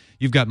system.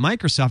 You've got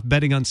Microsoft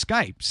betting on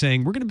Skype,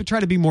 saying, we're going to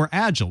try to be more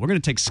agile. We're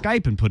going to take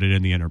Skype and put it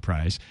in the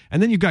enterprise.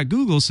 And then you've got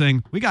Google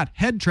saying, we got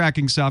head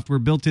tracking software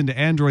built into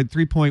Android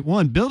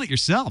 3.1. Build it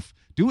yourself.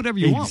 Do whatever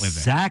you want with it.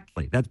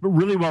 Exactly. That's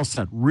really well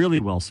said. Really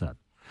well said.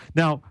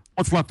 Now,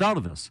 what's left out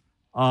of this?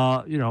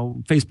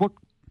 Facebook,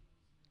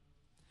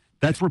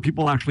 That's where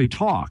people actually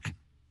talk.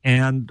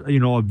 And,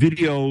 a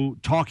video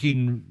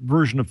talking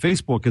version of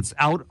Facebook, it's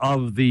out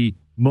of the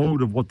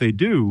mode of what they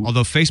do.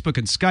 Although Facebook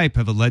and Skype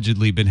have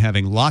allegedly been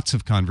having lots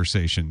of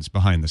conversations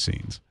behind the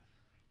scenes.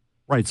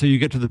 Right. So you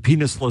get to the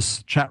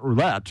penisless chat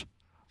roulette.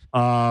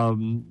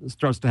 It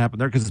starts to happen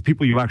there because it's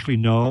people you actually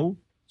know.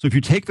 So if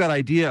you take that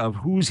idea of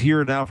who's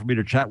here now for me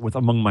to chat with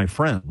among my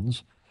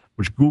friends,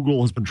 which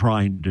Google has been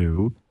trying to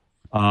do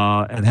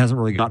and hasn't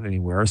really gotten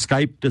anywhere,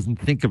 Skype doesn't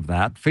think of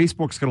that.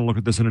 Facebook's going to look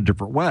at this in a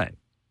different way.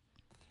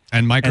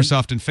 And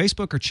Microsoft and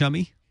Facebook are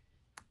chummy?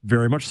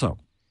 Very much so.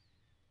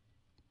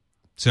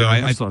 So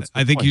I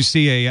think you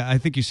see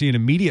an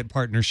immediate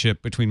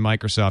partnership between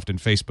Microsoft and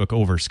Facebook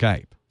over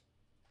Skype.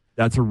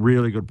 That's a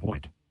really good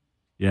point.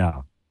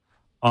 Yeah.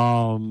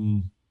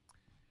 Right.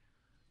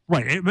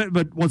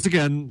 But once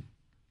again,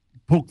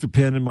 poke the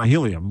pin in my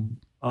helium.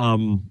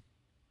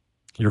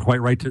 You're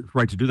quite right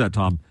to do that,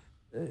 Tom.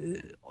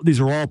 These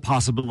are all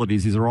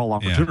possibilities. These are all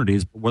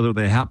opportunities. But whether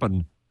they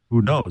happen,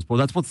 who knows? Well,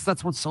 that's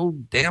what's so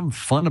damn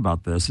fun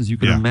about this is you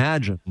can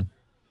imagine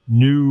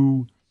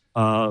new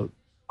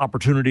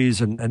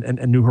opportunities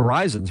and new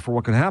horizons for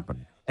what can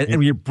happen.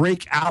 And you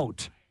break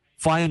out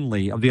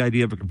finally of the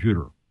idea of a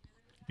computer.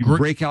 You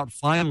break out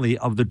finally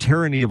of the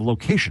tyranny of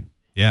location.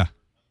 Yeah.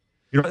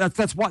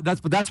 That's why,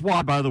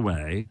 by the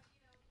way,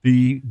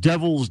 the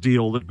devil's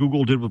deal that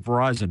Google did with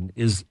Verizon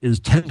is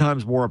 10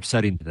 times more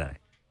upsetting today.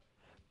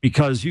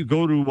 Because you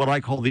go to what I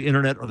call the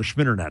internet or the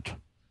schminternet.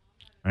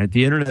 Right?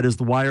 The internet is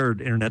the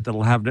wired internet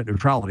that'll have net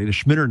neutrality. The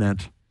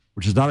schminternet,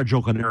 which is not a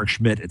joke on Eric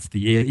Schmidt, it's the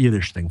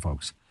Yiddish thing,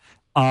 folks.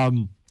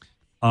 When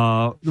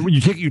you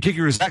take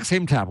your exact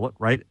same tablet,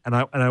 right? And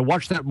I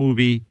watch that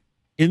movie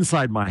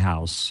inside my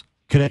house,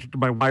 connected to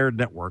my wired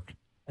network,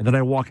 and then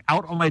I walk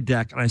out on my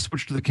deck and I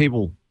switch to the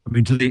cable,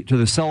 to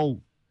the cell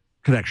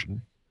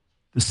connection.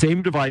 The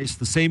same device,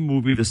 the same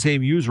movie, the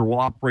same user will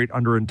operate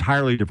under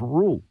entirely different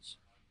rules.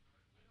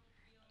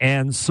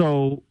 And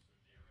so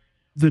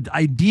the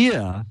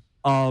idea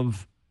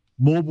of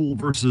mobile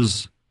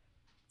versus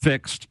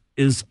fixed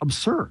is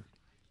absurd.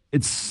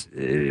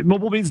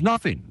 Mobile means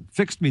nothing.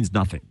 Fixed means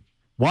nothing.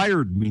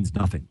 Wired means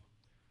nothing.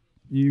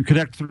 You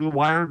connect through the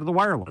wire to the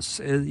wireless,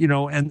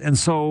 and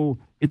so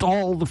it's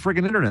all the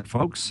friggin' internet,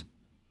 folks.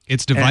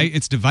 It's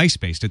device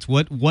based. It's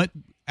what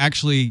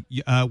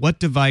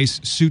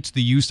device suits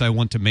the use I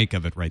want to make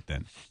of it right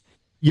then.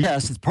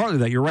 Yes, it's partly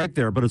that. You're right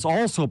there, but it's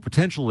also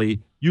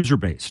potentially user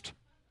based,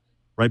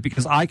 right?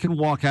 Because I can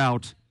walk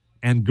out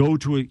and go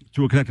to a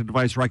connected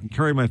device, or I can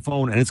carry my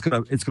phone, and it's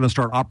gonna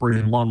start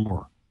operating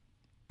lawnmower.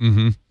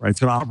 Mm-hmm. Right, it's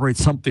gonna operate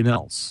something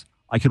else.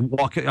 I can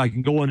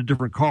go into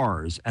different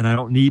cars, and I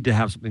don't need to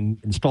have something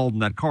installed in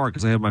that car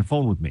because I have my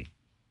phone with me.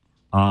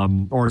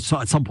 Or at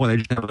some point, I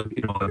just have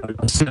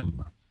a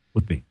SIM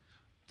with me.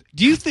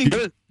 Do you think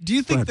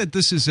that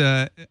this is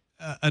an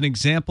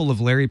example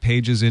of Larry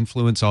Page's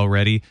influence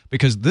already?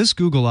 Because this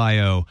Google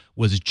I/O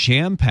was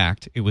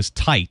jam-packed. It was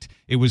tight.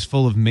 It was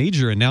full of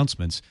major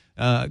announcements.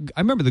 I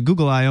remember the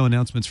Google I/O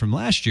announcements from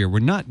last year were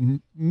not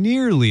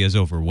nearly as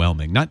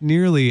overwhelming, not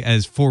nearly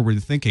as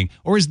forward-thinking.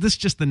 Or is this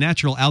just the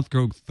natural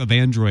outgrowth of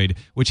Android,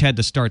 which had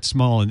to start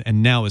small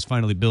and now is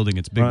finally building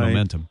its big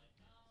momentum?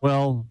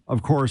 Well,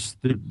 of course,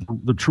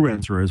 the true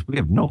answer is we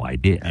have no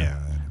idea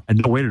and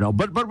no way to know.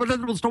 But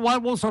why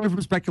won't stop me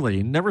from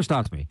speculating? Never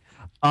stops me.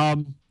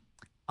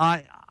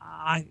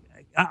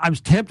 I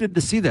was tempted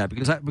to see that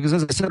because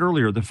as I said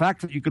earlier, the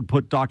fact that you could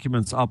put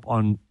documents up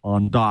on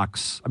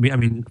docs,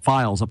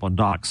 files up on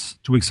docs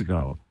 2 weeks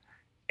ago,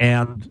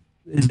 and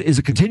is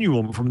a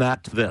continuum from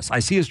that to this. I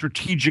see a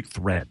strategic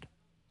thread,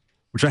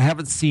 which I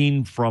haven't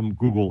seen from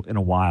Google in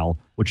a while.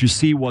 What you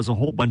see was a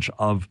whole bunch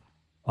of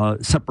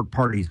separate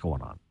parties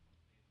going on.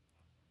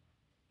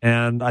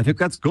 And I think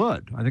that's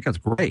good. I think that's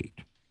great.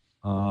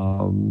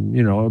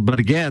 But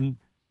again,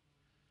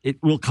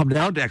 it will come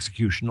down to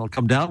execution. It'll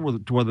come down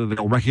to whether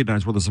they'll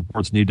recognize where the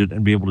support's needed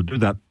and be able to do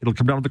that. It'll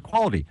come down to the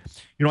quality.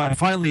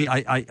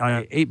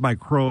 I ate my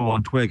crow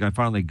on Twig. I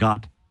finally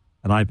got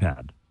an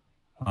iPad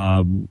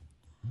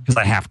because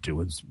I have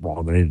to. It's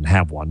wrong that I didn't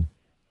have one.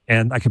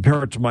 And I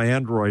compare it to my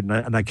Android,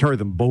 and I carry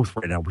them both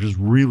right now, which is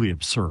really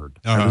absurd.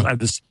 Uh-huh.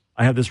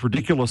 I have this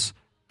ridiculous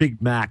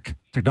Big Mac,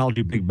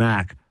 technology Big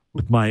Mac,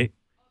 with my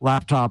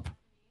laptop,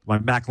 my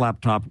Mac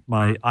laptop,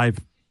 my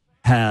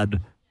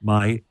iPad,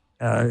 my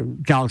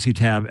Galaxy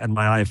Tab, and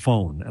my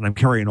iPhone, and I'm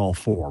carrying all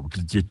four, which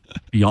is just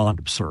beyond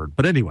absurd.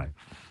 But anyway,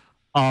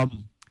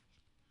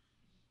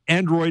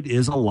 Android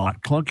is a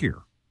lot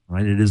clunkier,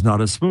 right? It is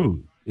not as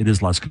smooth. It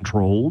is less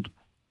controlled,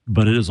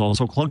 but it is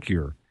also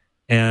clunkier.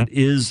 And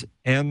is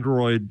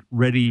Android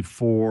ready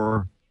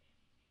for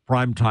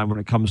prime time when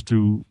it comes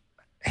to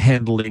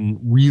handling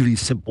really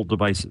simple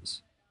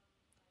devices?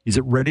 Is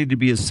it ready to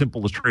be as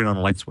simple as turning on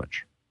a light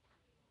switch?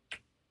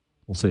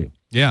 We'll see.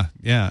 Yeah.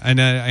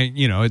 And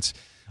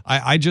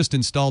I just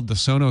installed the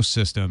Sonos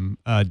system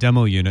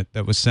demo unit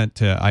that was sent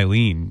to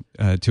Eileen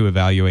to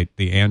evaluate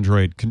the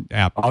Android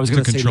app I was to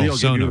going to say, control Leo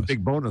Sonos. gave you a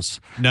big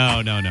bonus.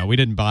 No. We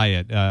didn't buy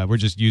it. We're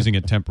just using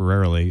it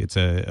temporarily. It's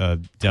a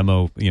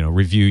demo,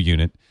 review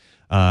unit.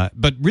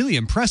 But really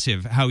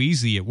impressive how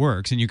easy it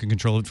works, and you can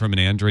control it from an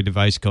Android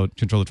device,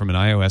 control it from an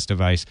iOS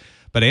device.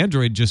 But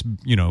Android just,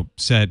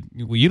 said,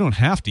 well, you don't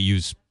have to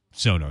use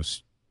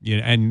Sonos.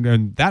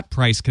 And that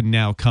price can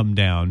now come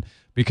down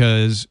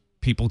because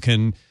people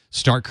can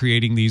start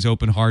creating these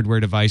open hardware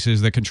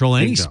devices that control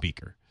any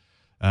speaker.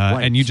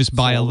 Right. And you just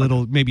buy a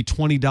little, maybe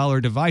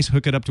 $20 device,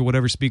 hook it up to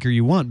whatever speaker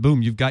you want.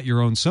 Boom, you've got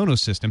your own Sonos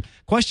system.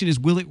 Question is,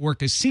 will it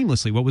work as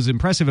seamlessly? What was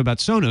impressive about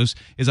Sonos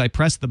is I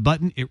pressed the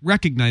button, it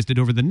recognized it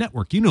over the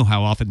network. You know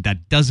how often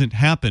that doesn't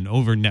happen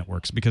over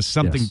networks because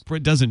something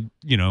doesn't,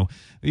 you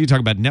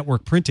talk about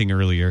network printing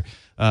earlier,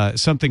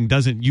 something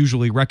doesn't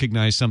usually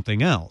recognize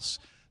something else.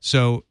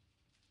 So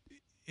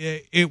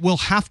it will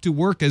have to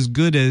work as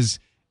good as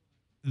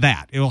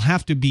that. It will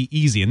have to be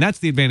easy. And that's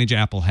the advantage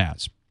Apple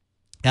has.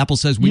 Apple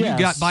says when you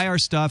buy our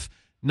stuff,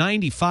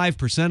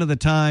 95% of the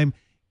time,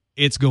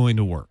 it's going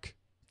to work.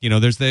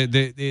 There's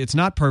it's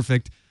not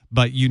perfect,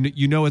 but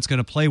you know it's going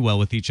to play well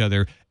with each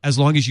other as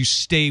long as you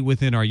stay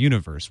within our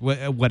universe.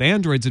 What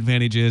Android's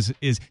advantage is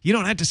you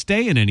don't have to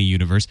stay in any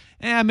universe.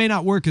 It may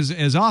not work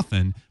as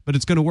often, but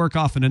it's going to work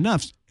often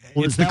enough.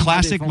 Well, it's the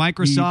classic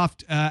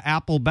Microsoft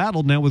Apple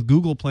battle now with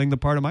Google playing the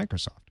part of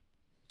Microsoft.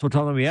 So,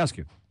 Tom, let me ask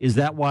you: is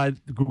that why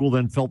Google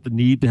then felt the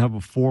need to have a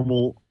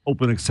formal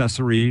open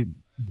accessory?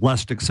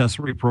 Blessed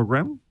accessory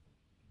program,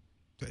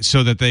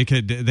 so that they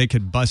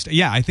could bust.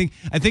 Yeah, I think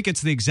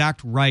it's the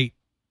exact right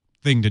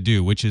thing to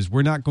do, which is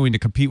we're not going to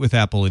compete with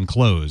Apple in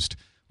closed.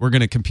 We're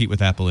going to compete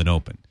with Apple in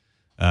open.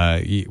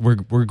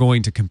 We're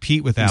going to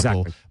compete with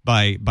Apple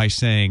by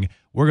saying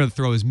we're going to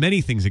throw as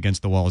many things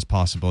against the wall as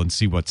possible and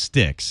see what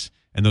sticks.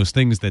 And those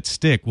things that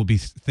stick will be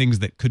things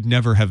that could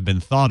never have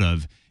been thought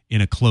of in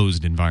a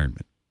closed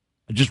environment.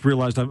 I just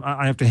realized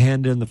I have to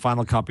hand in the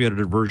final copy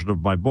edited version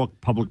of my book,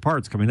 Public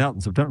Parts, coming out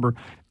in September,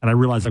 and I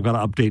realize I've got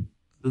to update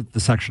the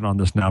section on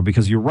this now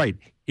because you're right.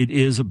 It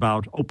is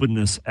about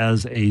openness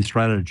as a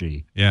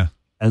strategy. Yeah.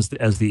 As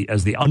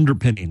the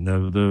underpinning,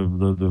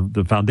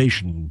 the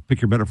foundation,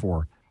 pick your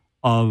metaphor,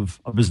 of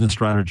a business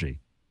strategy.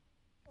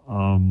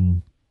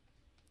 And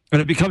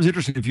it becomes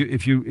interesting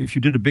if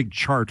you did a big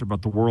chart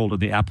about the world in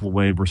the Apple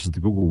way versus the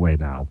Google way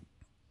now,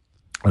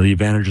 the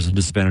advantages and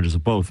disadvantages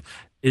of both.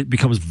 It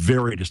becomes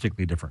very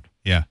distinctly different.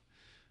 Yeah.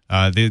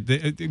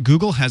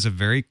 Google has a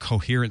very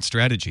coherent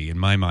strategy in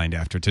my mind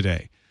after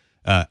today,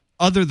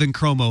 other than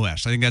Chrome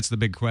OS. I think that's the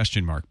big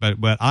question mark.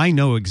 But I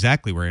know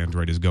exactly where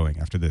Android is going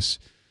after this.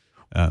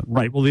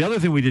 Right. Well, the other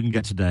thing we didn't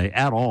get today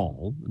at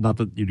all, not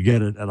that you'd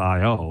get it at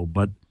I.O.,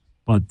 but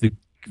the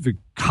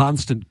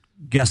constant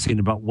guessing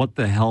about what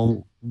the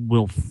hell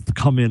will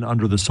come in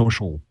under the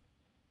social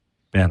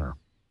banner.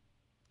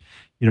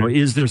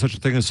 Is there such a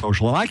thing as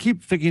social? And I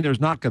keep thinking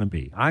there's not going to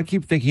be. I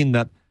keep thinking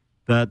that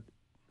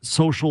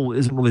social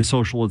isn't really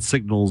social. It's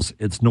signals.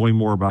 It's knowing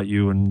more about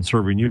you and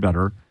serving you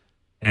better.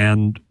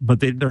 But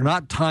they're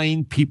not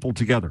tying people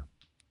together.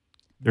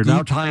 They're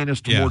now tying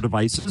us to more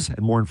devices and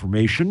more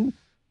information,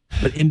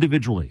 but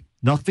individually.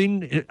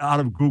 Nothing out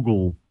of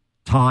Google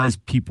ties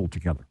people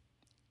together.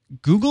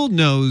 Google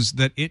knows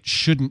that it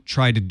shouldn't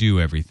try to do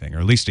everything, or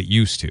at least it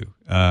used to.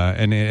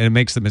 And it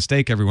makes the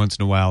mistake every once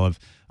in a while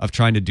of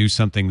trying to do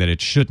something that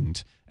it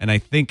shouldn't. And I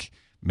think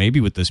maybe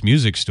with this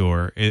music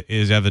store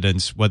is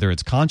evidence, whether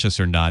it's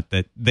conscious or not,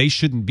 that they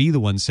shouldn't be the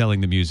one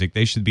selling the music.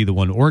 They should be the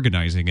one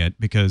organizing it,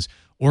 because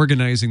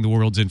organizing the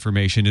world's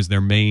information is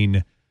their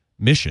main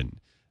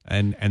mission.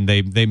 And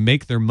they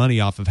make their money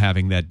off of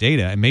having that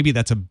data. And maybe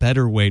that's a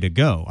better way to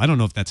go. I don't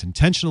know if that's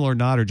intentional or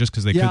not, or just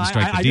because they couldn't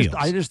strike the deals.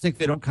 I just think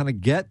they don't kind of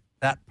get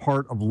that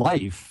part of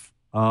life.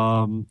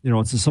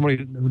 It's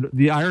somebody.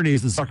 The irony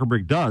is that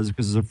Zuckerberg does,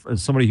 because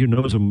as somebody who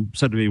knows him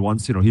said to me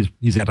once,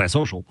 he's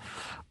antisocial.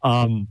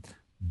 I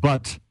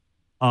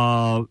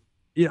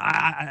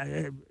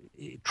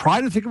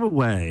try to think of a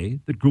way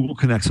that Google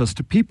connects us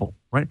to people.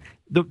 Right,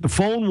 the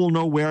phone will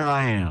know where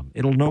I am.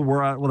 It'll know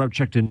what I've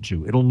checked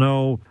into. It'll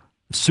know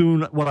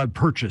soon what I've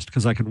purchased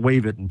because I can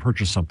wave it and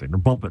purchase something, or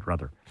bump it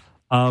rather.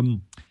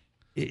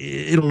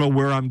 It'll know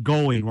where I'm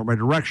going, where my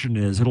direction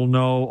is. It'll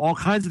know all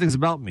kinds of things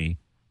about me.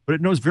 But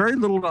it knows very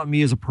little about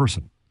me as a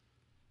person.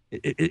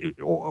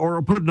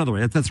 Or put it another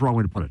way, that's the wrong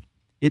way to put it.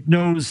 It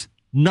knows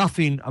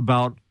nothing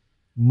about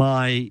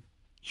my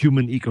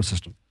human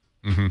ecosystem.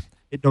 Mm-hmm.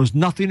 It knows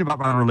nothing about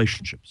my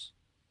relationships.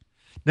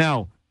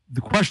 Now,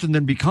 the question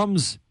then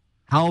becomes,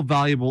 how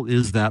valuable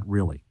is that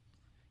really?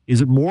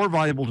 Is it more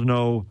valuable to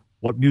know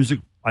what music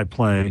I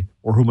play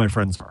or who my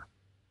friends are?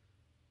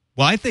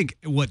 Well, I think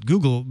what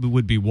Google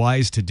would be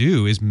wise to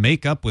do is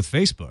make up with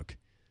Facebook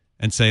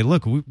and say,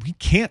 look, we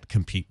can't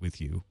compete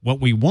with you. What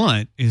we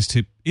want is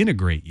to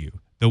integrate you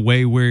the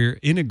way we're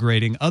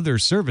integrating other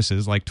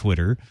services like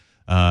Twitter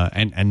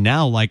and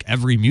now like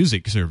every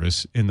music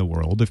service in the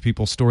world, if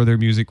people store their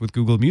music with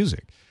Google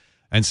Music,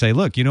 and say,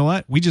 look, you know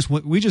what? We just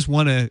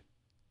want to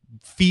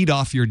feed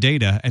off your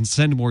data and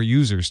send more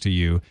users to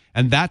you.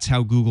 And that's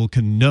how Google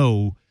can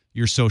know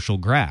your social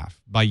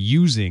graph, by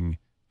using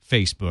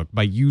Facebook,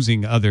 by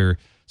using other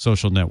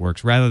social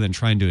networks, rather than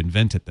trying to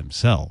invent it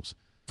themselves.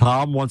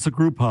 Tom wants a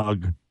group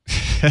hug.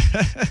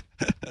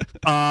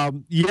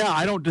 Yeah,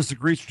 I don't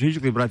disagree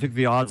strategically, but I think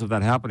the odds of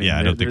that happening. Yeah,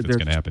 I don't think that's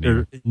going to happen They're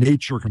either. in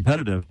nature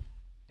competitive.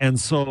 And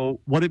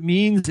so what it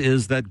means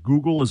is that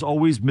Google is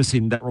always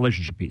missing that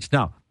relationship piece.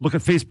 Now, look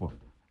at Facebook.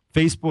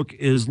 Facebook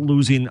is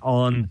losing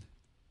on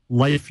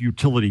life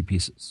utility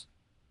pieces.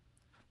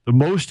 The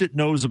most it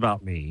knows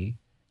about me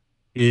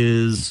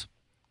is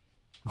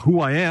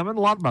who I am, and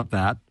a lot about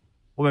that,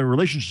 what my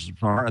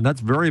relationships are, and that's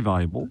very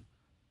valuable.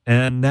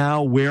 And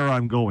now where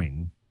I'm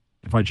going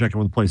if I check in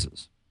with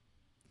places.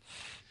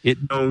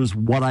 It knows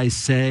what I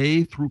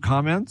say through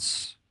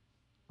comments,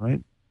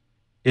 right?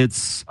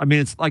 It's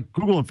like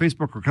Google and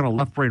Facebook are kind of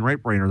left brain,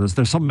 right brain, or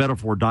there's some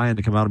metaphor dying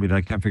to come out of me that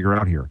I can't figure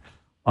out here.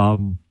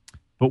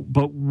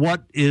 But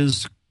what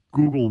is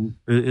Google,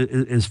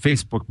 is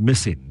Facebook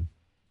missing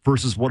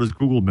versus what is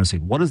Google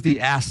missing? What is the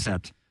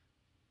asset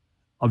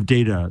of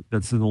data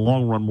that's in the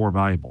long run more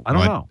valuable? I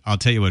don't know. I'll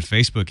tell you what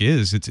Facebook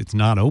is. It's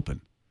not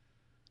open.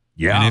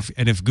 Yeah.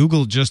 And if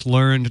Google just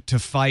learned to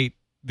fight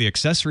the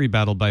accessory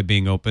battle by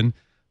being open,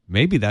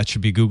 maybe that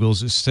should be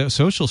Google's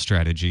social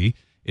strategy,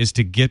 is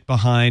to get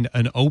behind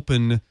an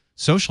open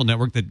social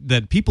network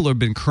that people have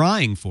been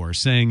crying for,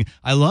 saying,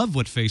 I love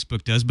what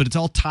Facebook does, but it's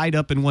all tied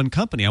up in one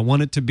company. I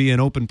want it to be an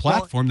open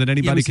platform that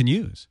anybody can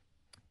use.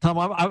 Tom,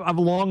 I've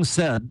long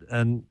said,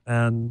 and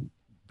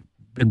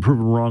been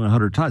proven wrong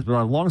 100 times, but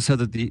I've long said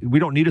that we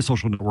don't need a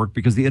social network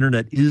because the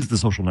internet is the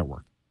social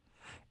network.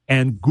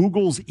 And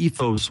Google's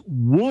ethos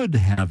would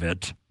have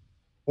it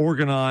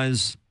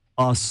organize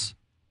us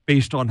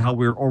based on how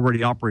we're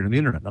already operating on the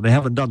internet. Now, they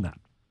haven't done that.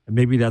 And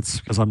maybe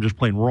that's because I'm just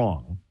plain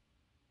wrong.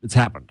 It's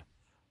happened.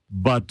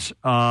 But,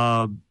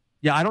 I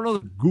don't know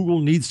that Google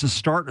needs to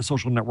start a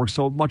social network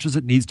so much as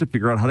it needs to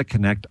figure out how to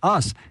connect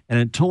us. And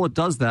until it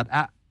does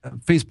that,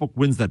 Facebook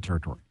wins that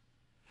territory.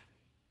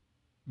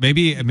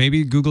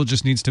 Maybe Google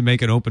just needs to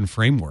make an open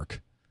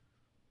framework.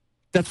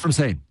 That's what I'm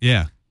saying.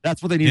 Yeah.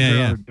 That's what they need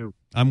to do.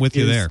 I'm with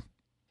you there.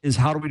 Is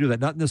how do we do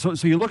that?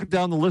 So you look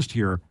down the list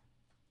here.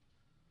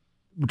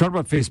 We're talking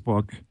about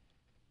Facebook.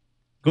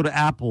 Go to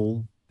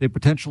Apple. They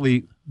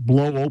potentially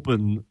blow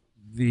open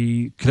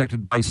the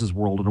connected devices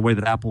world in a way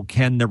that Apple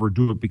can never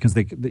do it because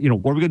what are we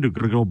going to do?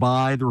 Going to go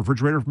buy the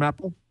refrigerator from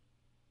Apple?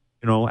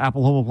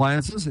 Apple home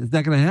appliances? It's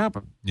not going to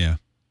happen. Yeah.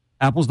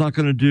 Apple's not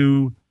going to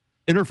do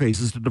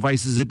interfaces to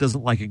devices it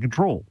doesn't like and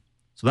control.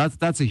 So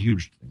that's a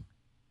huge thing.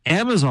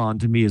 Amazon,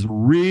 to me, is a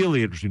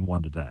really interesting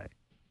one today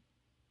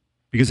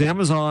because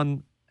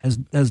Amazon has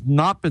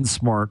not been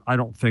smart, I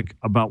don't think,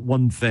 about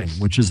one thing,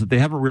 which is that they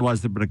haven't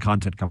realized they've been a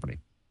content company.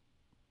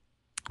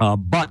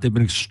 But they've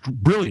been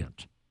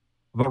brilliant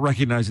about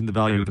recognizing the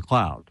value of the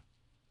cloud.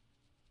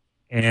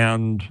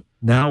 And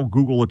now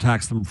Google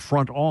attacks them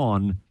front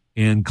on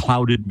in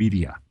clouded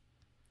media.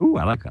 Ooh,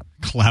 I like that.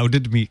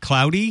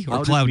 Cloudy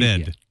or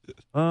clouded?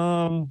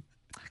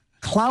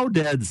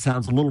 Clouded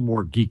sounds a little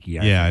more geeky.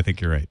 I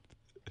think you're right.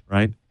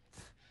 Right?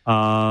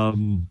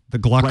 The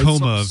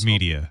glaucoma of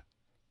media.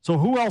 So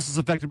who else is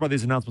affected by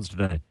these announcements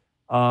today?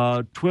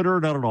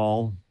 Twitter, not at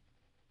all.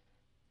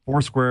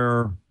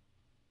 Foursquare,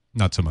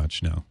 not so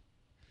much. No,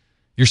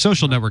 your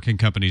social networking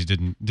companies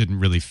didn't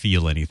really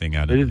feel anything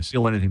out of this. They didn't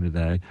feel anything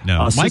today.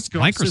 No,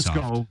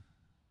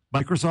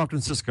 Microsoft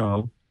and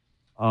Cisco,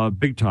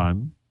 big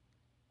time.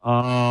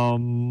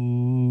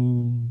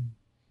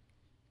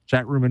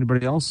 Chat room.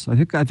 Anybody else? I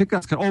think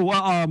that's kind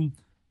of.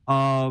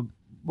 A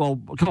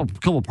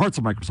couple of parts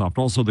of Microsoft,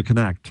 also the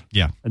Kinect,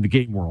 and the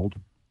game world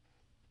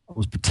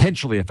was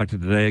potentially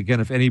affected today. Again,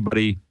 if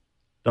anybody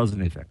does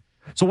anything.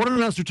 So what it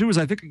amounts to, too, is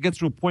I think it gets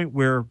to a point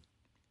where,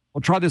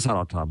 well, try this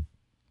out, Tom.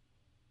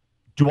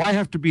 Do I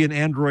have to be an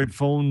Android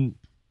phone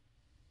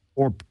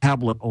or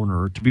tablet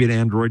owner to be an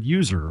Android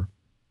user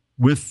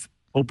with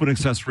open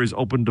accessories,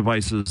 open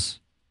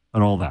devices,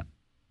 and all that?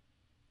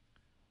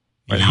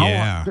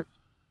 Right?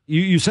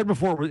 You said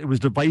before it was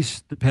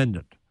device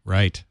dependent.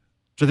 Right.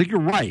 So I think you're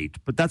right,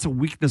 but that's a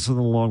weakness in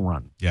the long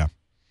run. Yeah.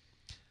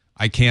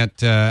 I can't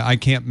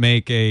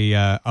make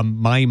a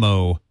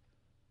MIMO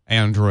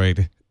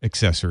Android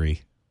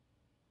accessory.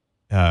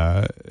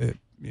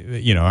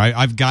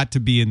 I've got to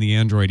be in the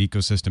Android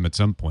ecosystem at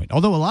some point.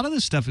 Although a lot of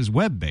this stuff is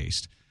web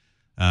based.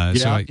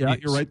 You're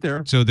right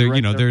there. So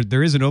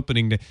there is an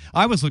opening.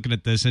 I was looking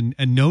at this and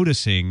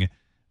noticing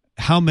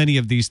how many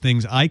of these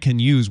things I can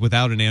use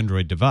without an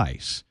Android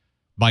device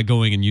by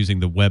going and using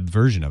the web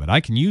version of it. I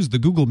can use the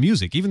Google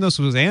Music, even though this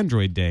was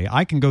Android Day.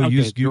 I can go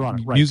use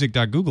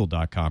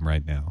music.google.com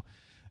right now,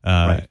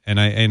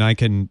 and I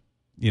can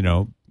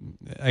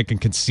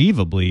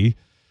conceivably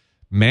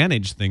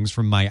manage things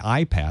from my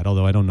iPad.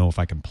 Although I don't know if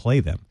I can play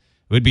them.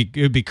 It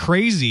would be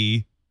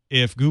crazy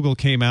if Google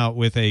came out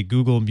with a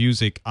Google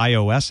Music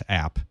iOS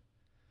app,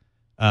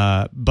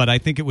 but I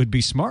think it would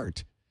be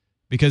smart.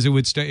 Because it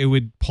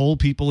would pull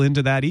people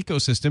into that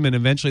ecosystem, and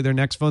eventually their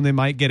next phone they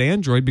might get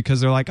Android because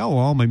they're like, oh, well,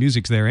 all my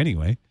music's there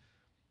anyway.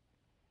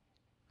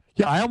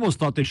 Yeah, I almost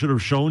thought they should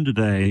have shown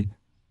today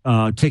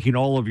taking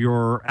all of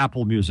your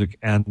Apple Music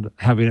and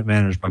having it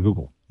managed by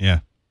Google. Yeah,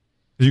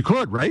 you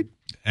could, right?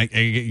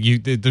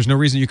 There's no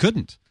reason you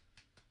couldn't.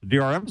 The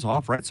DRM's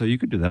off, right? So you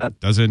could do that.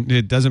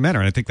 It doesn't matter.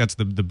 And I think that's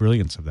the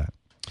brilliance of that.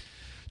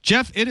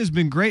 Jeff, it has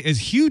been great. It's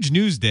huge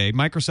news day.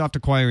 Microsoft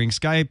acquiring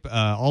Skype,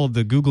 all of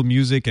the Google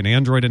Music and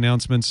Android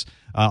announcements.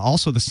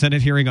 Also, the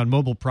Senate hearing on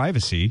mobile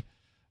privacy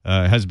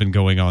has been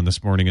going on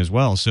this morning as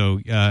well. So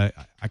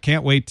I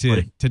can't wait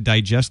to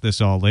digest this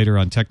all later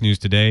on Tech News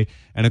Today.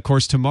 And, of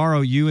course,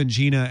 tomorrow you and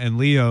Gina and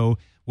Leo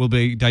will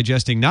be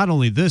digesting not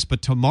only this,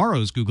 but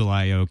tomorrow's Google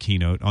I.O.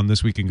 keynote on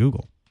This Week in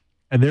Google.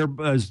 And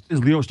is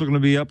Leo still going to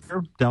be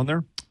down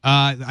there?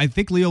 I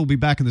think Leo will be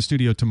back in the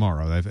studio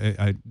tomorrow.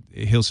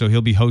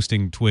 He'll be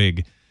hosting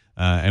TWiT,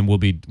 and we'll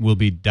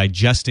be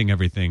digesting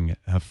everything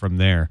from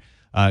there.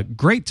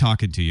 Great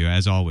talking to you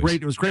as always.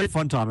 Great, it was great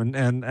fun, Tom,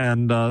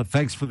 and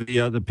thanks for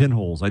the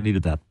pinholes. I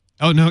needed that.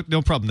 Oh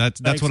no problem.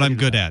 That's what I'm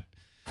good at.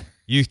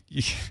 You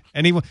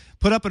anyone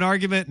put up an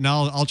argument, and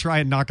I'll try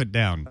and knock it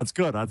down. That's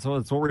good. That's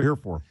what we're here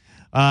for.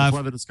 That's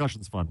why the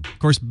discussion's fun. Of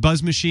course,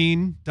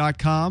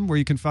 buzzmachine.com, where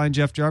you can find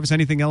Jeff Jarvis.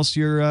 Anything else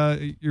you're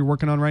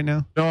working on right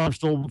now? No, I'm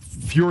still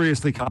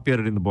furiously copy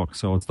editing the book,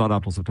 so it's not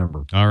out till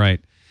September. All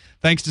right.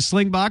 Thanks to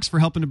Slingbox for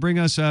helping to bring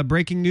us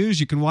breaking news.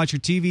 You can watch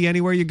your TV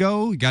anywhere you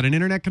go. You got an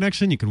internet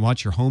connection. You can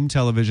watch your home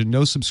television.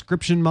 No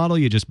subscription model.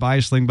 You just buy a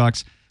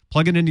Slingbox,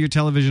 plug it into your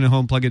television at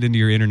home, plug it into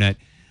your internet,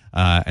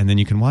 and then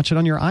you can watch it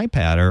on your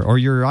iPad or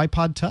your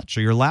iPod Touch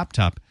or your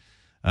laptop.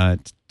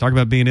 Talk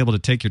about being able to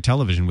take your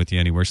television with you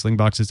anywhere.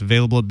 Slingbox is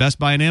available at Best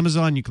Buy and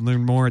Amazon. You can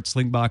learn more at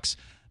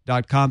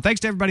slingbox.com. Thanks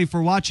to everybody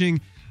for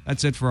watching.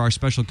 That's it for our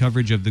special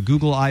coverage of the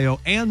Google I.O.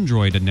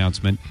 Android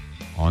announcement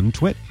on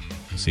TWiT.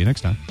 See you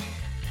next time.